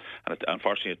theft, and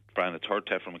unfortunately, Brian, the third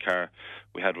theft from a car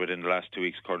we had within the last 2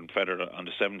 weeks occurred in Fethard on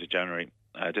the 7th of January.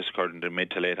 This occurred in the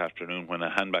mid to late afternoon when a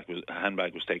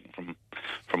handbag was taken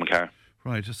from a car.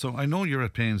 Right, so I know you're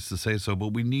at pains to say so, but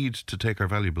we need to take our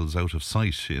valuables out of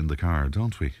sight in the car,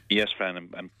 don't we? Yes, Fran,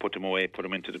 and put them away, put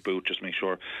them into the boot, just make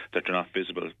sure that they're not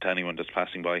visible to anyone that's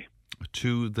passing by.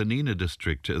 To the Nina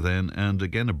district then, and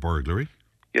again a burglary.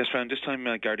 Yes, Fran, this time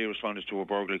Gardaí responded to a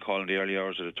burglary call in the early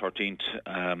hours of the 13th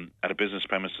at a business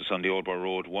premises on the Old Bar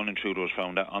Road. One intruder was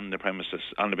found on the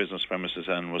business premises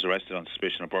and was arrested on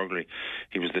suspicion of burglary.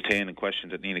 He was detained and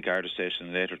questioned at Nina Garda Station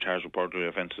and later charged with burglary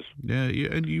offences. Yeah,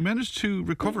 and you managed to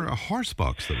recover a horse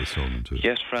box that was stolen too.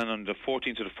 Yes, Fran, on the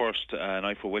 14th of the 1st,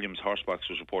 an Ifo Williams horse box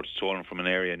was reported stolen from an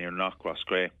area near Knockcross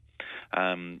Grey.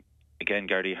 Again,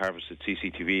 Gardaí harvested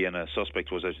CCTV and a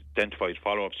suspect was identified.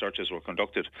 Follow-up searches were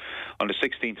conducted on the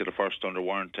 16th of the 1st under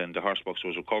warrant, and the horse box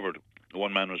was recovered.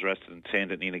 One man was arrested and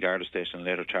detained at Nina Garda Station and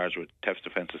later charged with theft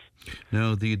offences.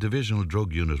 Now, the Divisional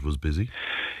Drug Unit was busy.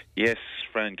 Yes,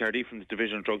 friend. Gardaí from the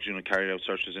Divisional Drugs Unit carried out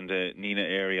searches in the Nina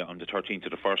area on the 13th of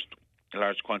the 1st. A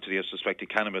large quantity of suspected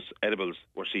cannabis edibles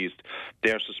were seized. They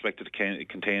are suspected to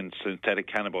contain synthetic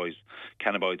cannabinoids.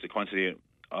 A quantity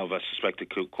of a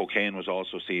suspected cocaine was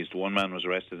also seized. One man was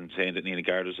arrested and detained at Nina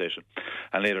Garda Station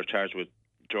and later charged with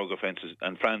drug offences.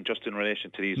 And Fran, just in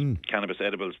relation to these cannabis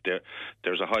edibles,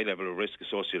 there's a high level of risk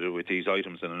associated with these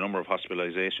items, and a number of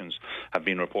hospitalisations have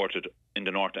been reported in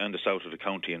the north and the south of the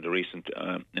county in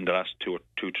the last 2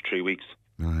 to 3 weeks.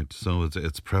 Right, so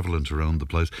it's prevalent around the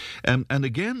place. And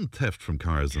again, theft from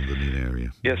cars in the Neenah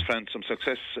area. Yes, Fran, some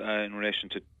success in relation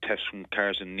to thefts from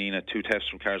cars in Neenah. 2 thefts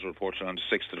from cars were reported on the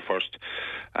 6th to the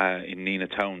 1st in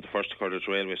Neenah town. The first occurred at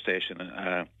the railway station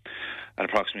at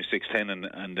approximately 6:10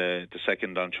 and the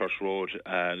second on Church Road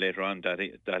later on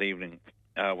that evening.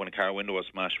 When a car window was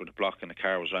smashed with a block and the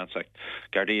car was ransacked.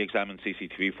 Gardaí examined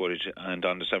CCTV footage, and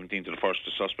on the 17th of the 1st,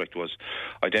 the suspect was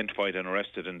identified and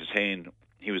arrested and detained.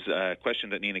 He was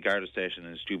questioned at Neenah Garda Station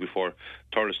and is due before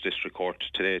Thurles District Court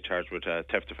today, charged with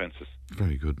theft offences.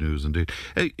 Very good news indeed.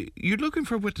 You're looking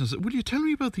for witnesses. Will you tell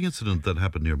me about the incident that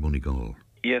happened near Moneygall?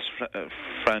 Yes,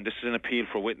 Fran, this is an appeal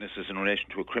for witnesses in relation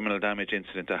to a criminal damage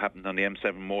incident that happened on the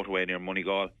M7 motorway near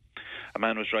Moneygall. A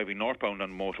man was driving northbound on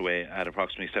the motorway at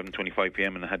approximately 7:25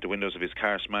 p.m. and had the windows of his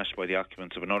car smashed by the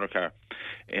occupants of another car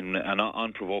in an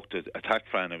unprovoked attack,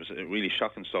 Fran. It was really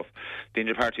shocking stuff. The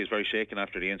injured party is very shaken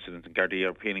after the incident, and Gardaí are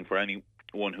appealing for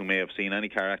anyone who may have seen any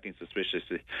car acting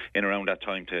suspiciously in around that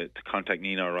time to contact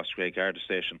Neenah or Roscrea Garda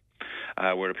Station.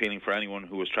 We're appealing for anyone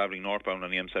who was travelling northbound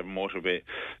on the M7 motorway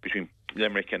between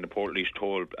Limerick and the Portlaoise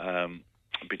toll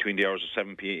between the hours of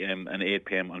 7 p.m. and 8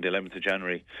 p.m. on the 11th of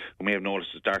January, who may have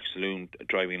noticed a dark saloon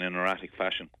driving in an erratic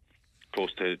fashion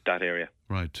close to that area.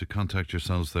 Right, to contact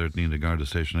yourselves there at Neenah Garda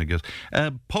Station, I guess.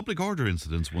 Public order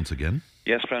incidents once again.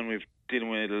 Yes, Fran, we've dealing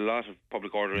with a lot of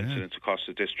public order incidents across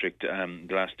the district. The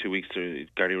last 2 weeks,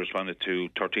 Gardaí responded to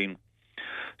 13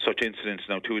 such incidents.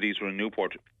 Now, 2 of these were in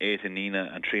Newport, 8 in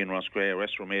Neenah and 3 in Roscrea.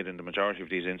 Arrests were made in the majority of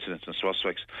these incidents, and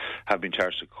suspects have been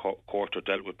charged to court or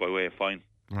dealt with by way of fine.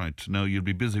 Right. Now, you'll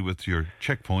be busy with your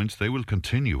checkpoints. They will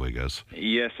continue, I guess.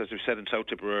 Yes, as we've said in South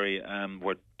Tipperary,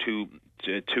 where two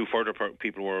further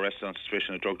people were arrested on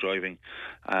suspicion of drug driving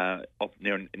up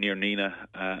near Neenah,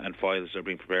 and files are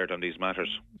being prepared on these matters.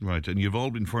 Right, and you've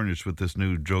all been furnished with this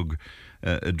new drug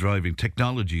driving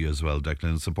technology as well,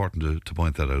 Declan. It's important to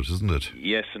point that out, isn't it?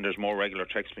 Yes, and there's more regular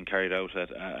checks being carried out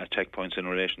at checkpoints in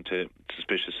relation to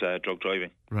suspicious drug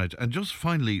driving. Right, and just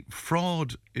finally,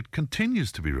 fraud, it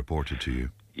continues to be reported to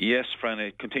you. Yes, Fran,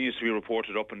 it continues to be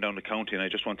reported up and down the county, and I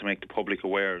just want to make the public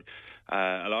aware.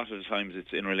 A lot of the times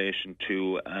it's in relation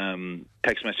to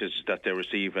text messages that they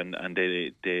receive and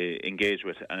they engage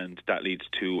with, and that leads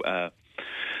to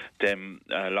them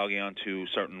logging on to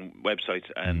certain websites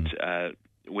and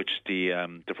which the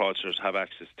fraudsters have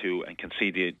access to and can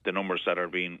see the numbers that are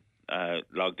being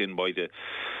logged in by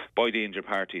the injured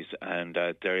parties, and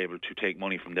they're able to take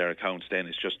money from their accounts. Then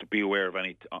it's just to be aware of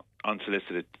any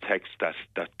unsolicited texts that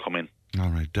come in. All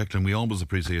right, Declan, we always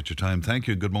appreciate your time. Thank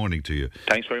you. Good morning to you.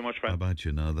 Thanks very much, Fran. How about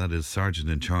you now? That is Sergeant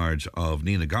in charge of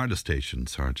Neenah Garda Station,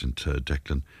 Sergeant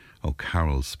Declan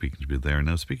O'Carroll, speaking to me there.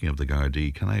 Now, speaking of the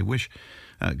Gardaí, can I wish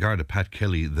Garda Pat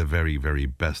Kelly the very, very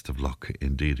best of luck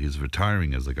indeed. He's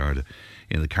retiring as a Garda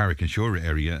in the Carrick-on-Shore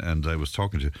area, and I was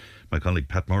talking to my colleague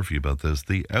Pat Murphy about this.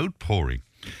 The outpouring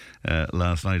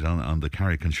last night on the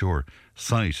Carrick-on-Shore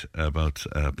site about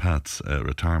Pat's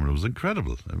retirement was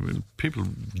incredible. I mean, people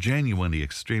genuinely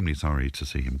extremely sorry to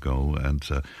see him go, and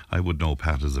I would know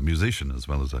Pat as a musician as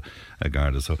well as a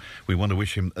Garda, so we want to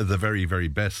wish him the very, very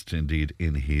best indeed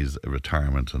in his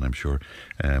retirement, and I'm sure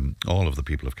all of the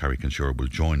people of Carrick-on-Shore will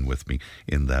join with me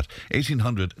in that.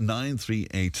 1800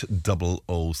 938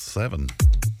 007.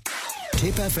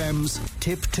 Tip FM's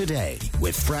Tip Today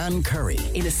with Fran Curry.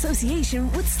 In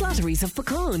association with Slattery's of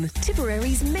Pecan,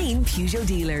 Tipperary's main Peugeot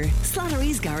dealer.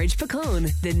 Slattery's Garage Pecan,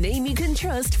 the name you can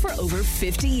trust for over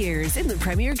 50 years in the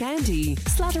Premier County.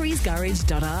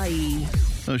 Slattery'sGarage.ie.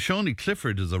 Now, Shawnee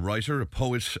Clifford is a writer, a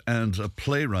poet and a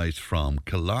playwright from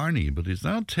Killarney, but he's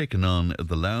now taken on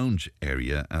the lounge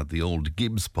area at the old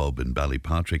Gibbs pub in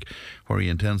Ballypatrick, where he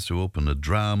intends to open a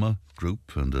drama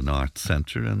group and an art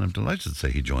centre, and I'm delighted to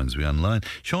say he joins me online.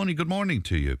 Shawnee, good morning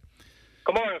to you.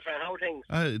 Good morning, Fran. How are things?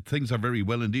 Things are very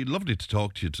well indeed. Lovely to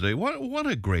talk to you today. What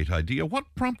a great idea.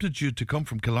 What prompted you to come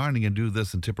from Killarney and do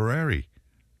this in Tipperary?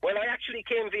 Well, I actually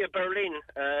came via Berlin.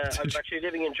 I was actually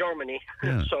living in Germany.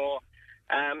 Yeah. So,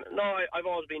 no, I've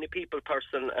always been a people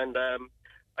person, and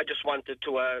I just wanted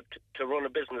to run a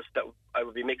business that I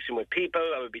would be mixing with people,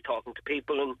 I would be talking to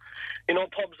people, and, you know,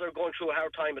 pubs are going through a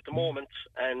hard time at the moment,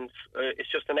 and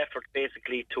it's just an effort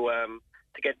basically to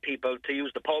get people to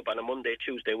use the pub on a Monday,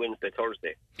 Tuesday, Wednesday,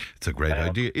 Thursday. It's a great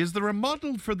idea. Is there a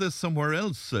model for this somewhere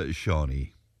else,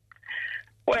 Shawnee?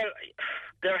 Well,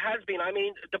 there has been. I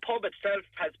mean, the pub itself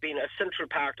has been a central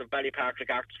part of Ballypatrick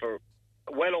Arts for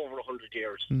well over 100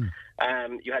 years.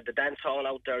 You had the dance hall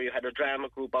out there, you had a drama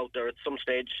group out there at some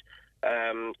stage,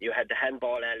 you had the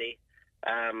handball alley,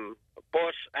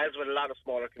 but as with a lot of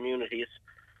smaller communities,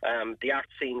 the art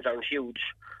scenes aren't huge,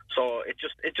 So it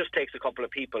just takes a couple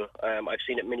of people. I've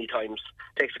seen it many times.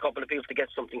 It takes a couple of people to get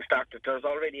something started. There's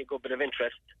already a good bit of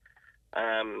interest.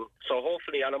 So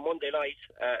hopefully on a Monday night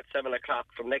at 7 o'clock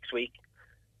from next week,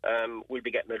 we'll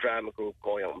be getting a drama group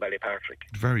going out in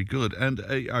Ballypatrick. Very good. And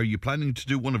are you planning to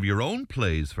do one of your own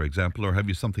plays, for example, or have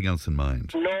you something else in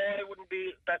mind? No, I wouldn't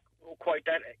be quite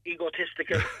that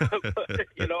egotistical,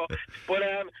 you know. But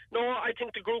no, I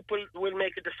think the group will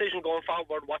make a decision going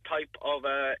forward what type of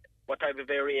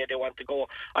area they want to go.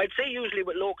 I'd say usually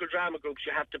with local drama groups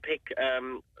you have to pick.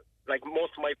 Like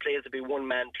most of my plays would be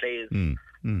one-man plays,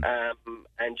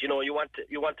 and you know you want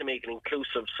to make it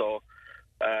inclusive. So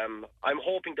I'm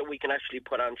hoping that we can actually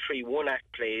put on 3 one-act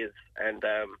plays and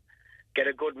get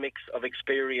a good mix of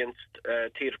experienced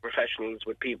theatre professionals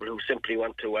with people who simply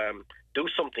want to do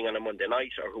something on a Monday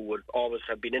night, or who would always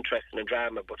have been interested in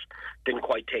drama but didn't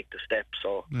quite take the step.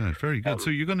 So yeah, very good. So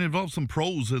you're going to involve some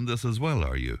pros in this as well,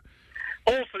 are you?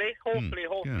 Hopefully.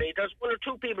 Yeah. There's 1 or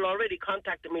 2 people already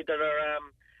contacted me that are,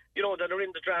 that are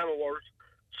in the drama world.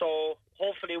 So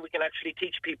hopefully we can actually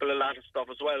teach people a lot of stuff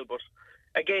as well. But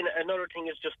again, another thing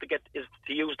is just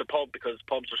to use the pub, because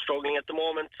pubs are struggling at the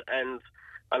moment. And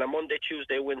on a Monday,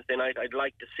 Tuesday, Wednesday night, I'd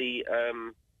like to see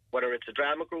whether it's a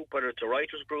drama group, whether it's a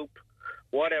writers group,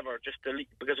 whatever,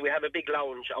 because we have a big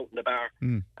lounge out in the bar,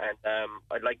 and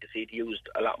I'd like to see it used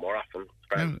a lot more often.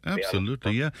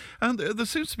 Absolutely, yeah. And there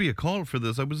seems to be a call for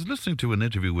this. I was listening to an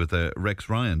interview with Rex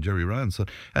Ryan, Jerry Ryan's son,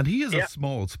 and he has a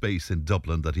small space in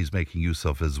Dublin that he's making use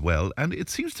of as well, and it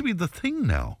seems to be the thing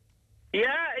now. Yeah.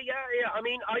 I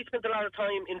mean, I spent a lot of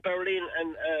time in Berlin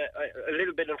and a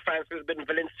little bit in France, a little bit in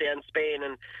Valencia and Spain,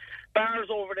 and bars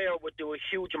over there would do a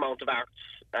huge amount of arts.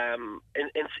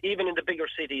 Even in the bigger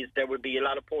cities, there would be a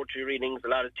lot of poetry readings, a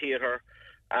lot of theatre,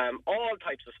 all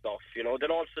types of stuff. You know,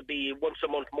 there'd also be once a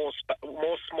month, most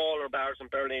smaller bars in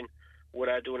Berlin would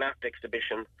do an art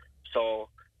exhibition. So,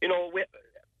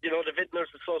 the Vintners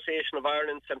Association of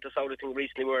Ireland sent us out a thing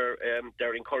recently where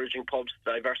they're encouraging pubs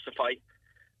to diversify.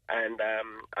 And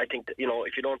I think that,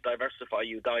 if you don't diversify,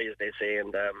 you die, as they say.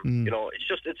 And,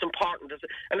 it's important.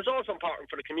 And it's also important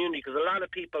for the community, because a lot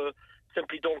of people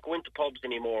simply don't go into pubs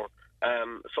anymore.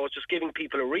 So it's just giving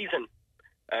people a reason,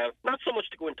 not so much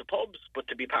to go into pubs, but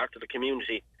to be part of the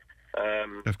community.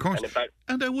 Of course.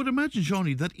 And I would imagine,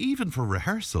 Johnny, that even for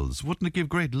rehearsals, wouldn't it give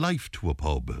great life to a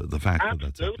pub, the fact that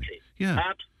that's happening? Yeah.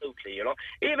 Absolutely,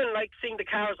 Even like seeing the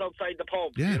cars outside the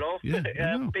pub,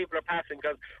 people are passing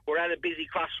because we're at a busy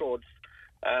crossroads.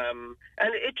 And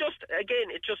it just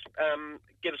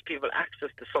gives people access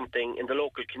to something in the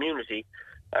local community.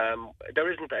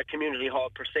 There isn't a community hall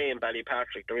per se in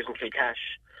Ballypatrick. There isn't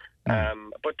Kilcash.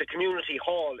 But the community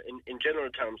hall, in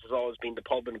general terms, has always been the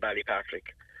pub in Ballypatrick.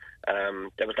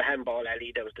 There was the handball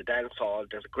alley, there was the dance hall,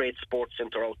 there's a great sports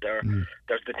centre out there,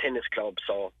 there's the tennis club.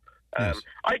 So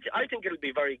I think it'll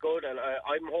be very good, and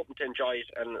I'm hoping to enjoy it,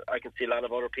 and I can see a lot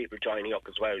of other people joining up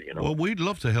as well. Well, we'd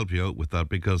love to help you out with that,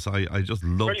 because I just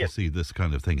love to see this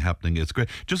kind of thing happening. It's great.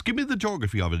 Just give me the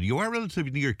geography of it. You are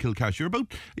relatively near Kilcash. Are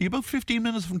you about 15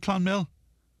 minutes from Clonmel?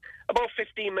 About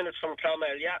 15 minutes from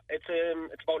Clonmel, yeah. It's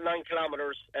about 9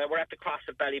 kilometres. We're at the cross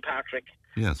at Ballypatrick.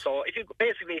 Yes. So if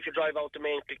you drive out the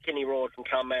main Kilkenny Road from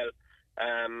Clonmel,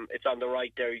 it's on the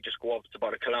right there. You just go up. It's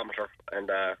about 1 kilometre. And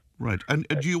right. And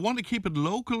do you want to keep it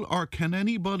local, or can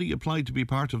anybody apply to be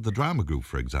part of the drama group,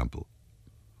 for example?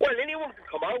 Well, anyone can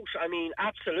come out. I mean,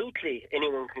 absolutely,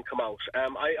 anyone can come out.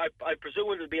 I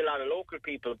presume there'll be a lot of local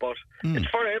people, but it's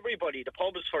for everybody. The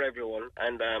pub is for everyone,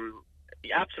 and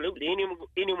absolutely, anyone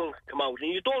can come out.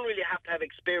 And you don't really have to have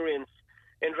experience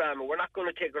in drama. We're not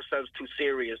going to take ourselves too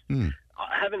serious.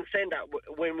 Having said that,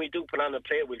 when we do put on a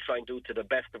play, we'll try and do it to the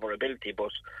best of our ability.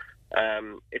 But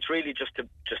it's really just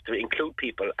to include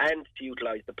people and to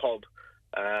utilise the pub.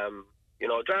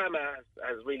 Drama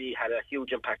has really had a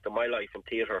huge impact on my life in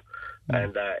theatre,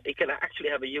 and it can actually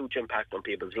have a huge impact on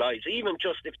people's lives. Even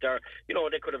just if they're,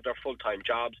 they could have their full-time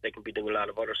jobs, they can be doing a lot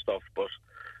of other stuff, but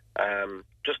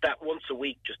just that once a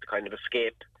week, just to kind of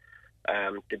escape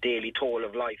the daily toll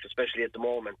of life, especially at the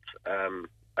moment,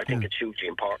 I think it's hugely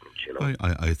important.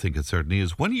 I think it certainly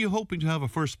is. When are you hoping to have a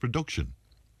first production?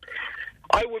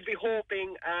 I would be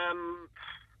hoping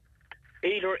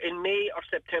either in May or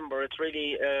September. It's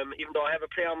really, even though I have a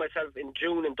play on myself in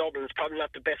June in Dublin, it's probably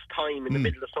not the best time in the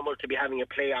middle of summer to be having a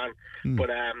play on. But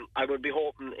I would be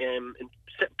hoping in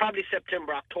probably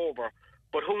September, October.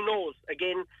 But who knows?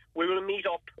 Again, we will meet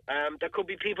up. There could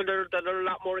be people that are a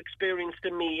lot more experienced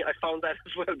than me. I found that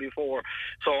as well before.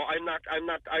 So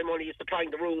I'm only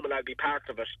supplying the room, and I'll be part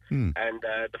of it. And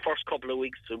the first couple of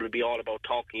weeks will be all about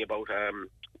talking about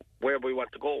where we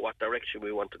want to go, what direction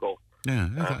we want to go. Yeah,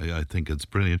 I think it's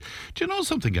brilliant. Do you know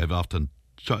something I've often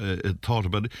thought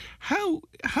about it? How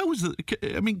is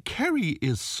it? I mean, Kerry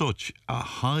is such a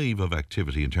hive of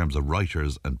activity in terms of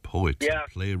writers and poets, and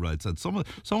playwrights, and some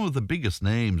of the biggest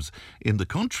names in the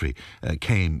country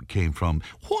came from.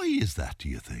 Why is that? Do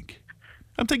you think?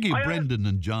 I'm thinking of Brendan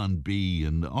and John B.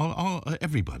 and all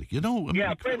everybody. You know.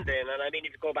 Brendan, and I mean,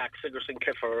 if you go back, Sigerson,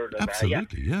 Clifford. And,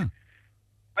 absolutely, yeah.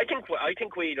 I think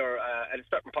we either at a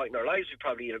certain point in our lives we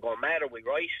probably either go mad or we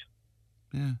write.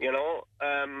 Yeah. You know,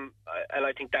 and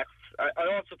I think that's.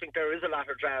 I also think there is a lot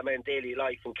of drama in daily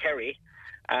life in Kerry,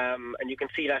 and you can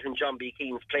see that in John B.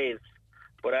 Keane's plays.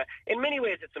 But in many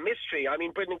ways, it's a mystery. I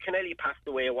mean, Brendan Kennelly passed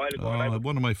away a while ago.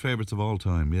 One of my favourites of all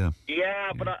time. Yeah.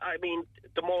 Yeah, but I mean,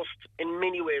 the most, in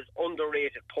many ways,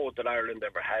 underrated poet that Ireland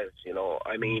ever has. You know,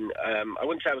 I mean, I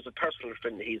wouldn't say I was a personal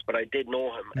friend of his, but I did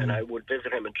know him, and I would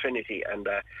visit him in Trinity. And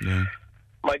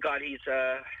my God, he's.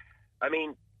 I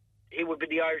mean, he would be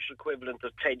the Irish equivalent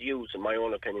of Ted Hughes, in my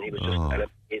own opinion. He was just an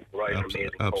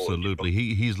amazing absolutely.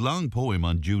 poet. His long poem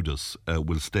on Judas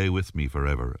will stay with me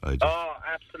forever.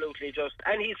 Absolutely.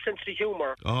 And his sense of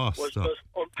humour was just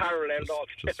unparalleled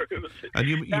altogether. And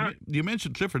you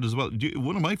mentioned Clifford as well.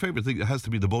 One of my favourite things has to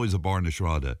be The Boys of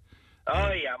Barnashrada.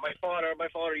 Oh yeah, my father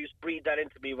used to breathe that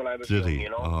into me when I was young. You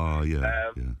know. Oh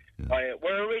yeah.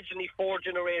 We're originally 4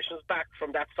 generations back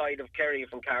from that side of Kerry,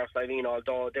 from Carrick-Silene,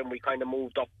 although then we kind of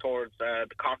moved up towards the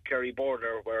Cork-Kerry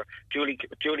border, where Julie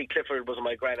Clifford was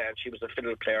my granaunt. She was a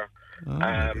fiddle player,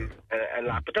 and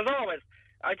but there's always.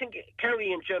 I think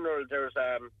Kerry in general, there's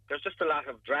just a lot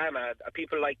of drama.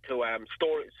 People like to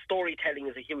storytelling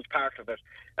is a huge part of it,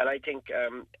 and I think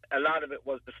a lot of it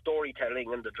was the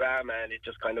storytelling and the drama, and it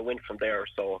just kind of went from there.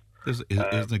 So isn't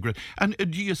it great? And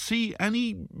do you see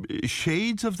any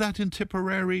shades of that in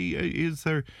Tipperary? Is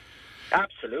there?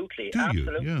 Absolutely,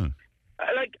 absolutely. Yeah.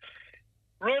 Like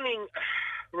running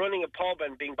a pub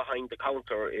and being behind the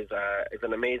counter is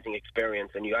an amazing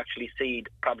experience, and you actually see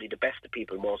probably the best of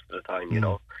people most of the time. You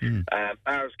know,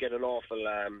 bars get an awful,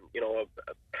 you know,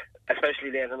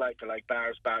 especially late at night. They're like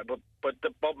bars, but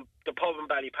the pub in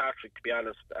Ballypatrick, to be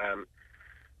honest,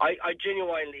 I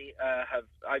genuinely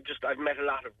I've met a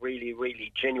lot of really,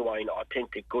 really genuine,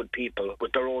 authentic, good people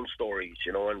with their own stories.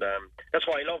 You know, and that's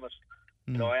why I love it.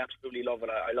 You know, I absolutely love it.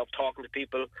 I love talking to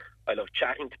people. I love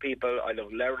chatting to people. I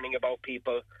love learning about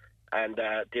people. And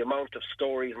the amount of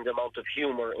stories and the amount of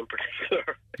humour in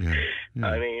particular.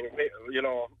 I mean, you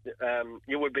know,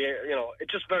 you would be, you know,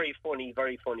 it's just very funny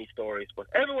stories. But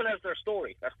everyone has their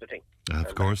story. That's the thing.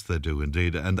 Of course they do,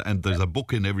 indeed. And there's a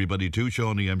book in everybody too,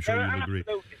 Shawnee. I'm sure you'll agree.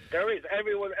 There is.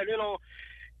 Everyone, and you know,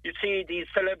 you see these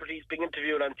celebrities being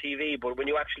interviewed on TV, but when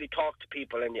you actually talk to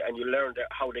people and you learn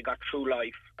how they got through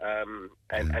life,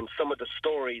 and some of the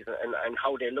stories and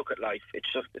how they look at life, it's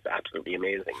absolutely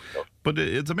amazing. So. But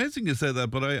it's amazing you say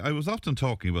that, but I was often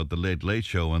talking about the Late Late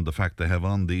Show and the fact they have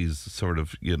on these sort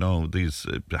of, you know, these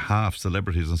half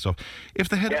celebrities and stuff. If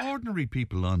they had ordinary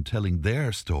people on telling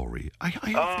their story,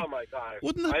 oh my God.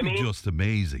 Wouldn't that be just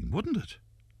amazing, wouldn't it?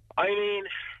 I mean,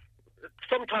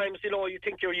 sometimes, you know, you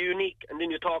think you're unique, and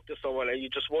then you talk to someone and you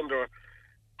just wonder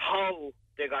how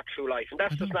they got through life. And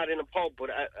that's just not in a pub, but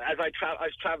as I've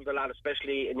travelled a lot,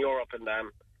 especially in Europe, and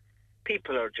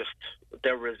people are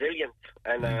they're resilient.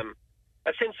 And a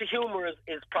sense of humour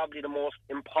is probably the most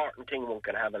important thing one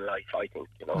can have in life, I think.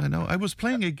 You know. I know. I was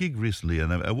playing a gig recently,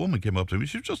 and a woman came up to me.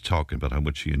 She was just talking about how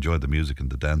much she enjoyed the music and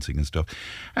the dancing and stuff.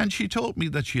 And she told me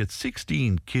that she had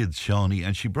 16 kids, Shawnee,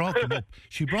 and she brought them up.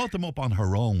 She brought them up on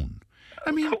her own. I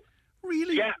mean,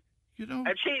 really? Yeah. You know?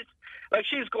 And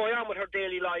she's going on with her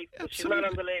daily life. She's not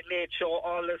on the Late Late Show,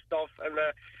 all this stuff. And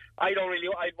I'd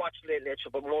watch the Late Late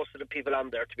Show, but most of the people on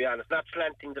there, to be honest, not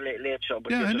slanting the Late Late Show,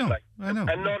 but I know.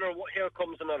 Here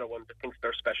comes another one that thinks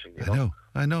they're special. You know?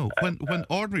 I know. When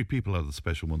ordinary people are the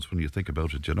special ones, when you think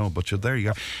about it, you know. But there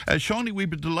you are. Shawnee,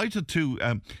 we'd be delighted to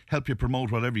help you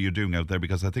promote whatever you're doing out there,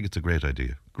 because I think it's a great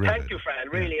idea. Thank you, Fran,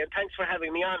 really, and thanks for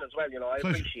having me on as well. You know, I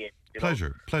appreciate it.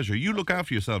 Pleasure. You look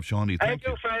after yourself, Shawnee. Thank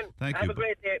you, Fran. Thank you. Have a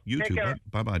great day. You Take too. care.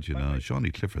 Bye-bye. You know,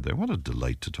 Shawnee Clifford there. What a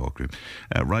delight to talk to him.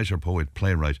 Writer, poet,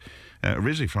 playwright.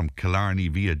 Originally from Killarney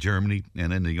via Germany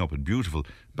and ending up in beautiful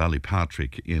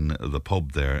Ballypatrick in the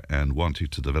pub there, and wanting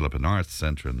to develop an arts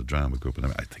centre and a drama group. And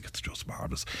I think it's just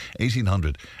marvellous.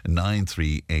 1800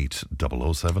 938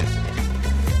 007.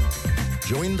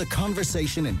 Join the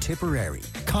conversation in Tipperary.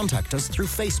 Contact us through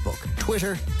Facebook,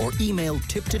 Twitter, or email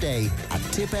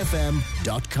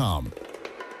tiptoday@tipfm.com.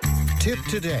 Tip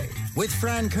Today with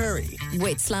Fran Curry.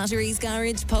 With Slattery's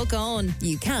Garage, Puckane.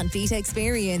 You can't beat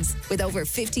experience. With over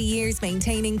 50 years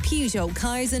maintaining Peugeot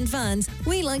cars and vans,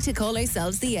 we like to call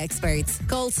ourselves the experts.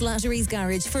 Call Slattery's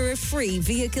Garage for a free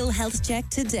vehicle health check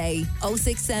today.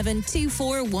 067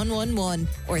 24111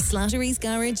 or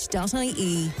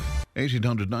slatterysgarage.ie.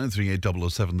 1800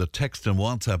 938 007. The text and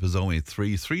WhatsApp is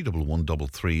 083 311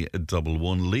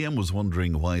 3311. Liam was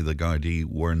wondering why the Gardaí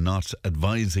were not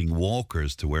advising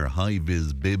walkers to wear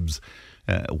high-vis bibs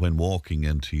when walking,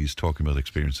 and he's talking about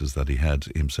experiences that he had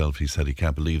himself. He said he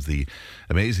can't believe the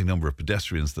amazing number of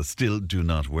pedestrians that still do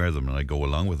not wear them, and I go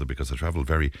along with it because I travel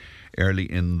very early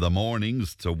in the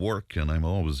mornings to work, and I'm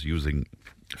always using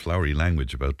flowery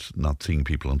language about not seeing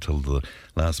people until the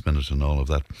last minute and all of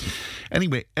that.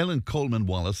 Anyway, Ellen Coleman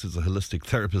Wallace is a holistic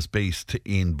therapist based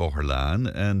in Boherlan,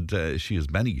 and she has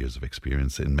many years of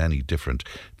experience in many different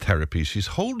therapies. She's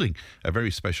holding a very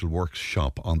special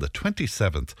workshop on the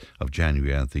 27th of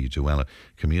January at the Joella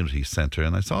Community Centre,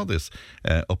 and I saw this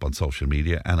up on social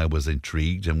media and I was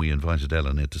intrigued, and we invited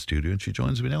Ellen into studio and she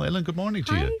joins me now. Ellen, good morning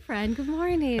to you. Hi, friend. Good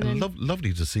morning. And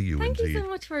lovely to see you. Thank indeed. you so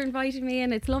much for inviting me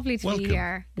in. It's lovely to be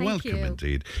here. Welcome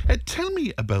indeed. Tell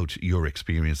me about your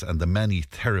experience and the many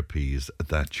therapies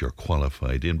that you're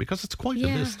qualified in, because it's quite a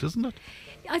list, isn't it?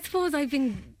 I suppose I've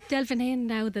been delving in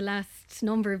now the last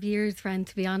number of years, friend,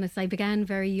 to be honest. I began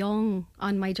very young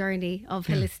on my journey of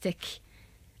holistic,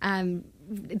 the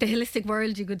holistic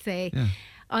world, you could say. Yeah.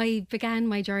 I began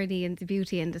my journey in the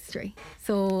beauty industry.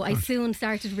 So I soon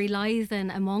started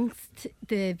realising amongst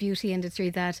the beauty industry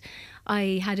that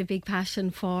I had a big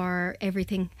passion for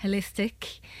everything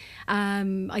holistic.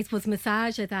 I suppose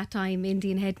massage at that time,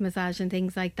 Indian head massage and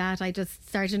things like that. I just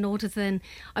started noticing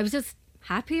I was just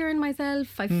happier in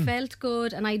myself. I felt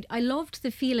good, and I loved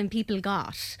the feeling people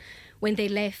got when they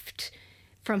left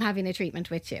from having a treatment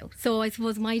with you. So I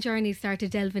suppose my journey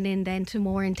started delving in then to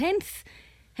more intense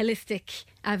holistic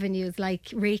avenues like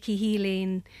Reiki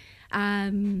healing.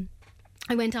 I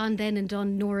went on then and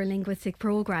done neurolinguistic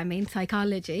programming,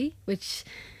 psychology, which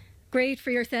great for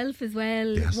yourself as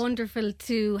well. Yes. Wonderful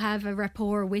to have a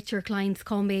rapport with your clients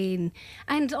coming,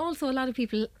 and also a lot of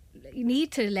people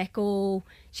need to let go,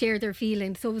 share their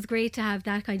feelings, so it was great to have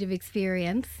that kind of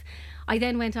experience. I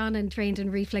then went on and trained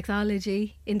in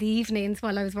reflexology in the evenings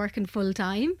while I was working full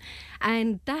time,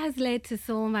 and that has led to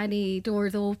so many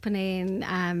doors opening,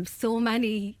 so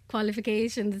many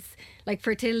qualifications like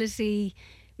fertility,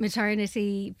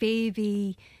 maternity,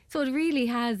 baby. So it really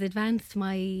has advanced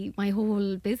my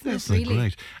whole business. That's really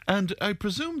great. And I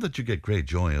presume that you get great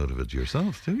joy out of it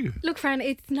yourself, do you? Look, Fran,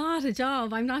 it's not a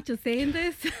job. I'm not just saying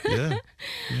this. Yeah.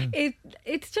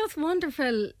 It's just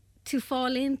wonderful to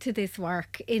fall into this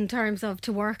work in terms of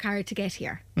to work hard to get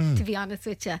here, to be honest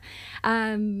with you.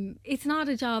 It's not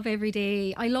a job every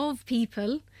day. I love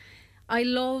people. I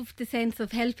love the sense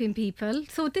of helping people.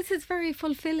 So this is very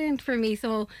fulfilling for me.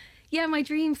 So yeah, my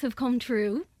dreams have come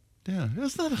true. Yeah,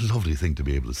 isn't that a lovely thing to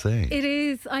be able to say? It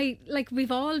is.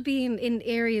 We've all been in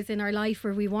areas in our life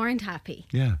where we weren't happy.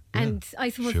 Yeah. And I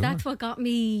suppose that's what got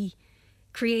me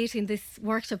creating this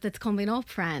workshop that's coming up,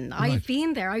 Fran. Right. I've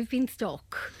been there. I've been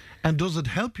stuck. And does it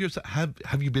help yourself?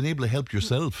 Have you been able to help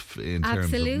yourself in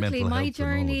terms of mental health? My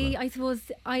journey, and all of that? I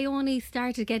suppose I only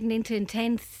started getting into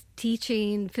intense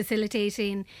teaching,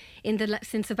 facilitating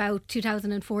since about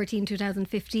 2014,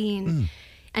 2015.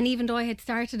 And even though I had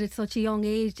started at such a young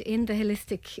age in the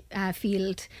holistic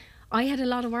field, I had a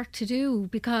lot of work to do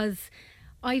because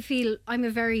I feel I'm a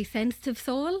very sensitive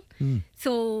soul.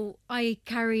 So I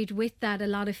carried with that a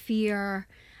lot of fear,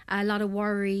 a lot of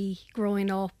worry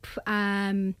growing up.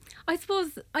 I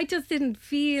suppose I just didn't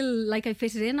feel like I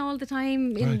fitted in all the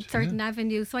time in certain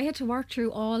avenues. So I had to work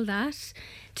through all that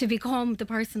to become the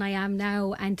person I am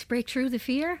now and to break through the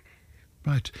fear.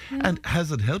 Right. Yeah. And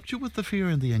has it helped you with the fear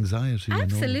and the anxiety?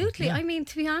 Absolutely. I mean,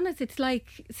 to be honest, it's like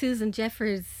Susan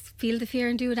Jeffers, feel the fear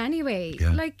and do it anyway.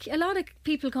 Yeah. Like a lot of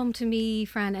people come to me,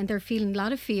 Fran, and they're feeling a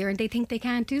lot of fear and they think they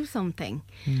can't do something.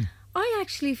 I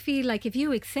actually feel like if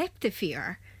you accept the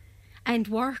fear and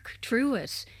work through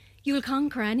it, you'll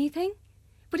conquer anything.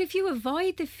 But if you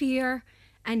avoid the fear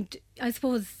and, I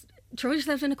suppose, throw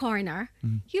yourself in a corner,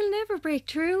 you'll never break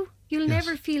through. You'll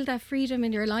never feel that freedom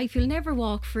in your life. You'll never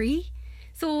walk free.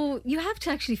 So you have to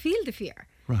actually feel the fear.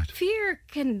 Right. Fear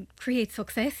can create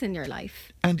success in your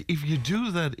life. And if you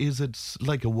do that, is it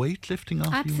like a weight lifting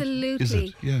off you? Absolutely. Is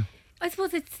it? Yeah. I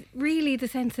suppose it's really the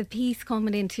sense of peace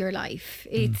coming into your life.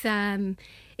 It's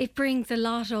it brings a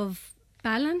lot of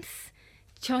balance.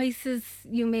 Choices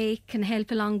you make can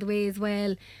help along the way as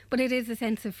well. But it is a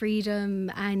sense of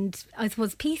freedom and I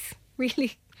suppose peace,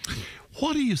 really.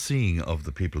 What are you seeing of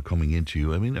the people coming into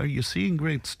you? I mean, are you seeing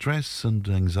great stress and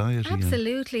anxiety?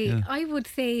 Absolutely. I would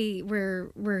say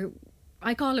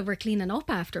I call it we're cleaning up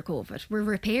after COVID. We're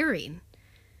repairing.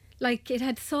 Like, it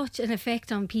had such an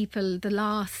effect on people, the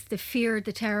loss, the fear,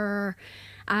 the terror.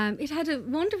 It had a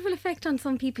wonderful effect on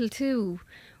some people too.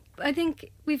 I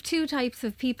think we've two types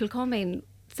of people coming.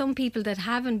 Some people that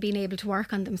haven't been able to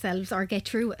work on themselves or get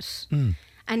through it.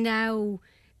 And now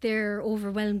they're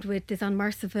overwhelmed with this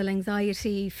unmerciful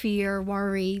anxiety, fear,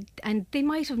 worry, and they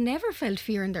might have never felt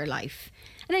fear in their life.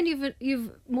 And then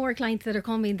you've more clients that are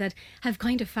coming that have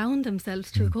kind of found themselves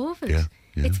through COVID. Yeah.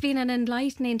 It's been an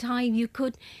enlightening time. You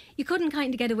couldn't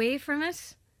kind of get away from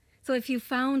it. So if you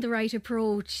found the right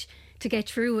approach to get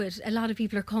through it, a lot of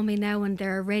people are coming now and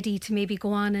they're ready to maybe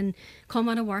go on and come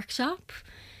on a workshop,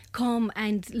 come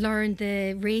and learn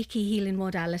the Reiki healing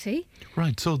modality.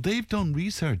 Right, so they've done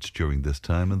research during this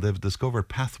time and they've discovered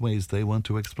pathways they want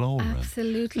to explore.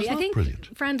 Absolutely. I think,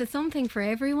 Fran, there's something for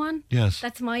everyone. Yes.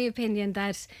 That's my opinion,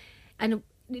 and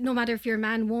no matter if you're a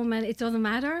man, woman, it doesn't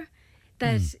matter.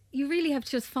 That you really have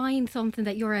to just find something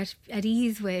that you're at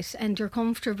ease with and you're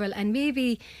comfortable, and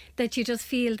maybe that you just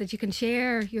feel that you can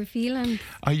share your feelings.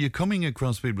 Are you coming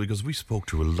across people, because we spoke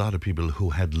to a lot of people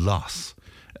who had loss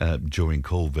during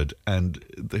COVID, and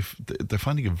they're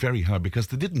finding it very hard because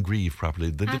they didn't grieve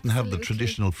properly. They didn't have the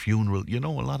traditional funeral,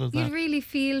 a lot of that. You really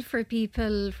feel for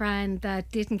people, Fran,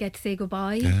 that didn't get to say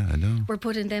goodbye. Yeah, I know. We're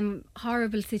put in them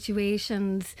horrible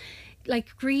situations.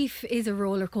 Like, grief is a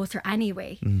roller coaster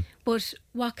anyway, but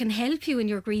what can help you in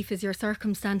your grief is your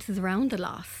circumstances around the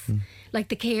loss. Like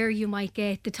the care you might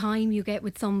get, the time you get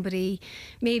with somebody,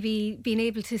 maybe being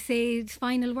able to say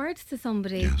final words to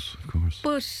somebody. Yes, of course.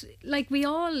 But like, we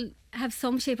all have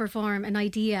some shape or form an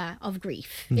idea of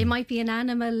grief. It might be an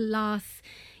animal loss,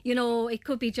 it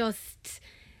could be just...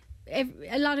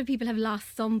 A lot of people have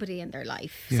lost somebody in their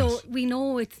life. Yes. So we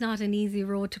know it's not an easy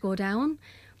road to go down.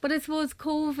 But I suppose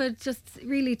COVID just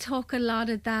really took a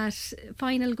lot of that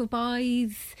final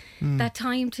goodbyes, that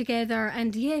time together.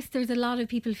 And yes, there's a lot of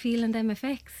people feeling them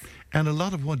effects. And a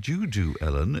lot of what you do,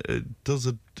 Ellen, does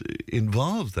it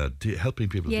involve that, helping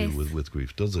people deal with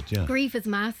grief? Does it, yeah? Grief is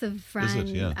massive, Fran. Is it,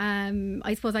 yeah?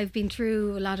 I suppose I've been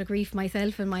through a lot of grief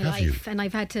myself in my life. And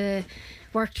I've had to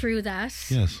work through that.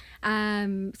 Yes.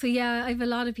 So yeah, I have a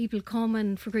lot of people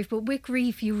coming for grief. But with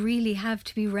grief, you really have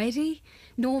to be ready.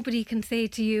 Nobody can say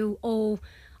to you,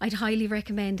 I'd highly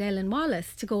recommend Ellen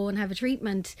Wallace to go and have a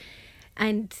treatment.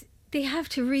 And they have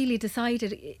to really decide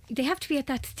it. They have to be at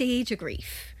that stage of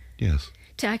grief. Yes.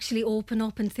 To actually open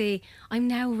up and say, I'm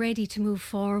now ready to move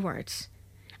forward.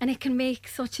 And it can make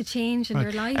such a change in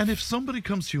their life. And if somebody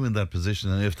comes to you in that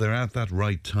position, and if they're at that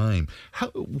right time,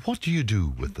 what do you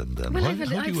do with them then? Well,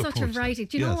 I've such a variety.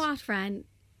 Do you know what, Fran?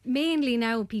 Mainly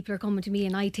now people are coming to me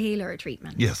and I tailor a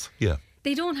treatment. Yes, yeah.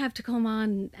 They don't have to come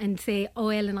on and say,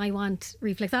 Ellen, I want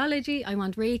reflexology, I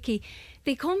want Reiki.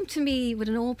 They come to me with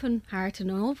an open heart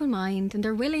and an open mind, and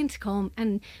they're willing to come,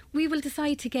 and we will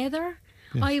decide together.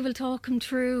 Yes. I will talk them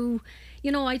through.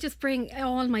 I just bring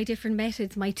all my different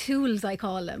methods, my tools, I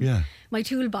call them, my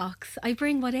toolbox. I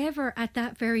bring whatever at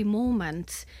that very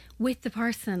moment with the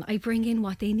person. I bring in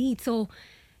what they need. So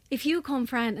if you come,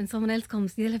 Fran, and someone else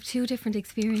comes, they'll have two different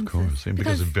experiences. Of course,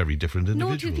 because they're very different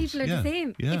individuals. No two people are the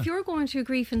same. Yeah. If you're going through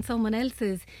grief and someone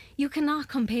else's, you cannot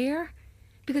compare,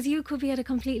 because you could be at a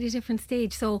completely different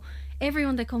stage. So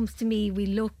everyone that comes to me, we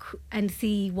look and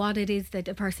see what it is that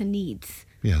a person needs.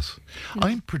 Yes.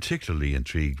 I'm particularly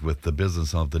intrigued with the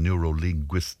business of the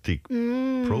neuro-linguistic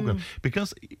program,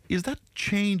 because is that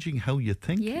changing how you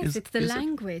think? Yes, it's the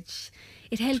language.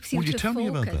 It helps you to focus. Will you tell me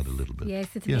about that a little bit? Yes,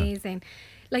 it's amazing.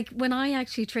 Like, when I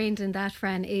actually trained in that,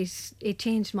 Fran, it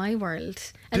changed my world.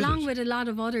 Along with a lot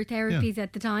of other therapies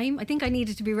at the time. I think I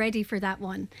needed to be ready for that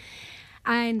one.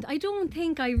 And I don't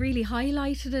think I really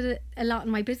highlighted it a lot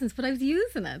in my business, but I was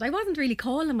using it. I wasn't really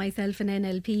calling myself an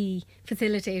NLP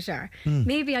facilitator.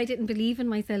 Maybe I didn't believe in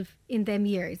myself in them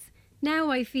years.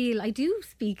 Now I feel I do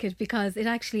speak it because it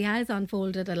actually has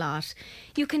unfolded a lot.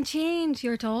 You can change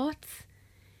your thoughts.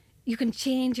 You can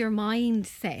change your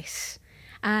mindset.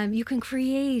 You can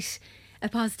create a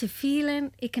positive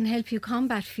feeling. It can help you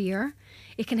combat fear.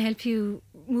 It can help you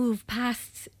move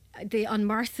past the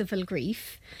unmerciful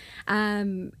grief.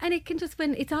 And it can just,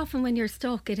 it's often when you're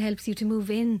stuck, it helps you to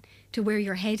move in to where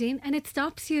you're heading, and it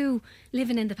stops you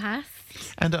living in the past.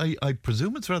 And I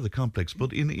presume it's rather complex,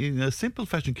 but in a simple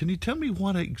fashion, can you tell me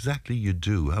what exactly you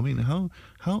do? I mean,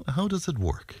 how does it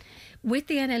work? With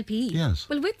the NLP? Yes.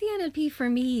 Well, with the NLP, for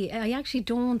me, I actually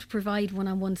don't provide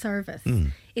one-on-one service.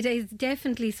 It is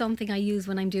definitely something I use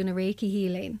when I'm doing a Reiki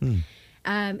healing.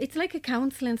 It's like a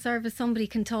counselling service. Somebody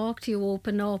can talk to you,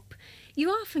 open up. You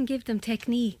often give them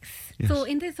techniques. Yes. So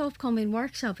in this upcoming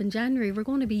workshop in January, we're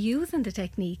going to be using the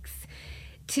techniques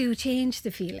to change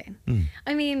the feeling.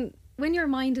 I mean, when your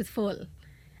mind is full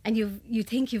and you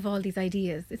think you've all these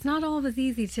ideas, it's not always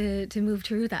easy to move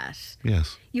through that.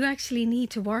 Yes. You actually need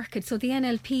to work it. So the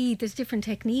NLP, there's different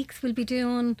techniques we'll be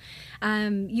doing.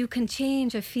 You can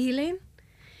change a feeling.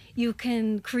 You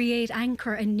can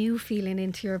anchor a new feeling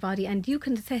into your body, and you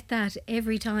can set that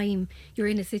every time you're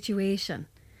in a situation.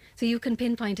 So you can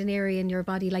pinpoint an area in your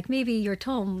body, like maybe your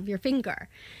thumb, your finger.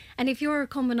 And if you're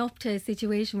coming up to a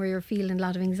situation where you're feeling a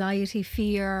lot of anxiety,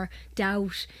 fear,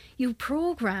 doubt, you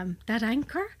program that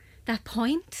anchor, that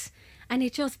point, and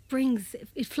it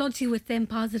floods you with them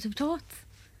positive thoughts.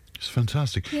 It's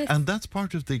fantastic. Yes. And that's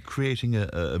part of the creating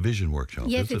a vision workshop,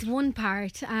 Yes, is it's it? one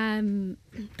part.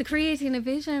 The creating a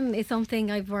vision is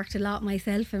something I've worked a lot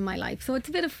myself in my life. So it's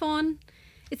a bit of fun.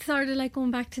 It's sort of like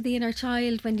going back to the inner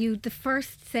child when the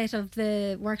first set of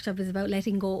the workshop is about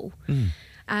letting go,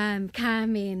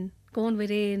 calming, going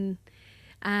within.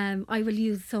 I will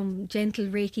use some gentle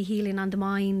Reiki healing on the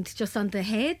mind, just on the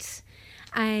head,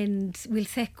 and we'll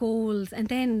set goals. And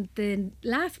then the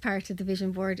last part of the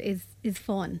vision board is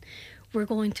fun. We're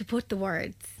going to put the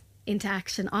words into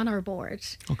action on our board.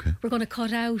 Okay. We're going to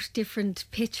cut out different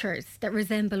pictures that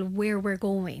resemble where we're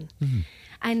going.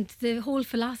 And the whole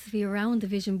philosophy around the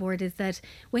vision board is that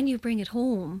when you bring it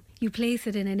home, you place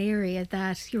it in an area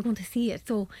that you're going to see it.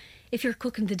 So if you're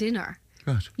cooking the dinner,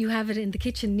 right, you have it in the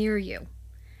kitchen near you,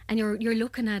 and you're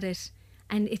looking at it,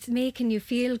 and it's making you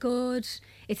feel good.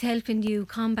 It's helping you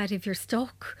combat if you're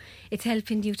stuck. It's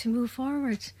helping you to move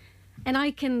forward. And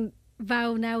I can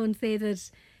vow now and say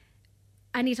that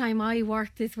anytime I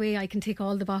work this way, I can tick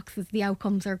all the boxes. The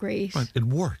outcomes are great. Right, it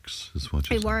works, is what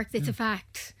you're It saying. works. It's a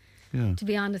fact. Yeah. To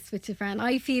be honest with you, Fran,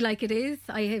 I feel like it is.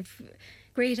 I have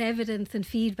great evidence and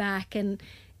feedback, and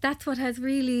that's what has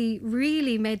really,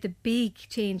 really made the big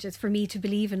changes for me to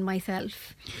believe in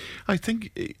myself.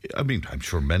 I'm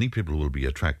sure many people will be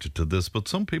attracted to this, but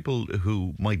some people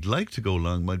who might like to go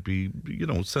along might be,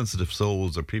 sensitive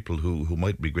souls, or people who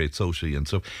might be great socially and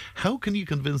so. How can you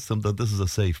convince them that this is a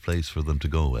safe place for them to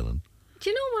go, Ellen? Do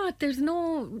you know what? There's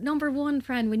no, number one,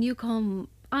 Fran, when you come,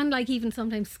 unlike even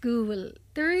sometimes school,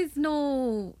 there is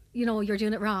no, you're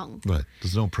doing it wrong. Right,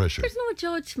 there's no pressure. There's no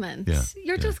judgment. Yeah,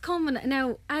 You're just coming.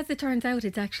 Now, as it turns out,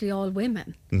 it's actually all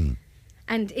women.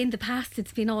 And in the past,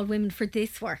 it's been all women for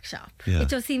this workshop. Yeah. It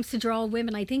just seems to draw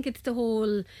women. I think it's the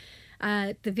whole,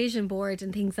 the vision board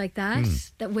and things like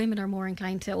that, that women are more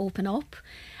inclined to open up.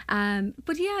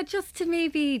 But yeah, just to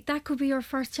maybe, that could be your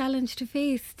first challenge to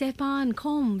face. Step on,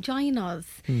 come, join us.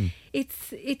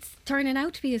 It's turning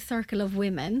out to be a circle of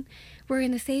women. We're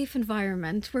in a safe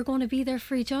environment. We're going to be there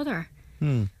for each other.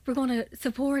 We're going to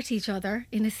support each other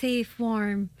in a safe,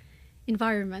 warm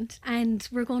environment, and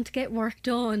we're going to get work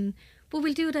done, but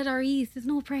we'll do it at our ease. There's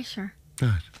no pressure.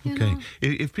 Right, okay. know?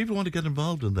 If people want to get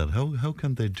involved in that, how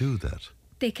can they do that?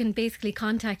 They can basically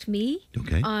contact me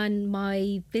on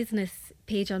my business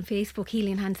page on Facebook,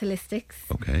 Healing Hands Holistics.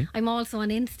 Okay. I'm also on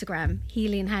Instagram,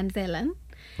 Healing Hands Ellen.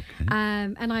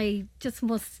 And I just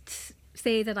must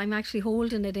say that I'm actually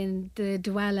holding it in the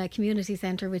Douala Community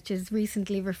Centre, which is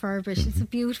recently refurbished. It's a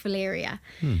beautiful area.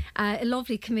 A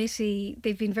lovely committee.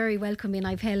 They've been very welcoming.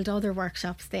 I've held other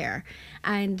workshops there.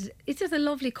 And it's just a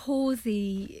lovely,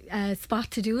 cosy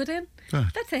spot to do it in.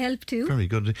 That's a help too. Very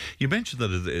good. You mentioned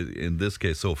that in this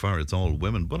case so far it's all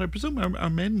women, but I presume are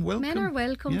men welcome? Men are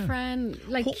welcome, Fran.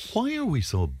 Why are we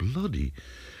so bloody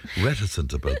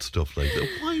reticent about stuff like that?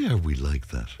 Why are we like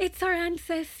that? It's our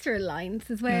ancestral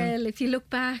lines as well. If you look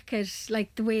back at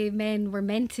the way men were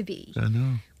meant to be, I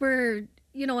know. We're,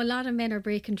 a lot of men are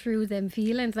breaking through them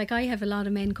feelings. Like, I have a lot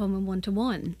of men coming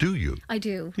one-to-one. Do you? I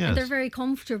do. Yes. And they're very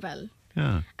comfortable.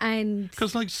 Yeah. And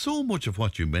because so much of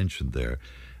what you mentioned there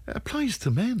applies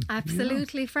to men.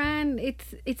 Absolutely, Fran.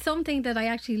 It's something that I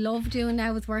actually love doing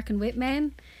now, is working with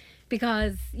men,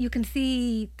 because you can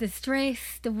see the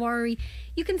stress, the worry.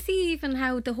 You can see even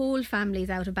how the whole family's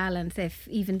out of balance if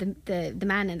even the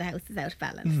man in the house is out of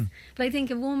balance. But I think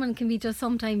a woman can be just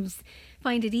sometimes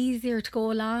find it easier to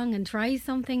go along and try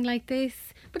something like this.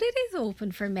 But it is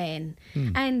open for men.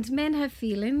 And men have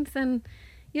feelings, and,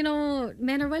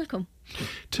 men are welcome.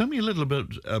 Tell me a little bit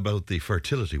about the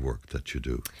fertility work that you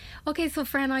do. Okay, so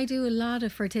Fran, I do a lot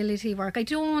of fertility work. I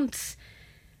don't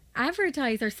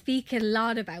advertise or speak a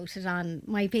lot about it on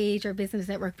my page or business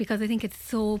network because I think it's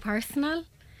so personal,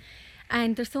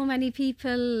 and there's so many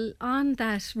people on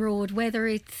that road, whether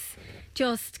it's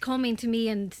just coming to me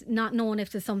and not knowing if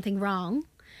there's something wrong,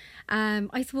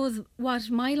 I suppose what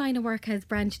my line of work has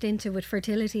branched into with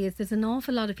fertility is there's an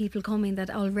awful lot of people coming that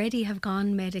already have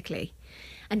gone medically,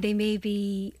 and they may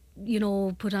be,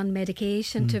 put on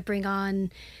medication to bring on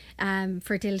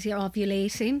fertility or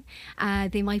ovulating.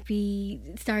 They might be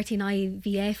starting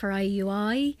IVF or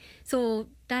IUI. So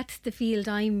that's the field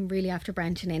I'm really after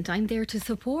branching into. I'm there to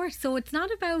support. So it's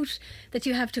not about that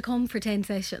you have to come for 10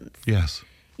 sessions. Yes.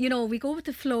 We go with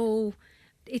the flow.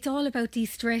 It's all about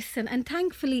de-stress, and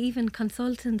thankfully even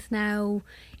consultants now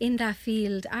in that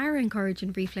field are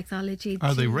encouraging reflexology.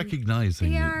 Are they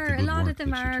recognising? They are. A lot of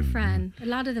them are, Fran. A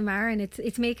lot of them are, and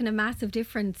it's making a massive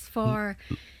difference for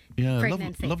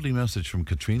pregnancy. Lovely message from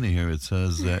Katrina here. It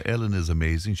says, Ellen is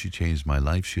amazing. She changed my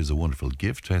life. She is a wonderful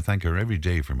gift. I thank her every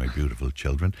day for my beautiful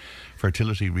children.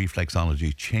 Fertility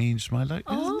reflexology changed my life.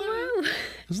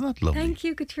 Isn't that lovely? Thank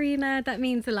you, Katrina. That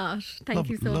means a lot. Thank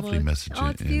you so lovely much. Message. Oh,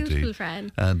 it's beautiful,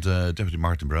 Fran. And Deputy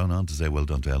Martin Brown on to say well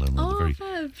done to Ellen. All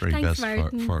the very Thanks,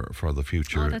 best for the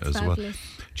future as fabulous.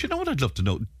 well. Do you know what I'd love to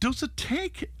know? Does it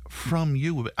take from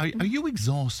you? Are you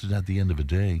exhausted at the end of a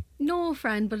day? No,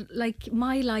 Fran, but like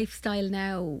my lifestyle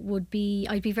now would be,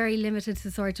 I'd be very limited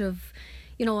to sort of,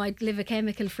 I'd live a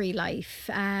chemical-free life.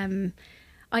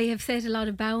 I have set a lot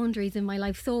of boundaries in my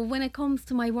life. So when it comes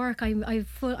to my work, I'm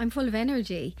full of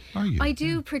energy. Are you? I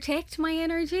do protect my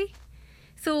energy.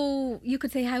 So you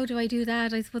could say, how do I do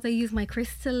that? I suppose I use my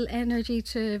crystal energy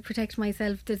to protect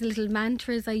myself. There's little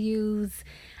mantras I use,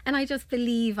 and I just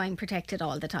believe I'm protected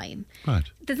all the time. Right.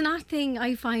 There's nothing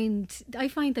I find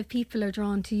that people are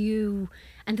drawn to you,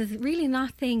 and there's really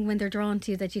nothing when they're drawn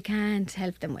to you that you can't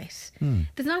help them with.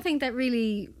 There's nothing that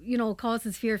really,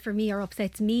 causes fear for me or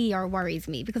upsets me or worries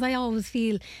me, because I always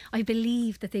I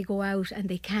believe that they go out and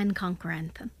they can conquer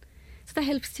anything. So that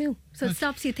helps too. So it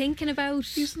stops you thinking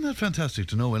about... Isn't that fantastic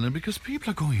to know, Ellen? Because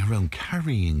people are going around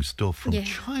carrying stuff from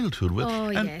childhood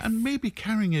and maybe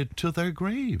carrying it to their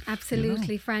grave.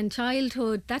 Absolutely, Fran.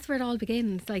 Childhood, that's where it all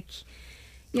begins. Like,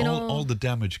 all the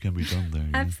damage can be done there.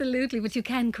 Absolutely, but you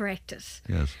can correct it.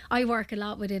 Yes. I work a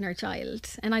lot with inner child,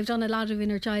 and I've done a lot of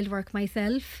inner child work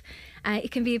myself.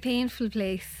 It can be a painful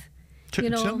place.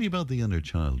 Tell me about the inner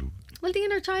child. Well, the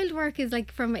inner child work is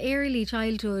like from early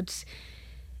childhood...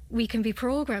 we can be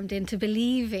programmed into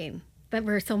believing that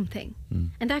we're something.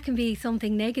 And that can be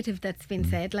something negative that's been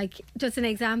said. Like, just an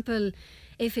example,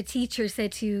 if a teacher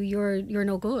said to you, you're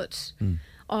no good,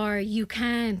 or you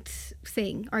can't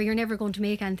sing, or you're never going to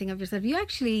make anything of yourself, you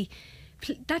actually...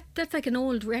 That's like an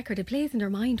old record. It plays in their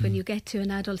mind when you get to an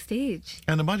adult stage.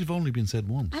 And it might have only been said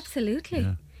once. Absolutely.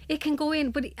 Yeah. It can go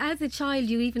in, but as a child,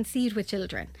 you even see it with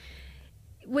children.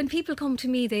 When people come to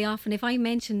me, they often, if I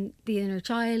mention the inner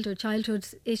child or childhood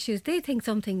issues, they think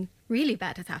something really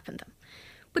bad has happened to them.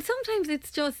 But sometimes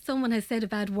it's just someone has said a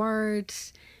bad word.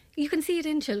 You can see it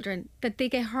in children, that they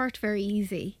get hurt very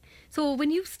easy. So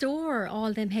when you store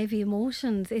all them heavy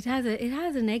emotions, it has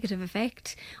a negative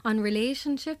effect on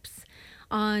relationships,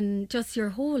 on just your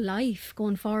whole life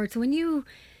going forward. So when you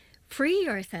free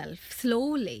yourself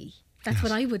slowly, that's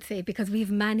what I would say, because we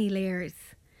have many layers.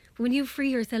 When you free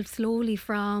yourself slowly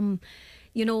from,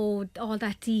 all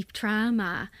that deep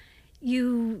trauma,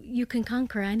 you can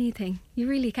conquer anything. You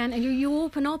really can. And you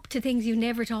open up to things you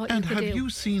never thought you could do. And have you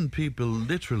seen people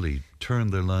literally turn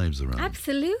their lives around?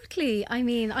 Absolutely. I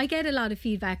mean, I get a lot of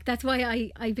feedback. That's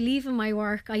why I believe in my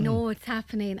work. I know it's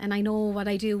happening, and I know what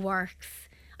I do works.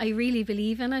 I really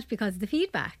believe in it because the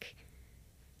feedback.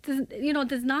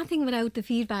 There's nothing without the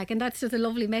feedback. And that's just a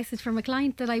lovely message from a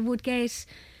client that I would get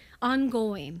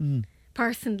ongoing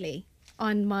personally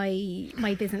on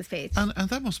my business page. And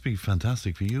that must be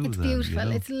fantastic for you. It's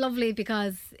beautiful. It's lovely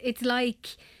because it's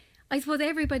like, I suppose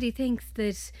everybody thinks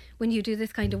that when you do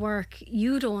this kind of work,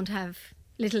 you don't have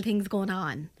little things going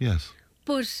on. Yes.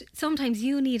 But sometimes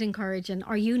you need encouraging,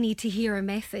 or you need to hear a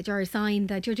message or a sign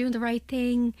that you're doing the right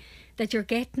thing, that you're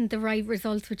getting the right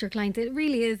results with your clients. It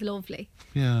really is lovely.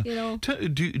 Yeah.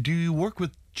 Do you work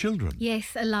with children?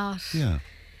 Yes, a lot. Yeah.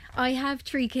 I have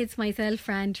 3 kids myself,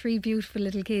 Fran, 3 beautiful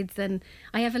little kids, and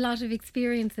I have a lot of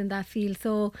experience in that field.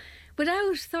 So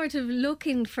without sort of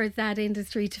looking for that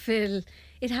industry to fill,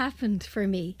 it happened for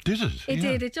me. Did it? It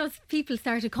did. It just, people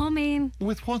started coming.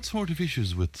 With what sort of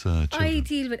issues with children? I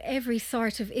deal with every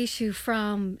sort of issue,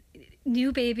 from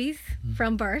new babies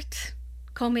from birth,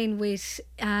 coming with,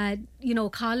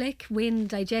 colic, wind,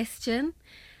 digestion,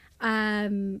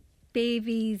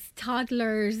 babies,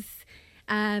 toddlers,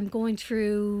 going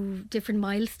through different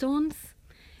milestones.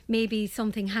 Maybe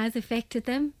something has affected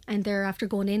them and they're after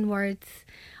going inwards.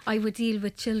 I would deal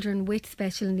with children with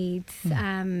special needs.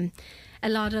 A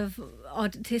lot of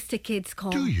autistic kids come.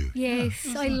 Do you? Yes,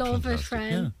 Yeah. I love fantastic? it,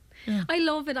 Fran. Yeah. I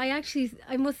love it.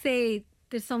 I must say,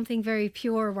 there's something very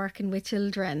pure working with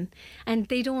children, and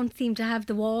they don't seem to have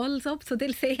the walls up, so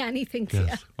they'll say anything to you.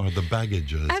 Or the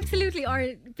baggage. Absolutely.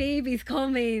 Or babies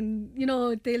coming,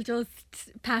 they'll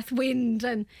just pass wind,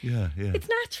 and it's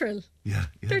natural. Yeah,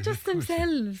 they're just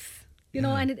themselves.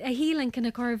 And a healing can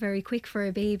occur very quick for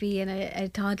a baby and a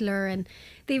toddler, and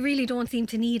they really don't seem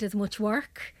to need as much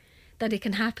work, that it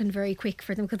can happen very quick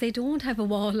for them because they don't have a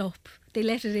wall up. They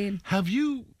let it in. Have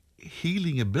you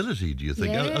healing ability, do you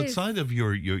think, outside of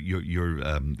your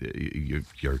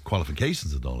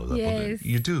qualifications and all of that? Yes,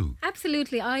 you do.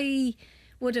 Absolutely. I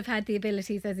would have had the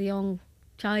abilities as a young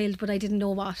child, but I didn't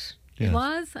know what it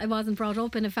was. I wasn't brought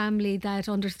up in a family that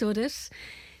understood it.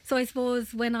 So I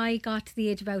suppose when I got to the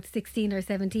age of about 16 or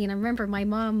 17, I remember my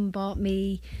mum bought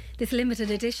me this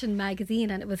limited edition magazine,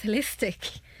 and it was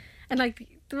holistic, and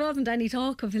there wasn't any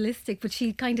talk of holistic, but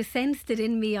she kind of sensed it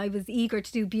in me. I was eager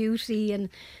to do beauty and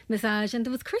massage, and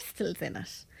there was crystals in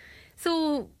it.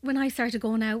 So when I started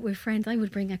going out with friends, I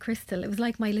would bring a crystal. It was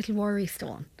like my little worry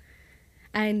stone.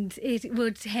 And it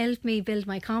would help me build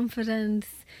my confidence,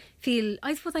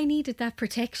 I suppose I needed that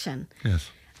protection. Yes.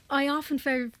 I often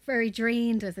felt very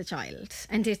drained as a child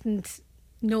and didn't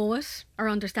know it or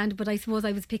understand it, but I suppose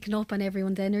I was picking up on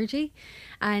everyone's energy,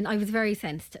 and I was very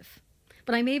sensitive.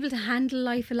 But I'm able to handle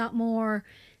life a lot more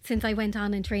since I went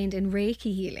on and trained in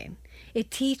Reiki healing. It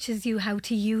teaches you how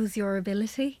to use your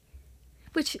ability,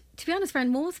 which, to be honest, Fran,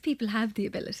 most people have the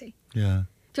ability. Yeah.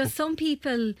 Just some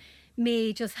people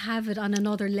may just have it on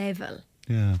another level.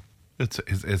 Yeah.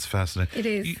 It's fascinating. It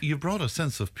is. You brought a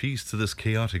sense of peace to this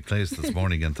chaotic place this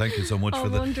morning, and thank you so much for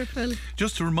that. Wonderful.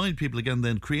 Just to remind people again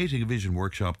then, Creating a Vision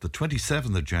workshop, the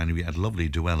 27th of January at lovely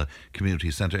Duella Community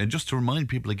Centre. And just to remind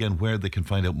people again where they can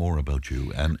find out more about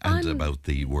you and about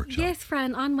the workshop. Yes,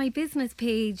 Fran, on my business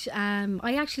page,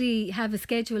 I actually have a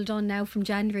schedule done now from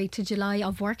January to July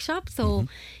of workshops. So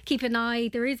keep an eye.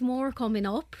 There is more coming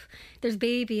up. There's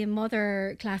baby and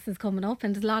mother classes coming up,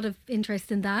 and there's a lot of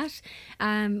interest in that.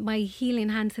 My Healing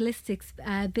Hands Holistics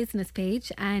business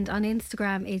page, and on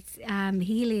Instagram it's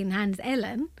Healing Hands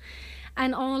Ellen.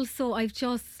 And also I've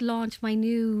just launched my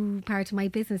new part of my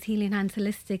business, Healing Hands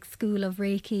Holistic School of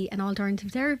Reiki and Alternative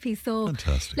Therapy. So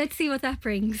fantastic. Let's see what that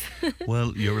brings.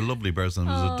 Well, you're a lovely person.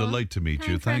 It was a delight to meet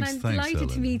you. Thanks, I'm delighted Ellen.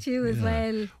 to meet you as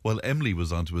well. Well, Emily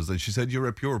was on to us, and she said you're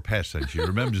a pure pet, and she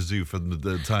remembers you from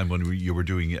the time when you were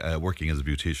doing working as a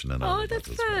beautician and all. Oh, that's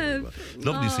fab. Well.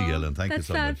 Lovely to see you, Ellen. Thank you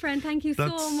so much. That's fab, friend. Thank you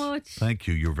so much. Thank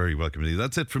you. You're very welcome.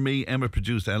 That's it for me. Emma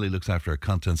produced. Ellie looks after our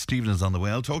content. Stephen is on the way.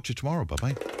 I'll talk to you tomorrow.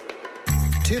 Bye-bye.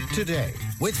 Tip Today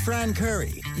with Fran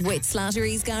Curry. With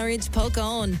Slattery's Garage,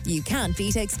 Puckane. You can't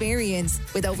beat experience.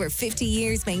 With over 50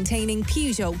 years maintaining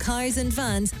Peugeot cars and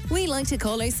vans, we like to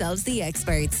call ourselves the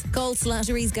experts. Call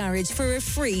Slattery's Garage for a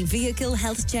free vehicle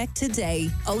health check today.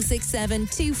 067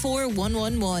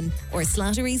 24111 or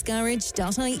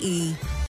slatterysgarage.ie.